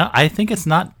 I think it's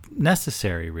not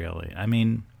necessary, really. I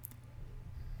mean,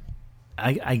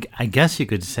 I guess you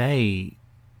could say,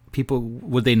 people,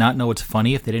 would they not know it's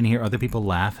funny if they didn't hear other people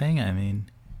laughing? I mean,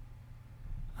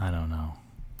 I don't know.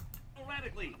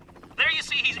 There you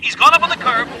see, he's gone up on the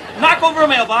curb, knock over a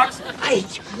mailbox.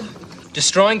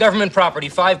 Destroying government property,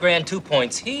 $5,000, 2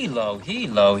 points. Hilo.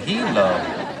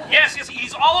 Yes,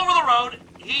 he's all over the road.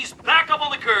 He's back up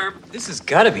on the curb. This has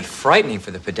got to be frightening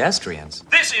for the pedestrians.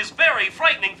 This is very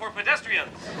frightening for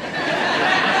pedestrians.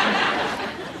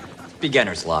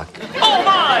 Beginner's luck. Oh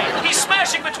my! He's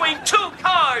smashing between 2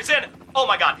 cars and... Oh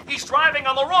my God, he's driving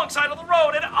on the wrong side of the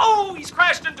road and he's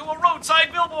crashed into a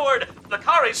roadside billboard. The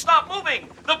car has stopped moving.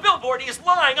 The billboard is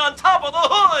lying on top of the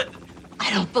hood. I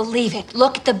don't believe it.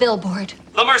 Look at the billboard.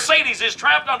 The Mercedes is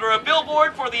trapped under a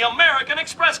billboard for the American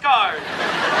Express card.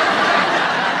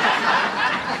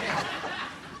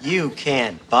 You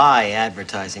can't buy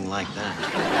advertising like that.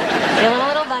 Feeling a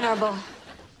little vulnerable.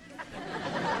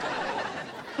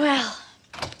 Well,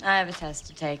 I have a test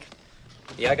to take.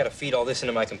 Yeah, I gotta feed all this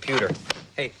into my computer.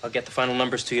 Hey, I'll get the final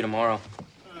numbers to you tomorrow.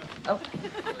 Oh.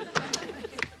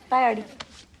 Bye, Artie.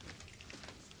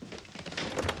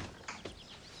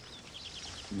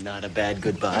 Not a bad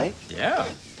goodbye. Yeah.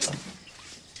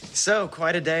 So,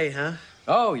 quite a day, huh?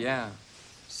 Oh, yeah.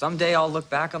 Someday I'll look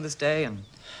back on this day and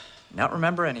not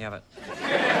remember any of it.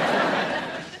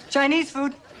 Chinese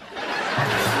food.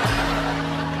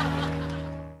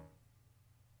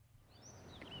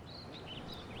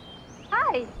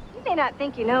 Hi. You may not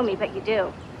think you know me, but you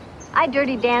do. I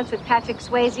dirty danced with Patrick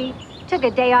Swayze, took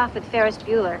a day off with Ferris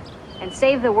Bueller, and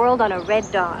saved the world on a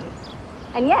red dawn.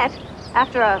 And yet,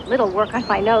 after a little work on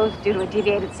my nose due to a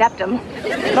deviated septum,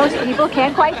 most people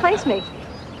can't quite place me.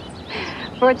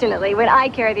 Fortunately, when I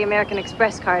carry the American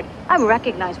Express card, I'm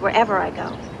recognized wherever I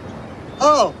go.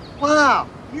 Oh, wow.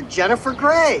 You're Jennifer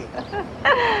Grey.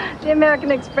 The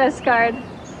American Express card.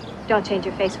 Don't change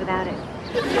your face without it.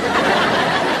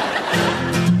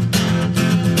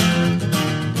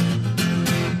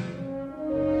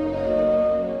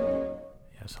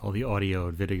 Yes, all the audio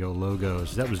and video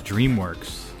logos. That was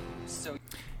DreamWorks.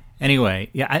 Anyway,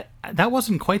 yeah, that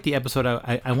wasn't quite the episode.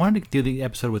 I wanted to do the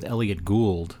episode with Elliot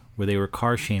Gould, where they were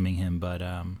car shaming him, but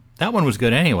that one was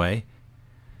good anyway.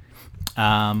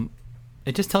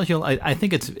 It just tells you, I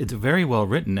think it's very well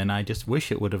written, and I just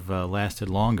wish it would have lasted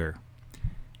longer.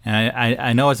 And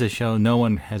I know as a show, no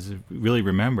one really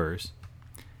remembers.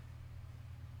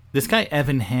 This guy,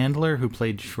 Evan Handler, who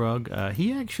played Shrug,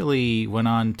 he actually went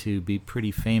on to be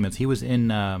pretty famous. He was in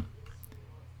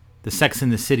the Sex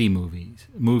and the City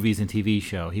movies and TV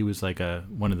show. He was like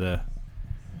one of the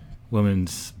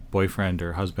women's boyfriend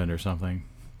or husband or something.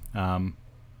 And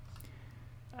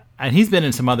he's been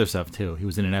in some other stuff too. He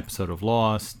was in an episode of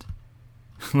Lost.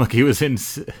 Look, he was in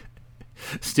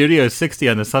Studio 60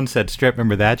 on the Sunset Strip.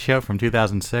 Remember that show from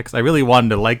 2006? I really wanted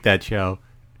to like that show.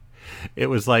 It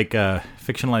was like a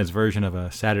fictionalized version of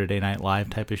a Saturday Night Live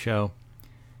type of show.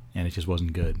 And it just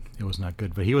wasn't good. It was not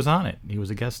good. But he was on it. He was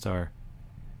a guest star.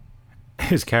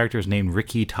 His character is named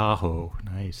Ricky Tahoe.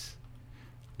 Nice.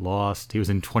 Lost. He was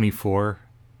in 24.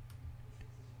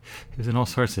 He was in all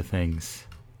sorts of things.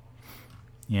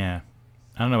 Yeah.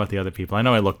 I don't know about the other people. I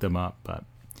know I looked them up, but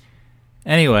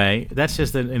anyway, that's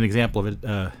just an example of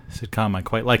a sitcom I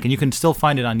quite like. And you can still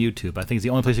find it on YouTube. I think it's the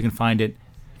only place you can find it.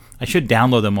 I should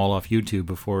download them all off YouTube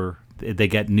before they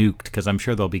get nuked, because I'm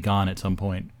sure they'll be gone at some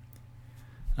point.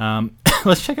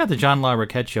 Let's check out the John La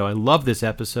Roquette show. I love this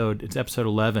episode. It's episode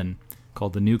 11,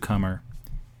 called The Newcomer.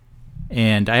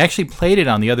 And I actually played it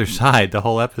on the other side, the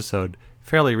whole episode,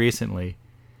 fairly recently.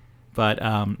 But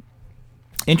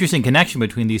interesting connection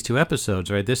between these two episodes,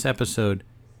 right? This episode,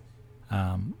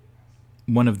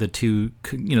 one of the two,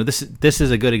 this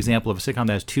is a good example of a sitcom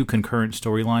that has two concurrent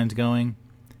storylines going.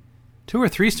 2 or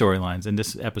 3 storylines in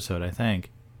this episode, I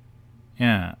think.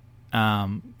 Yeah.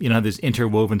 There's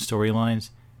interwoven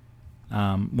storylines.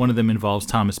 One of them involves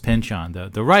Thomas Pynchon,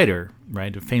 the writer,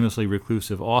 right, a famously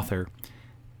reclusive author.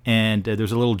 And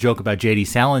there's a little joke about J.D.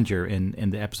 Salinger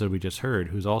in the episode we just heard,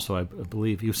 who's also, I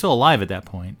believe, he was still alive at that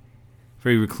point.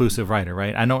 Very reclusive writer,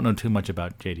 right? I don't know too much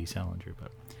about J.D. Salinger,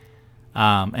 but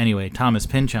anyway, Thomas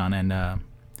Pynchon, and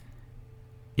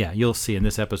yeah, you'll see in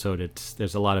this episode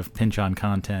there's a lot of Pynchon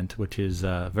content, which is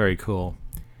very cool.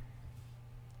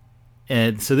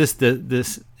 And so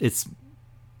the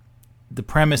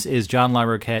premise is John La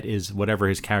Roquette is whatever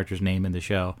his character's name in the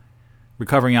show,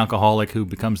 recovering alcoholic who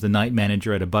becomes the night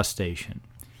manager at a bus station.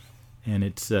 And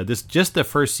it's just the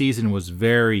first season was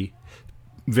very,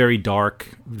 very dark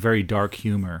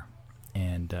humor,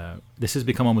 and this has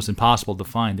become almost impossible to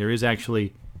find. There is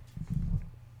actually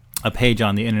a page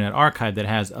on the Internet Archive that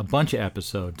has a bunch of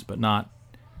episodes, but not.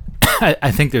 I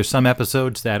think there's some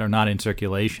episodes that are not in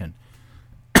circulation.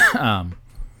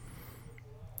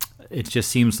 It just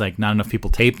seems like not enough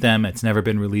people taped them. It's never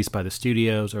been released by the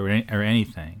studios or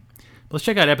anything. But let's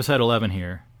check out episode 11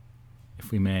 here,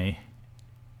 if we may.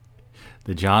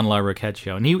 The John La Roquette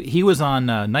show, and he was on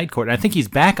Night Court. I think he's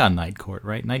back on Night Court,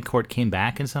 right? Night Court came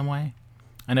back in some way.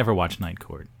 I never watched Night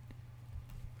Court.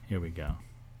 Here we go.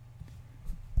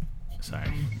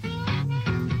 Sorry.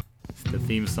 It's the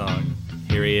theme song.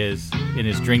 Here he is in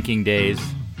his drinking days,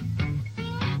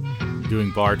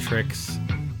 doing bar tricks.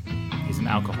 He's an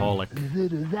alcoholic.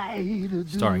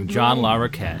 Starring John La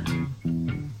Roquette.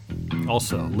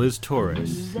 Also, Liz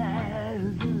Torres.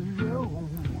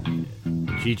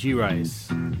 Gigi Rice.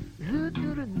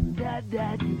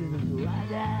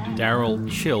 Daryl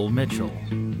Chill Mitchell.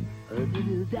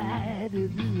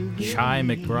 Chai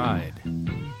McBride.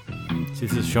 See,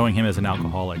 this is showing him as an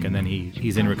alcoholic, and then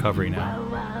he's in recovery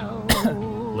now.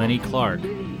 Lenny Clark.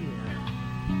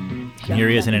 And here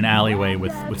he is in an alleyway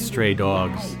with stray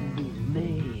dogs.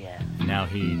 And now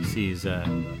he sees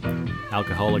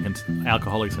Alcoholics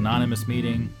Anonymous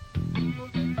meeting.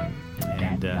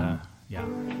 And, yeah.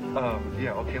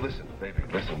 Yeah, okay, listen, baby.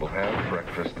 Listen, we'll have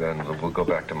breakfast, then we'll go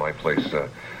back to my place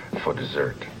for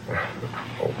dessert.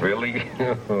 Oh, really?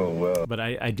 Oh, well. But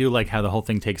I do like how the whole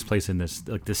thing takes place in this,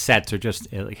 like the sets are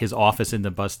just like his office in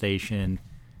the bus station,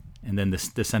 and then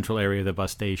the central area of the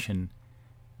bus station.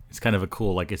 It's kind of a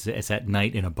cool, like it's at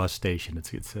night in a bus station.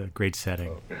 It's a great setting.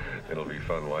 Oh, it'll be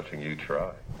fun watching you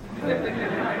try.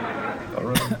 All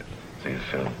right. See you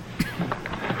soon.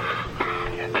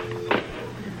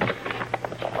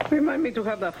 Remind me to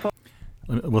have that phone.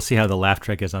 We'll see how the laugh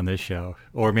track is on this show.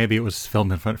 Or maybe it was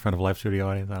filmed in front of a live studio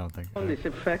audience. I don't think. It's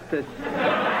infected.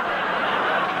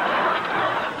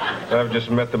 I've just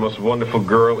met the most wonderful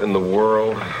girl in the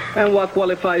world. And what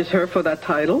qualifies her for that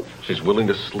title? She's willing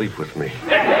to sleep with me.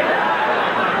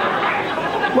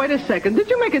 Wait a second. Did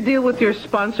you make a deal with your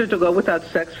sponsor to go without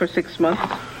sex for 6 months?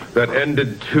 That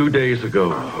ended 2 days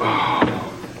ago.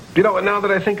 You know, and now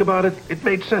that I think about it, it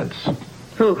made sense.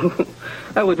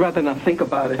 I would rather not think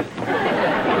about it.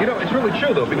 You know, it's really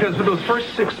true, though, because for those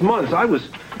first 6 months, I was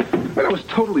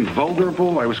totally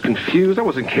vulnerable. I was confused. I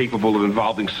wasn't capable of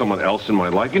involving someone else in my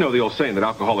life. You know the old saying that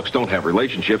alcoholics don't have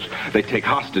relationships. They take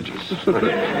hostages.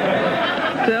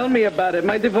 Tell me about it.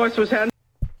 My divorce was handled.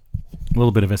 A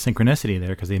little bit of a synchronicity there,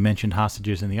 because they mentioned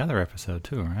hostages in the other episode,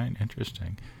 too, right?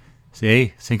 Interesting.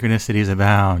 See? Synchronicities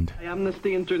abound.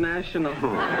 Amnesty International.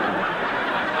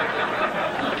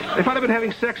 If I'd have been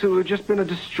having sex, it would have just been a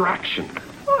distraction.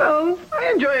 Well,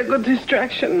 I enjoy a good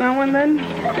distraction now and then.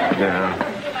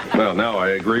 Yeah. Well, now I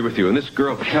agree with you. And this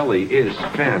girl, Kelly, is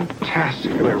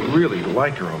fantastic. And I really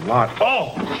like her a lot.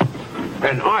 Oh!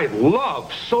 And I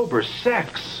love sober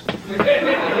sex.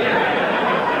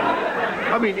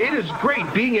 I mean, it is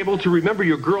great being able to remember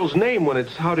your girl's name when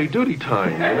it's howdy doody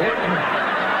time.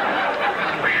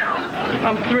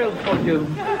 I'm thrilled for you.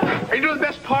 And you know the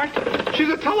best part? She's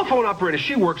a telephone operator.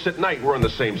 She works at night. We're on the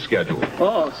same schedule.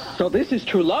 Oh, so this is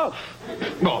true love.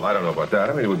 Well, I don't know about that.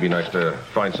 I mean, it would be nice to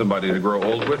find somebody to grow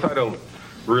old with. I don't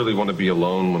really want to be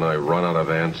alone when I run out of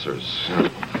answers.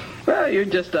 Well, you're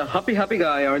just a happy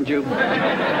guy, aren't you?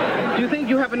 Do you think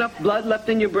you have enough blood left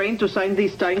in your brain to sign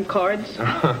these time cards?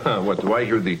 What, do I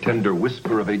hear the tender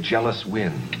whisper of a jealous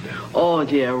wind? Oh,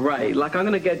 yeah, right. Like I'm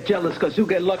going to get jealous because you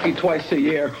get lucky twice a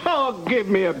year. Oh, give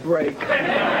me a break.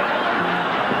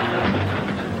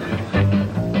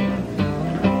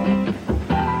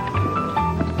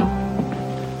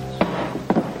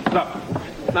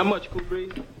 Not much, Cool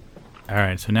Breeze. All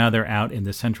right, so now they're out in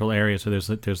the central area. So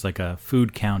there's like a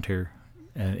food counter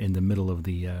in the middle of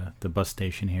the bus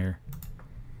station here.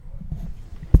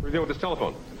 What are you doing with this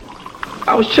telephone?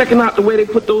 I was checking out the way they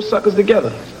put those suckers together.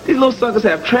 These little suckers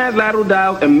have translateral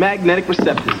dials and magnetic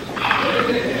receptors.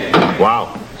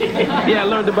 Wow. Yeah, I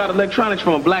learned about electronics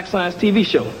from a Black Science TV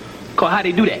show called How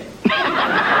They Do That.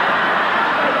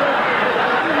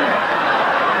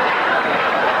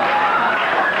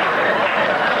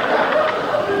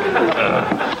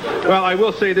 Well, I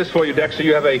will say this for you, Dexter.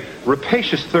 You have a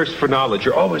rapacious thirst for knowledge.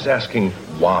 You're always asking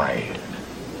why.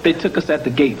 They took us at the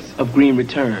gates of Green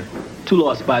Return. Too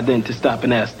lost by then to stop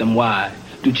and ask them why.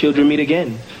 Do children meet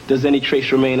again? Does any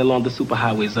trace remain along the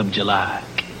superhighways of July?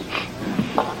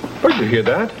 Where'd you hear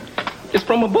that? It's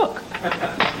from a book.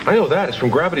 I know that. It's from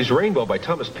Gravity's Rainbow by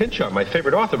Thomas Pynchon, my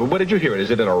favorite author. But where did you hear it?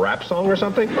 Is it in a rap song or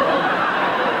something?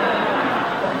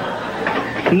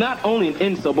 Not only an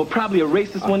insult, but probably a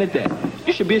racist one at that.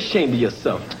 You should be ashamed of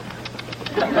yourself.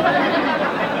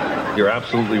 You're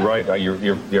absolutely right. You're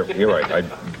right. I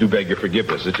do beg your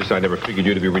forgiveness. It's just I never figured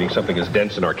you to be reading something as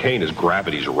dense and arcane as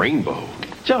Gravity's Rainbow.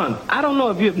 John, I don't know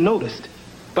if you have noticed,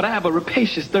 but I have a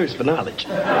rapacious thirst for knowledge.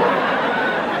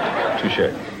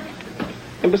 Touché.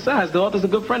 And besides, the author's a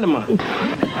good friend of mine.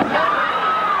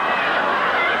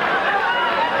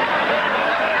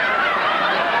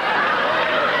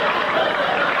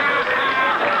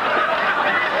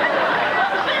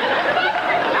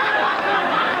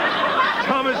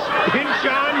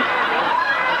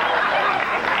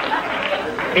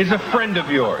 Is a friend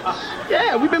of yours.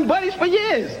 Yeah, we've been buddies for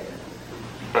years.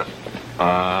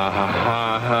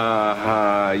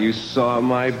 You saw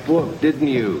my book, didn't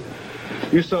you?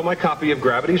 You saw my copy of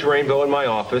Gravity's Rainbow in my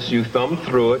office. You thumbed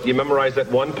through it. You memorized that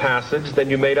one passage.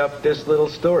 Then you made up this little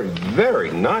story.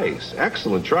 Very nice.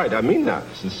 Excellent try. I mean that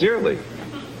sincerely.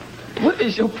 What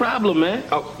is your problem, man?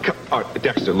 Oh,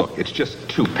 Dexter, look, it's just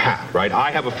too pat, right?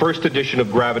 I have a first edition of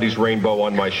Gravity's Rainbow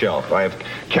on my shelf. I have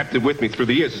kept it with me through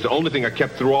the years. It's the only thing I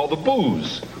kept through all the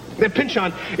booze. And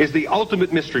Pynchon is the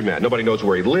ultimate mystery man. Nobody knows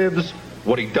where he lives,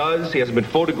 What he does, he hasn't been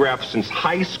photographed since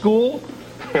high school.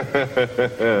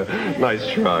 Nice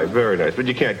try, very nice. But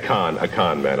you can't con a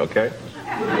con man, okay?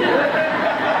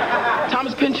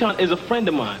 Thomas Pynchon is a friend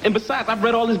of mine. And besides, I've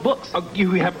read all his books.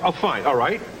 You have, fine, all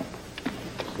right.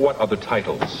 What other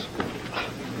titles?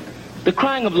 The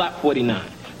Crying of Lot 49,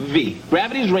 V,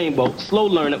 Gravity's Rainbow, Slow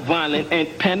Learner, Violent, and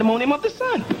Pandemonium of the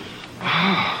Sun.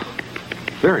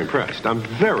 Very impressed. I'm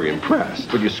very impressed.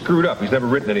 But you screwed up. He's never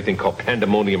written anything called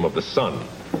Pandemonium of the Sun.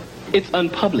 It's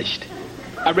unpublished.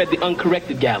 I read the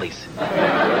uncorrected galleys.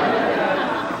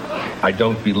 I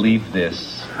don't believe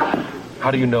this.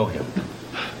 How do you know him?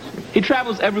 He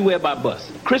travels everywhere by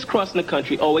bus, crisscrossing the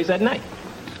country, always at night.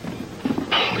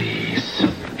 Please.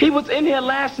 He was in here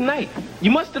last night. You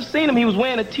must have seen him. He was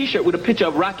wearing a T-shirt with a picture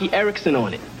of Rocky Erickson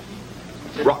on it.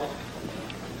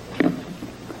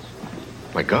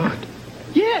 My God.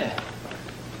 Yeah.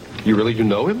 You really do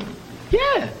know him?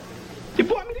 Yeah. You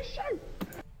bought me this shirt.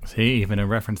 See, even a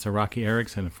reference to Rocky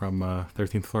Erickson from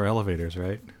 13th Floor Elevators,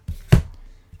 right?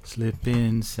 Slip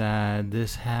inside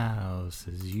this house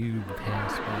as you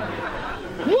pass by.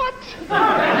 What?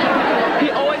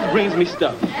 He always brings me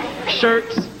stuff.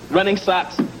 Shirts, running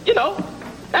socks, you know,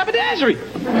 haberdashery.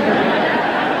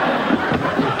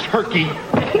 Turkey.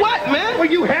 What, man? Well,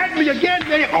 you had me again.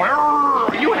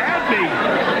 You had me.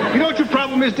 You know what your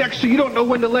problem is, Dexter? You don't know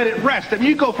when to let it rest. I mean,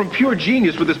 you go from pure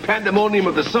genius with this Pandemonium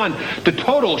of the Sun to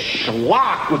total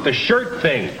schlock with the shirt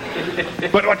thing.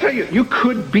 But I'll tell you, you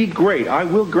could be great. I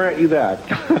will grant you that.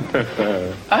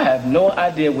 I have no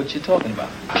idea what you're talking about.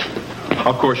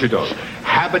 Of course you don't.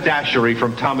 Haberdashery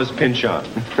from Thomas Pynchon.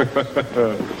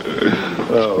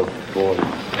 Oh, boy.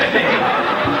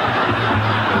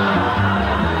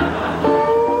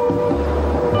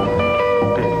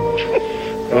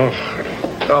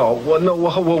 Oh, well, no,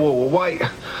 whoa. Why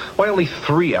only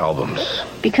 3 albums?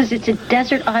 Because it's a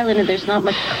desert island and there's not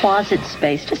much closet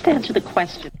space. Just answer the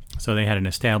question. So they had an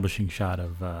establishing shot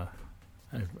of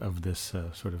this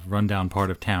sort of rundown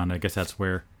part of town. I guess that's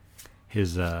where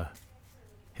his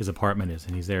apartment is,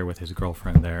 and he's there with his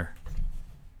girlfriend there.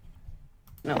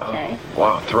 Okay.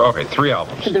 Wow, 3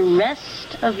 albums. For the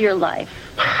rest of your life.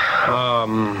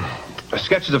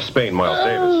 Sketches of Spain, Miles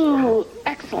Davis. Oh,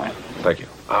 excellent. Thank you.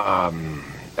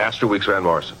 Astor Weeks, Van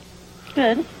Morrison.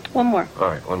 Good. One more. All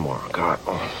right, one more. God.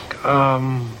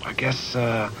 I guess,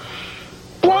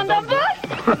 Blonde Number?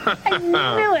 I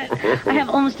knew it. I have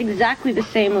almost exactly the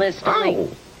same list. Only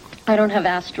I don't have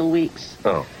Astral Weeks.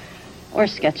 Oh. Or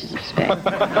Sketches of Spain.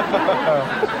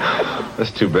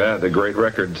 That's too bad. They're great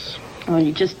records. Oh,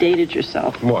 you just dated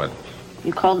yourself. What?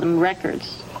 You called them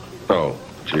records. Oh,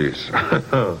 jeez.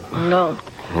 No.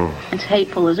 It's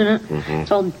hateful, isn't it? Mm-hmm.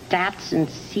 It's all DATs and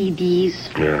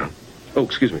CDs. Yeah. Oh,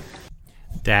 excuse me.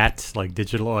 DAT, like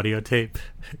digital audio tape.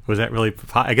 Was that really...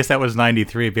 I guess that was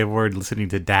 93. People were listening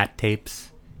to DAT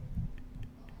tapes.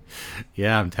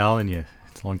 Yeah, I'm telling you.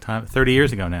 It's a long time. 30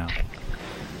 years ago now.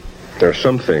 There are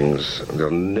some things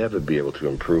they'll never be able to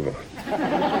improve on.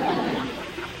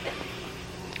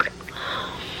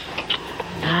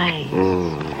 Nice.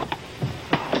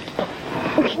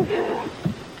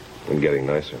 And getting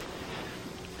nicer.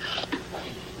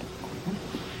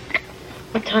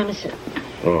 What time is it?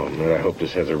 Oh, man, I hope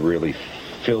this has a really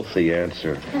filthy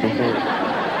answer.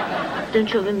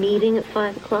 Don't you have a meeting at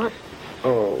 5 o'clock?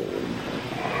 Oh.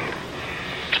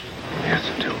 Yes,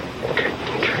 I do. Okay.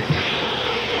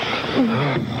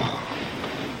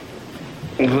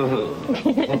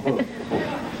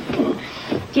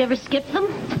 Do you ever skip them?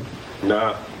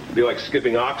 Nah, it'd be like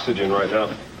skipping oxygen right now.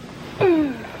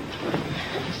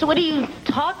 So what do you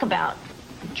talk about?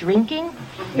 Drinking?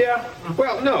 Yeah,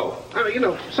 well, no. I mean,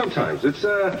 sometimes it's,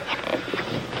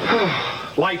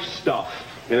 life stuff.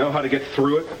 You know, how to get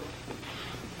through it.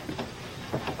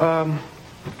 You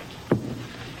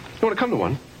want to come to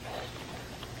one?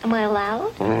 Am I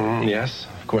allowed? Yes,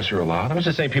 of course you're allowed. I was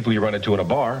just saying people you run into in a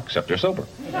bar, except they're sober.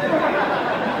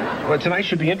 Well, tonight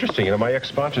should be interesting. My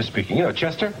ex-sponsor speaking.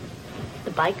 Chester?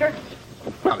 The biker?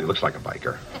 Well, he looks like a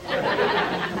biker.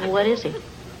 What is he?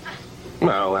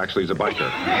 Well, actually, he's a biker.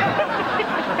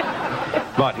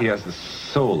 But he has the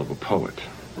soul of a poet.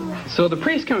 So the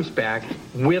priest comes back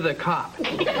with a cop.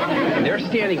 And they're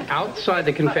standing outside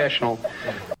the confessional.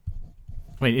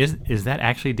 Wait, is that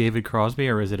actually David Crosby,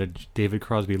 or is it a David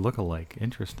Crosby look-alike?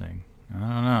 Interesting. I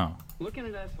don't know. Looking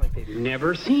at us like they've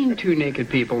never seen 2 naked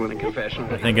people in a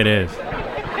confessional. I think it is.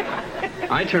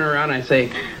 I turn around and I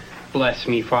say, "Bless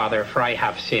me, Father, for I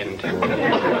have sinned."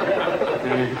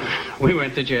 We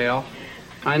went to jail.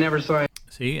 I never saw it.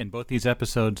 See, and both these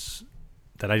episodes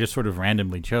that I just sort of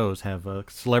randomly chose have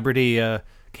celebrity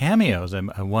cameos.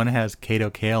 And one has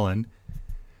Kato Kaelin,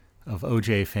 of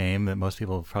OJ fame that most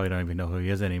people probably don't even know who he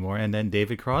is anymore. And then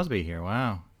David Crosby here.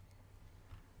 Wow.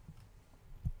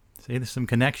 See, there's some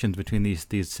connections between these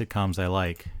sitcoms I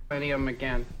like. Any of them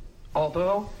again.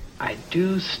 Although, I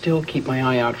do still keep my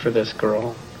eye out for this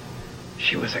girl.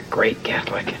 She was a great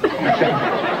Catholic.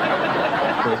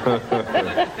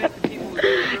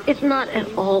 It's not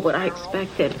at all what I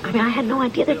expected. I mean, I had no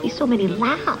idea there'd be so many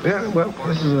laughs. Yeah, well,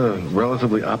 this is a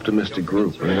relatively optimistic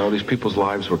group. I mean, all these people's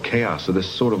lives were chaos, so this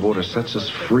sort of order sets us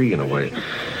free in a way.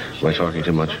 Am I talking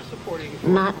too much?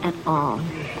 Not at all.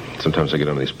 Sometimes I get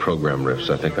on these program riffs.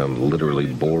 I think I'm literally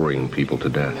boring people to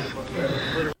death.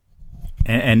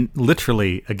 And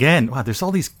literally, again, wow, there's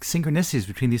all these synchronicities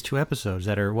between these two episodes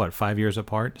that are, what, 5 years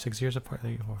apart? 6 years apart?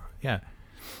 Yeah.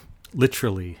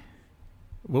 Literally.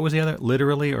 What was the other?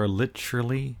 Literally or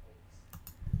literally?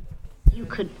 You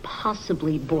could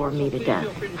possibly bore me to death.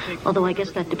 Although I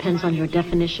guess that depends on your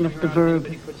definition of the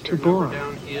verb to bore.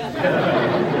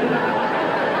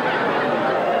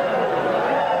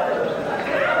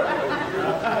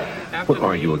 What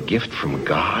are you, a gift from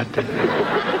God?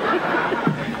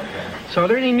 So are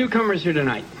there any newcomers here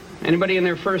tonight? Anybody in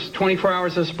their first 24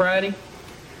 hours of sobriety?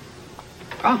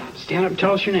 Oh, stand up and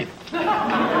tell us your name.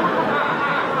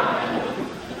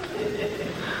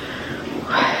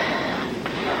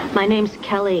 My name's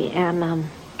Kelly, and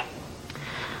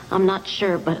I'm not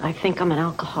sure, but I think I'm an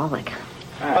alcoholic.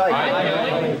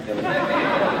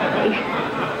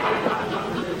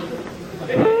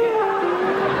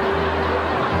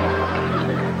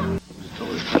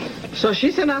 So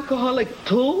she's an alcoholic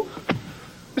too?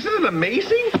 Isn't it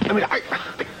amazing? I mean,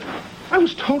 I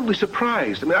was totally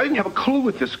surprised. I mean, I didn't have a clue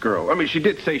with this girl. I mean, she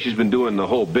did say she's been doing the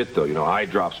whole bit, though. You know, eye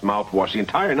drops, mouthwash, the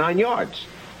entire 9 yards.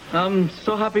 I'm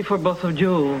so happy for both of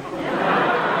you.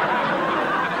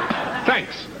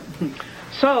 Thanks.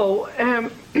 So,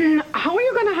 how are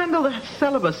you going to handle the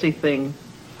celibacy thing?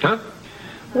 Huh?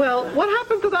 Well, what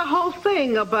happened to that whole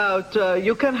thing about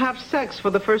you can have sex for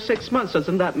the first 6 months?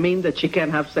 Doesn't that mean that she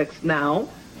can't have sex now?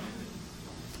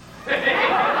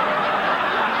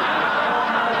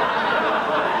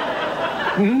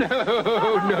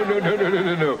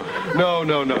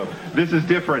 No. This is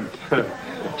different.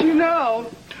 Do you know,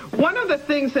 one of the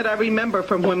things that I remember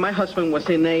from when my husband was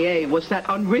in AA was that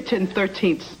unwritten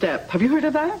 13th step. Have you heard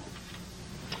of that?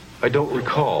 I don't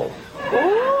recall.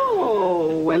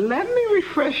 Oh, well, let me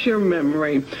refresh your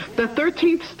memory. The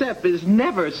 13th step is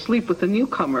never sleep with a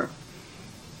newcomer.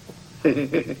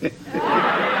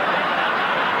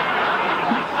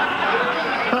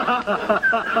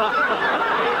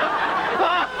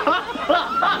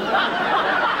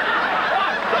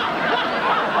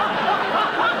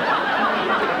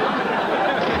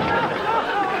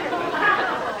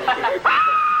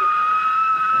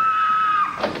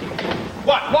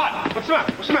 What? What's the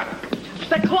matter? What's the matter?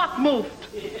 The clock moved.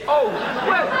 Oh,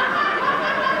 well.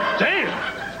 Damn.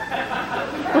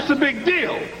 What's the big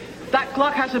deal? That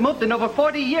clock hasn't moved in over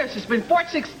 40 years. It's been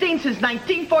 4:16 since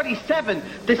 1947.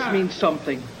 This means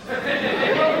something.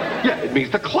 Yeah, it means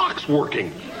the clock's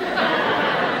working.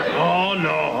 Oh,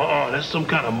 no. There's some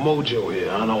kind of mojo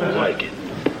here. I don't like it.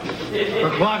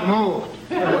 The clock moved.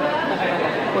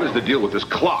 What is the deal with this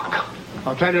clock?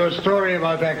 I'll tell you a story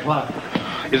about that clock.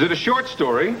 Is it a short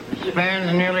story?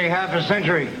 Spans nearly half a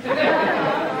century.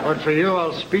 But for you,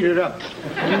 I'll speed it up.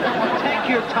 Take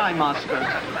your time, Oscar.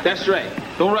 That's right.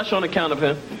 Don't rush on account of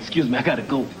him. Excuse me, I gotta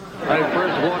go. I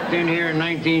first walked in here in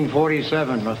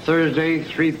 1947, a Thursday,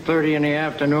 3:30 in the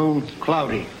afternoon,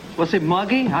 cloudy. Was it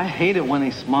muggy? I hate it when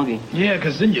it's muggy. Yeah,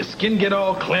 because then your skin get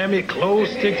all clammy, clothes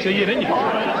stick to you, then you...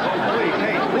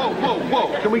 Hey,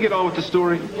 whoa. Can we get on with the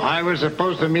story? I was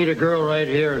supposed to meet a girl right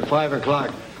here at 5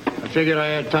 o'clock. I figured I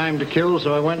had time to kill,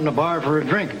 so I went in the bar for a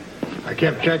drink. I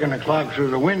kept checking the clock through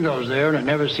the windows there, and it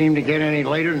never seemed to get any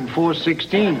later than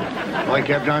 4:16. So I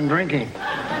kept on drinking.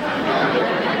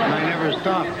 And I never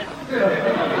stopped.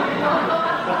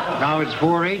 Now it's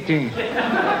 4:18.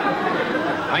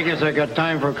 I guess I got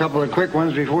time for a couple of quick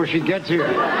ones before she gets here.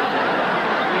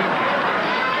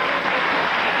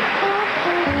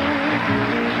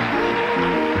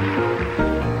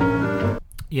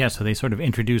 Yeah, so they sort of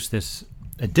introduced this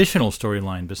additional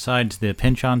storyline besides the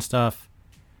pinch-on stuff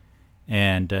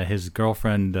and his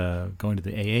girlfriend going to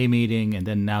the AA meeting, and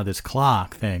then now this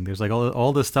clock thing. There's like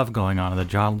all this stuff going on in the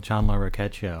John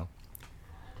LaRoquette show.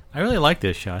 I really like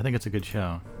this show. I think it's a good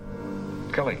show.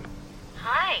 Kelly.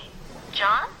 Hi,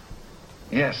 John?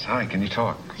 Yes, hi. Can you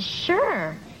talk?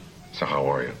 Sure. So how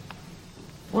are you?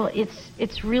 Well,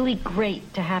 it's really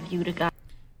great to have you to guide.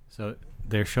 So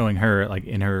they're showing her like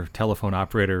in her telephone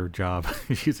operator job.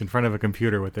 She's in front of a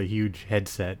computer with a huge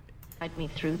headset. guide me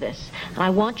through this. And I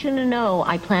want you to know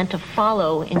I plan to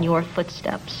follow in your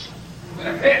footsteps.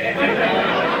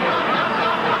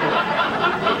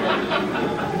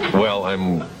 Well,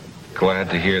 I'm glad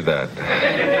to hear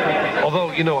that.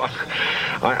 Although, you know,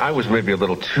 I was maybe a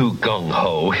little too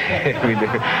gung-ho. I mean,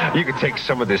 you could take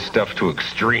some of this stuff to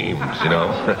extremes, you know?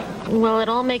 Well, it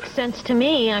all makes sense to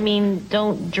me. I mean,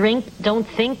 don't drink, don't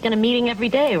think in a meeting every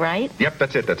day, right? Yep,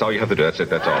 that's it. That's all you have to do. That's it.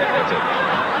 That's all. That's it.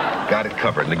 Got it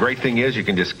covered. And the great thing is you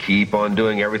can just keep on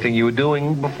doing everything you were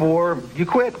doing before you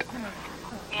quit.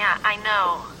 Yeah, I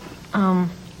know.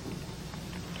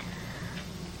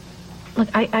 Look,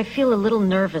 I feel a little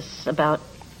nervous about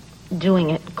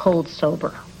doing it cold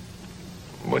sober.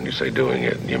 When you say doing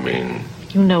it, you mean?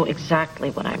 You know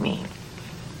exactly what I mean.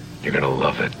 You're gonna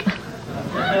love it.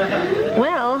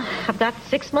 Well, I've got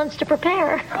 6 months to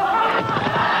prepare.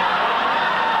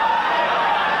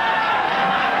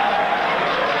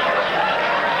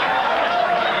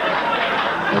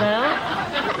 Hello?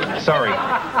 Sorry.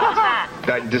 What's that?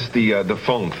 Just the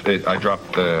phone. I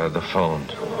dropped the phone.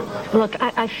 Look,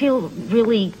 I feel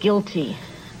really guilty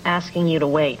asking you to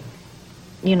wait.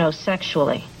 You know,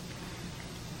 sexually.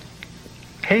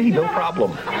 Hey, no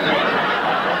problem.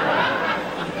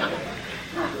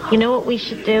 You know what we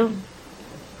should do?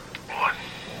 What?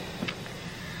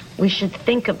 We should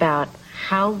think about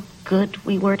how good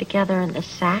we were together in the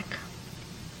sack.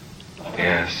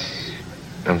 Yes,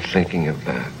 I'm thinking of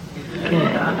that.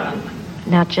 Good.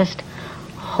 Now just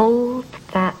hold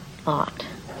that thought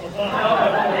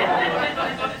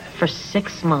for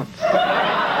 6 months.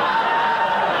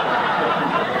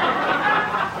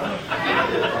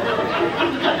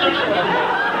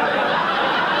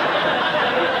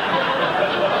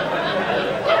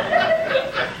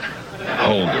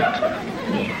 Hold it.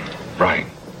 Yeah. Right.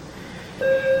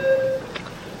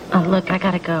 Oh, look, I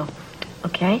gotta go.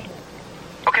 Okay?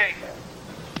 Okay.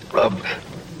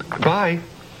 Bye.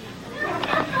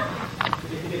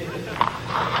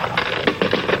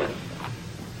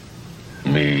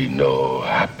 Me no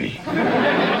happy.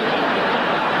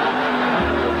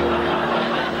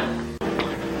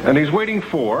 And he's waiting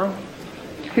for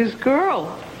his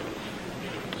girl.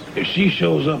 If she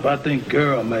shows up, I think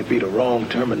girl might be the wrong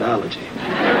terminology.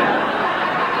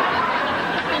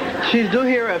 She's due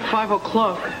here at 5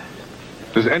 o'clock.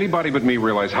 Does anybody but me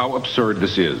realize how absurd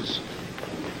this is?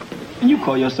 You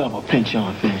call yourself a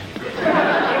pinch-on fan.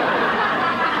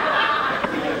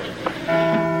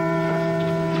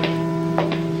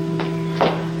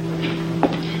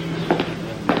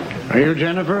 Are you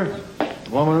Jennifer?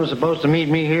 The woman who was supposed to meet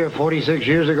me here 46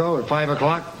 years ago at 5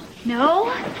 o'clock? No,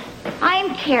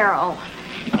 I'm Carol,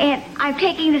 and I'm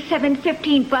taking the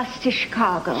 7:15 bus to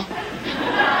Chicago.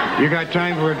 You got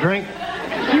time for a drink?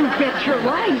 You bet your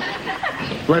life.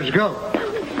 Let's go.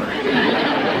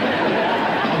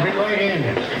 I'll be right in.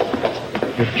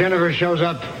 If Jennifer shows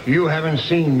up, you haven't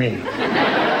seen me.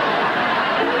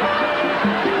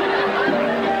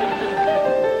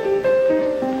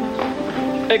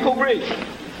 Hey, Cool Breeze.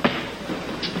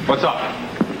 What's up?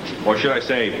 Or should I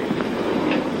say,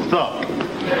 what's up?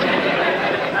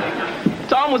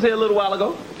 Tom was here a little while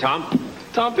ago. Tom?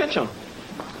 Tom Pinchon.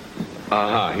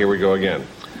 Uh-huh, here we go again.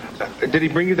 Did he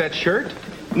bring you that shirt?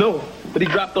 No, but he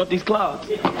dropped off these clouds.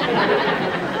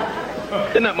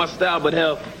 They're not my style, but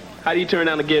hell, how do you turn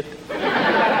down a gift?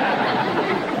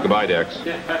 Goodbye, Dex.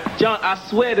 John, I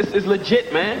swear this is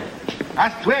legit, man. I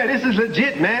swear this is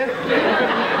legit, man.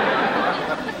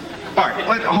 All right,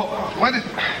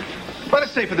 let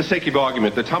us say for the sake of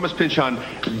argument that Thomas Pynchon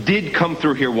did come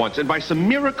through here once, and by some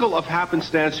miracle of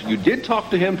happenstance, you did talk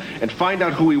to him and find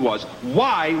out who he was.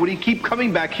 Why would he keep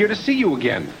coming back here to see you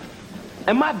again?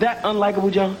 Am I that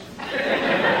unlikable, John?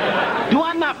 Do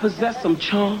I not possess some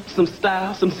charm, some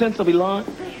style, some sense of elan?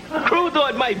 Crude though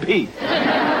it might be.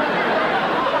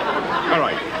 All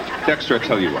right, Dexter, I'll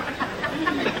tell you what.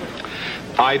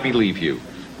 I believe you.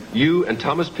 You and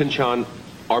Thomas Pynchon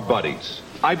are buddies.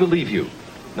 I believe you.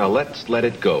 Now let's let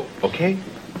it go, okay?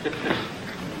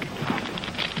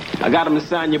 I got him to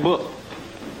sign your book.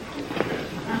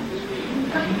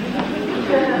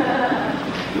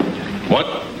 What?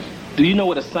 Do you know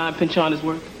what a signed Pynchon is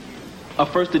worth? A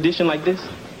first edition like this?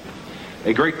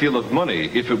 A great deal of money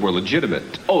if it were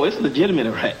legitimate. Oh, it's legitimate,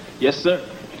 all right. Yes, sir.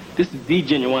 This is the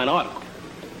genuine article.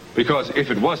 Because if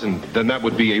it wasn't, then that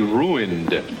would be a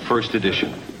ruined first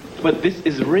edition. But this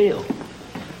is real.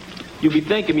 You'll be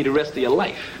thanking me the rest of your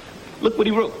life. Look what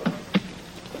he wrote.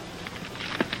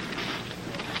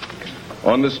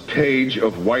 On this page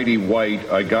of Whitey White,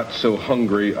 I got so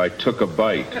hungry I took a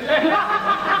bite.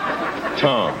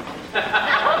 Tom.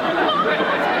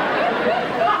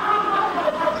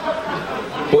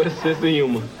 What a sense of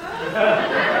humor.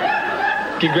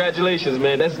 Congratulations,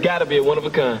 man. That's gotta be a one of a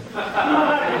kind.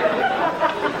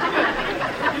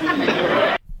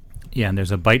 Yeah, and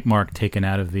there's a bite mark taken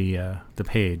out of the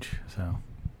page, so.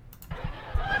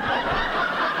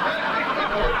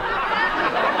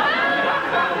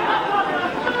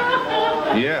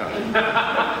 Yeah.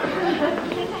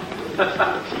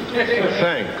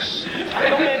 Thanks.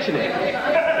 Don't mention it.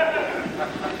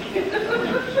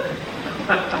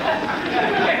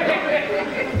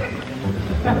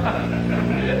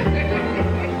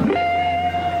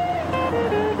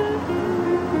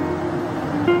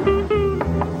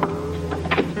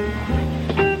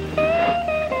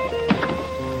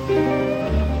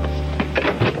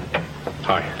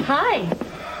 Hi. Hi.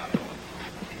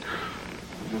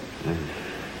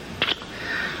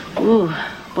 Ooh,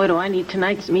 boy, do I need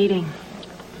tonight's meeting.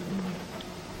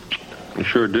 You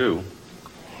sure do.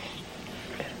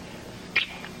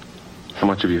 How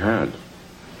much have you had?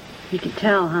 You can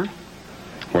tell, huh?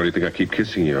 Why do you think I keep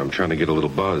kissing you? I'm trying to get a little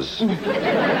buzz. I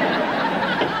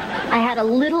had a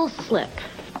little slip.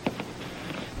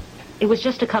 It was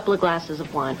just a couple of glasses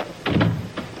of wine.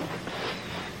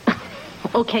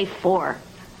 Okay, 4.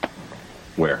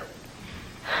 Where?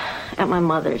 At my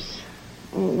mother's.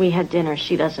 We had dinner.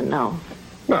 She doesn't know.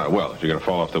 Ah, well, if you're going to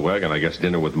fall off the wagon, I guess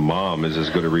dinner with Mom is as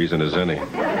good a reason as any.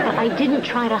 But I didn't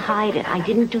try to hide it. I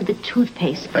didn't do the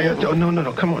toothpaste. Hey,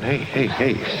 no, come on.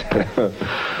 Hey.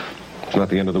 It's not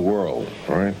the end of the world,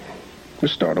 all right?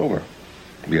 Just start over.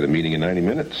 We had a meeting in 90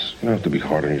 minutes. You don't have to be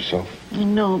hard on yourself. I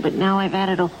know, but now I've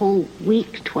added a whole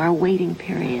week to our waiting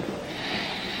period.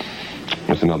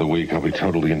 It's another week. I'll be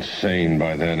totally insane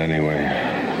by then anyway.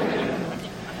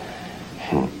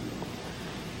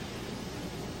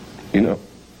 You know,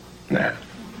 nah.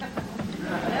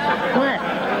 What?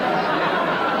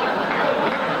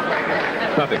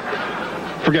 Nothing.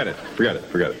 Forget it.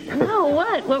 No,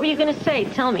 what? What were you going to say?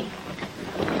 Tell me.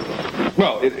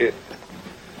 Well, it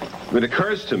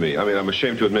occurs to me. I mean, I'm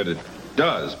ashamed to admit it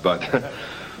does, but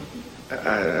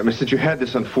I mean, since you had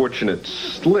this unfortunate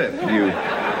slip, you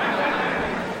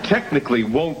technically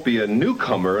won't be a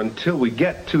newcomer until we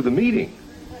get to the meeting.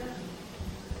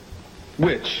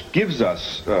 Which gives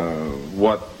us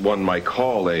what one might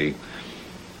call a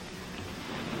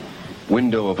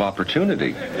window of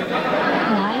opportunity.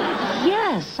 Why,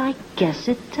 yes, I guess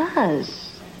it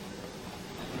does.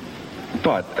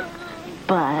 But?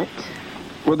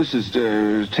 Well, this is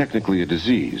technically a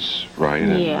disease, right?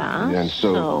 Yeah, and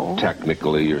so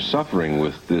technically you're suffering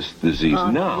with this disease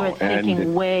now. You're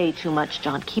thinking way too much,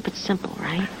 John. Keep it simple,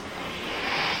 right?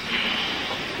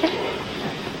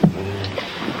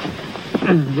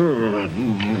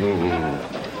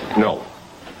 No.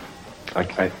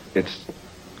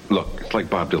 Look, it's like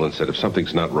Bob Dylan said, if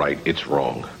something's not right, it's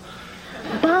wrong.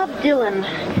 Bob Dylan,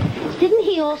 didn't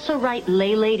he also write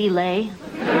Lay Lady Lay?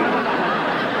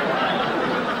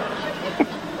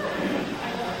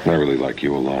 I really like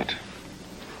you a lot.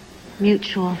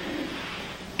 Mutual.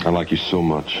 I like you so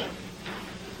much.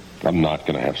 I'm not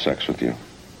going to have sex with you.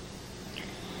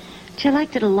 But you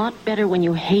liked it a lot better when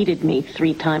you hated me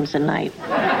 3 times a night.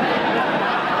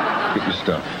 Get your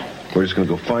stuff. We're just going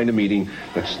to go find a meeting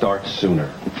that starts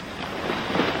sooner.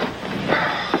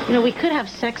 You know, we could have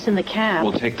sex in the cab.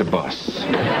 We'll take the bus.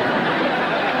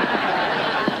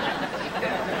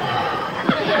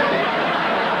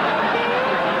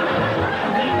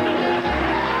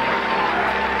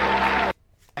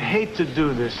 I hate to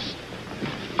do this,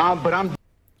 but I'm...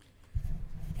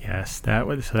 Yes,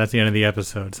 so that's the end of the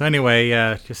episode. So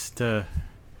anyway, just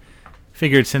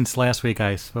figured since last week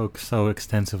I spoke so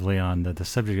extensively on the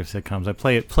subject of sitcoms, I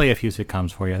play a few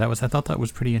sitcoms for you. I thought that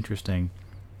was pretty interesting.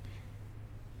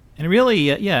 And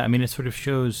really, I mean, it sort of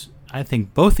shows, I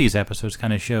think both these episodes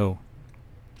kind of show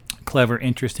clever,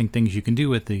 interesting things you can do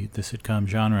with the sitcom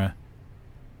genre.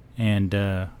 And,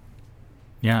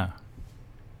 yeah.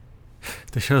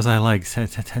 The shows I like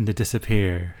tend to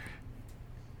disappear.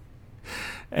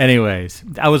 Anyways,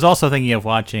 I was also thinking of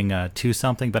watching 2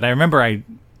 Something, but I remember I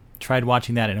tried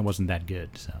watching that and it wasn't that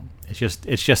good. So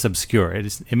it's just obscure.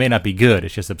 It may not be good.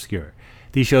 It's just obscure.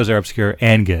 These shows are obscure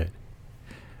and good.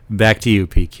 Back to you,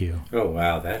 PQ. Oh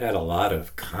wow, that had a lot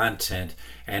of content,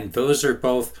 and those are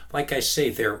both, like I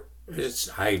say,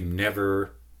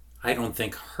 I don't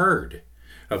think heard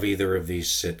of either of these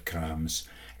sitcoms,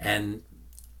 and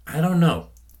I don't know.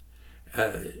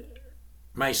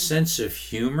 My sense of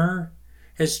humor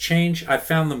has changed. I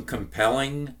found them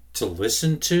compelling to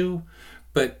listen to,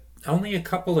 but only a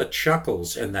couple of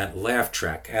chuckles and that laugh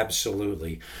track,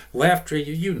 absolutely. Laugh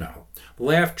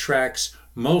tracks,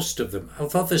 most of them,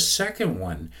 although the second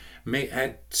one,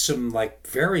 had some like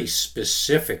very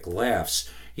specific laughs,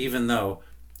 even though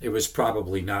it was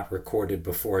probably not recorded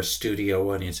before a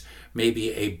studio audience.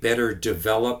 Maybe a better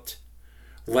developed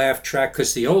laugh track,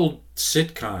 because the old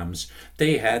sitcoms,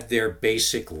 they had their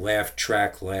basic laugh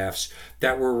track laughs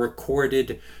that were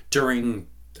recorded during,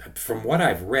 from what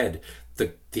I've read,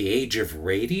 the age of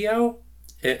radio.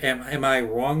 Am I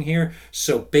wrong here?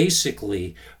 So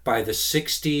basically, by the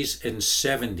 60s and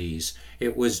 70s,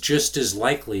 it was just as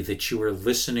likely that you were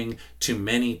listening to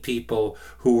many people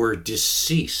who were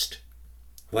deceased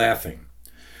laughing.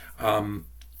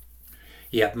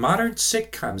 Yeah, modern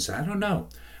sitcoms, I don't know.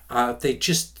 They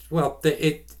just, well,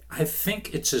 I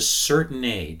think it's a certain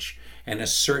age and a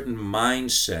certain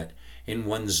mindset in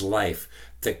one's life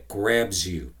that grabs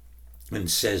you and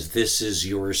says, this is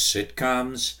your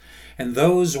sitcoms. And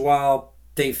those, while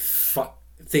they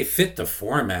fit the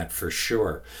format for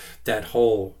sure, that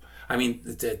whole, I mean,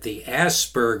 the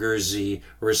Asperger's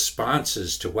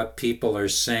responses to what people are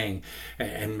saying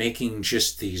and making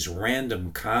just these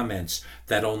random comments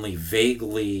that only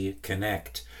vaguely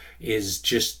connect is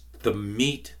just the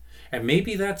meat. And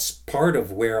maybe that's part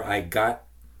of where I got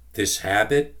this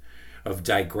habit of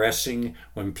digressing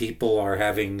when people are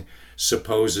having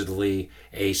supposedly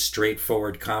a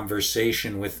straightforward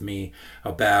conversation with me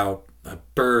about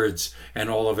birds, and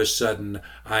all of a sudden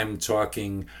I'm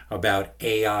talking about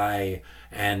AI,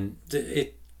 and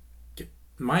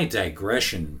my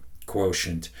digression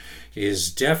quotient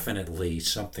is definitely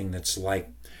something that's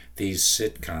like these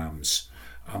sitcoms.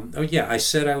 Oh yeah, I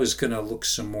said I was going to look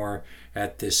some more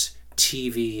at this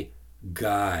TV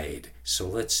guide, so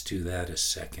let's do that a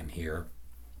second here.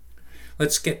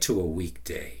 Let's get to a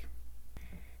weekday.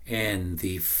 And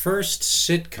the first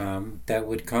sitcom that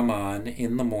would come on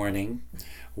in the morning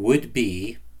would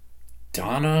be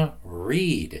Donna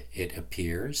Reed, it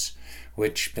appears,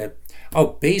 which,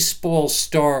 baseball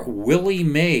star Willie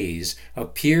Mays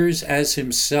appears as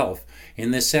himself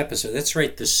in this episode. That's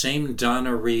right, the same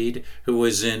Donna Reed who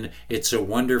was in It's a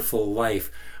Wonderful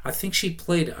Life. I think she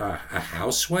played a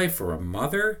housewife or a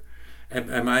mother.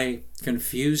 Am I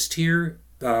confused here?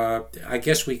 I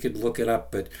guess we could look it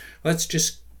up, but let's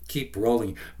just keep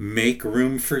rolling. Make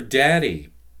Room for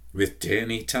Daddy with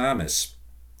Danny Thomas,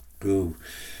 who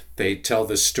they tell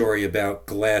the story about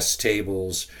glass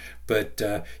tables. But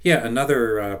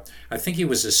another, I think he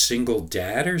was a single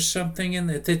dad or something, and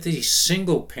the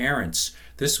single parents,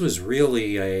 this was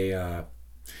really a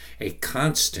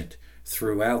constant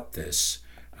throughout this.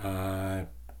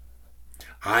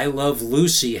 I Love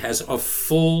Lucy has a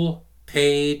full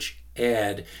page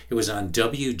ad. It was on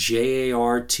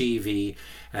WJAR TV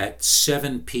at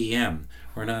 7 p.m.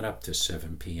 We're not up to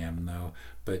 7 p.m. though,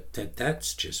 but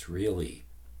that's just really,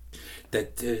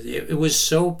 it was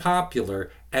so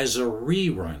popular as a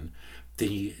rerun.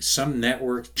 Some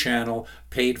network channel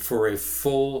paid for a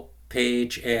full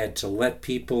page ad to let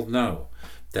people know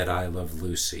that I Love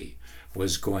Lucy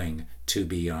was going to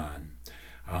be on.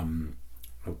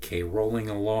 Okay, rolling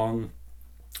along.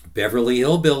 Beverly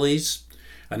Hillbillies,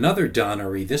 another Donna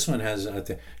Reed. This one has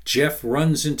Jeff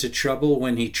runs into trouble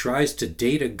when he tries to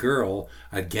date a girl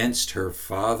against her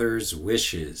father's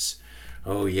wishes.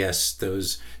 Oh yes,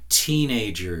 those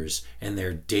teenagers and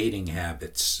their dating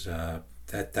habits.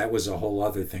 That was a whole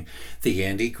other thing. The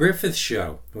Andy Griffith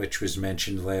Show, which was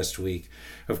mentioned last week.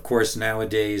 Of course,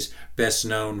 nowadays, best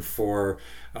known for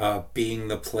being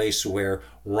the place where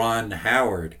Ron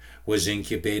Howard was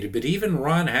incubated. But even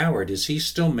Ron Howard, is he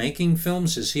still making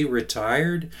films? Is he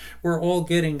retired? We're all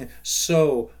getting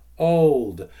so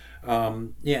old.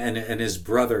 And his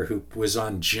brother, who was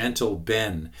on Gentle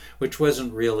Ben, which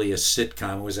wasn't really a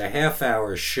sitcom. It was a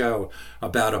half-hour show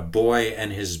about a boy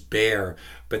and his bear,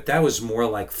 but that was more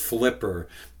like Flipper.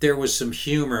 There was some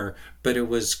humor, but it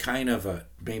was kind of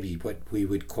maybe what we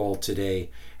would call today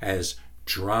as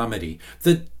dramedy.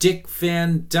 The Dick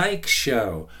Van Dyke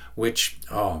Show, which,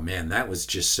 oh man, that was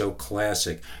just so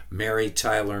classic. Mary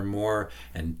Tyler Moore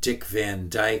and Dick Van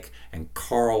Dyke and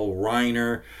Carl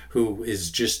Reiner, who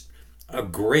is just a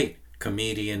great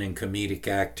comedian and comedic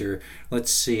actor.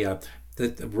 Let's see.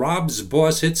 Rob's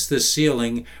boss hits the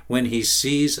ceiling when he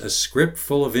sees a script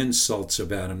full of insults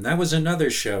about him. That was another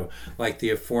show, like the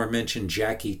aforementioned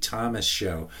Jackie Thomas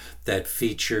show, that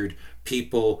featured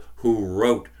people who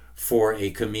wrote for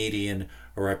a comedian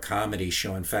or a comedy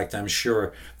show. In fact, I'm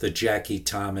sure the Jackie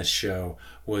Thomas show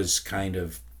was kind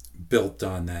of built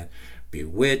on that.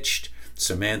 Bewitched,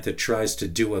 Samantha tries to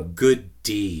do a good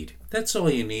deed. That's all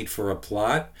you need for a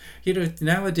plot.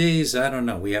 Nowadays, I don't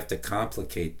know, we have to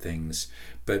complicate things.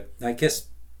 But I guess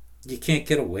you can't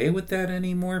get away with that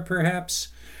anymore, perhaps.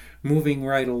 Moving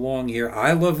right along here,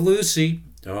 I Love Lucy,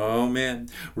 Oh, man.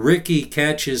 Ricky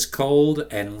catches cold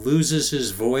and loses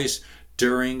his voice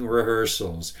during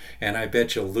rehearsals. And I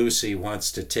bet you Lucy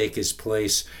wants to take his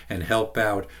place and help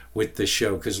out with the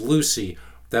show. Because Lucy,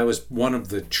 that was one of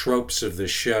the tropes of the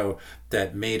show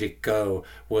that made it go,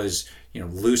 was,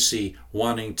 Lucy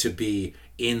wanting to be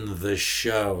in the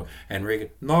show. And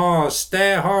Ricky, no,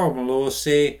 stay home,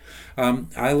 Lucy.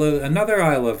 I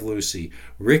Love Lucy.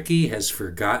 Ricky has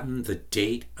forgotten the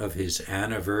date of his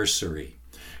anniversary.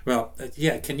 Well,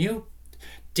 yeah, can you?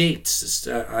 Dates,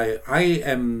 I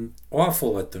am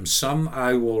awful at them. Some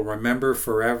I will remember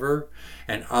forever,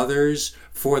 and others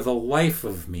for the life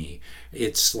of me.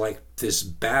 It's like this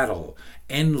battle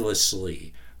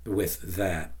endlessly with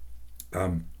that.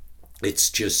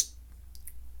 It's just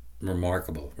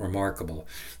remarkable.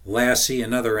 Lassie,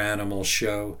 another animal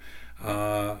show.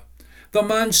 The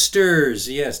Munsters,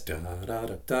 yes. Da, da,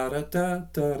 da, da, da,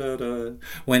 da, da.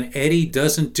 When Eddie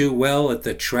doesn't do well at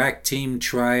the track team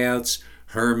tryouts,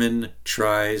 Herman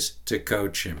tries to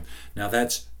coach him. Now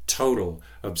that's total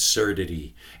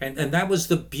absurdity. And that was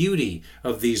the beauty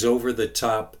of these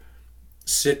over-the-top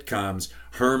sitcoms.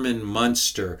 Herman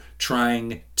Munster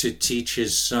trying to teach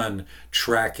his son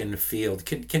track and field.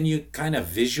 Can you kind of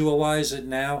visualize it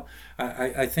now?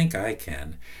 I think I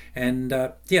can. And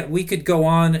we could go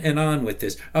on and on with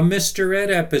this. A Mr. Ed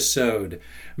episode.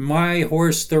 My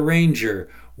Horse the Ranger.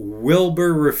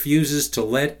 Wilbur refuses to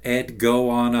let Ed go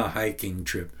on a hiking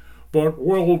trip. But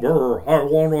Wilbur, I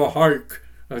want to hike.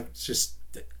 Just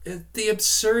the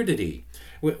absurdity.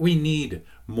 We need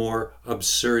more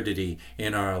absurdity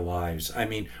in our lives. I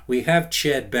mean, we have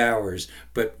Chad Bowers,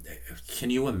 but can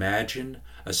you imagine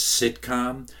a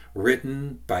sitcom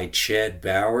written by Chad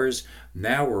Bowers?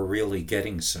 Now we're really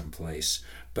getting someplace.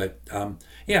 But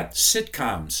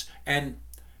sitcoms. And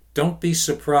don't be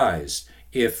surprised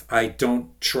if I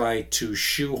don't try to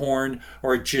shoehorn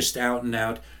or just out and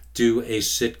out do a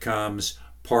sitcoms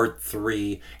part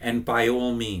 3. And by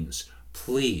all means,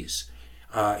 please,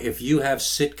 if you have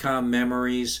sitcom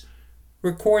memories,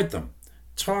 record them.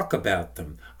 Talk about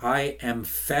them. I am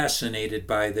fascinated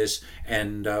by this,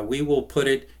 and we will put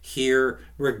it here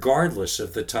regardless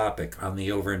of the topic on the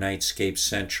Overnightscape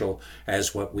Central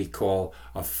as what we call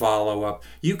a follow-up.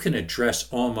 You can address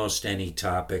almost any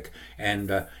topic,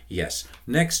 and yes,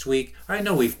 next week, I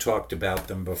know we've talked about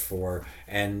them before,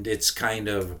 and it's kind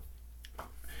of...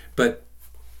 But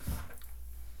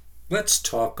let's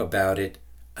talk about it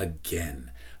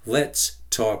again. Let's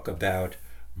talk about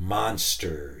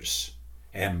monsters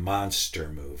and monster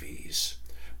movies.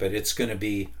 But it's going to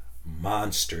be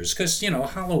monsters because,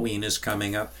 Halloween is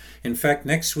coming up. In fact,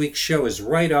 next week's show is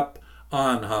right up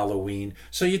on Halloween.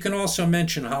 So you can also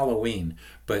mention Halloween.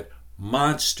 But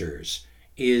monsters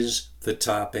is the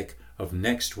topic of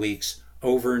next week's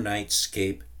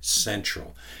Overnightscape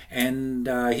Central. And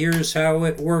here's how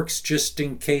it works, just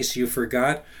in case you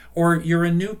forgot or you're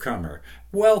a newcomer.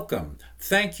 Welcome.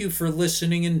 Thank you for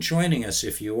listening and joining us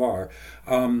if you are.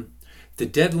 The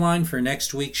deadline for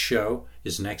next week's show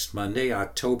is next Monday,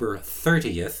 October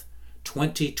 30th,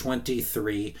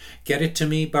 2023. Get it to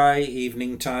me by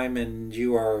evening time and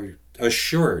you are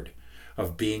assured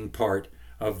of being part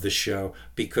of the show,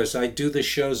 because I do the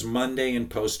shows Monday and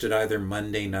post it either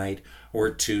Monday night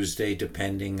or Tuesday,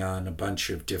 depending on a bunch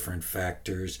of different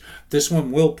factors. This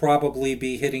one will probably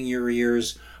be hitting your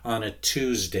ears on a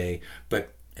Tuesday,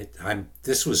 but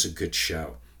this was a good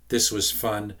show. This was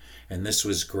fun, and this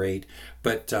was great.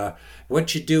 But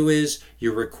what you do is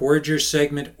you record your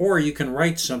segment, or you can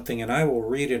write something, and I will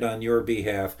read it on your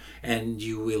behalf, and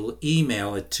you will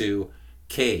email it to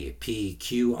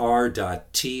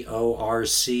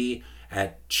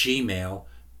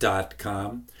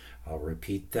kpqr.torc@gmail.com. I'll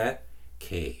repeat that,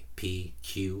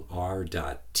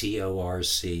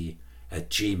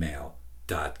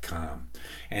 kpqr.torc@gmail.com.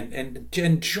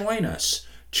 And join us.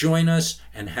 Join us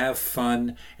and have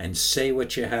fun and say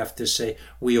what you have to say.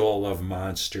 We all love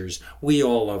monsters. We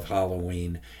all love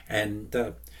Halloween. And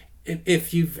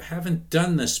if you haven't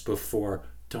done this before,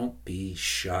 don't be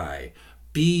shy.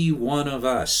 Be one of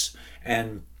us.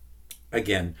 And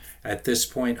again, at this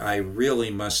point, I really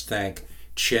must thank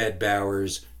Chad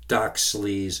Bowers, Doc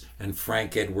Sleaze, and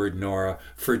Frank Edward Nora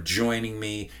for joining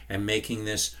me and making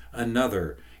this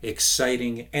another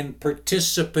exciting and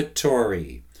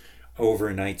participatory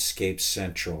Overnightscape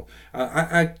Central.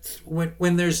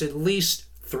 When there's at least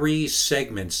 3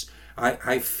 segments,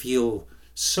 I feel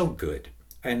so good.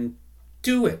 And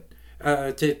do it.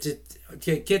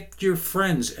 Get your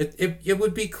friends. It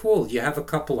would be cool. You have a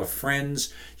couple of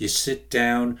friends. You sit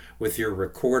down with your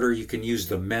recorder. You can use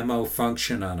the memo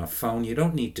function on a phone. You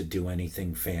don't need to do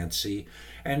anything fancy.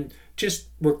 And just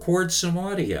record some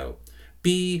audio.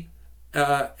 Be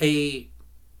a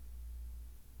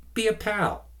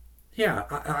pal. Yeah,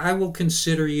 I will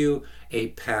consider you a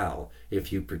pal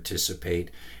if you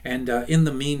participate. And in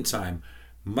the meantime,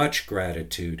 much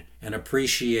gratitude and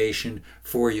appreciation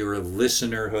for your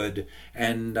listenerhood.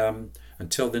 And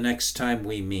until the next time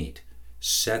we meet,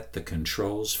 set the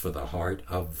controls for the heart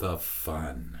of the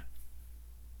fun.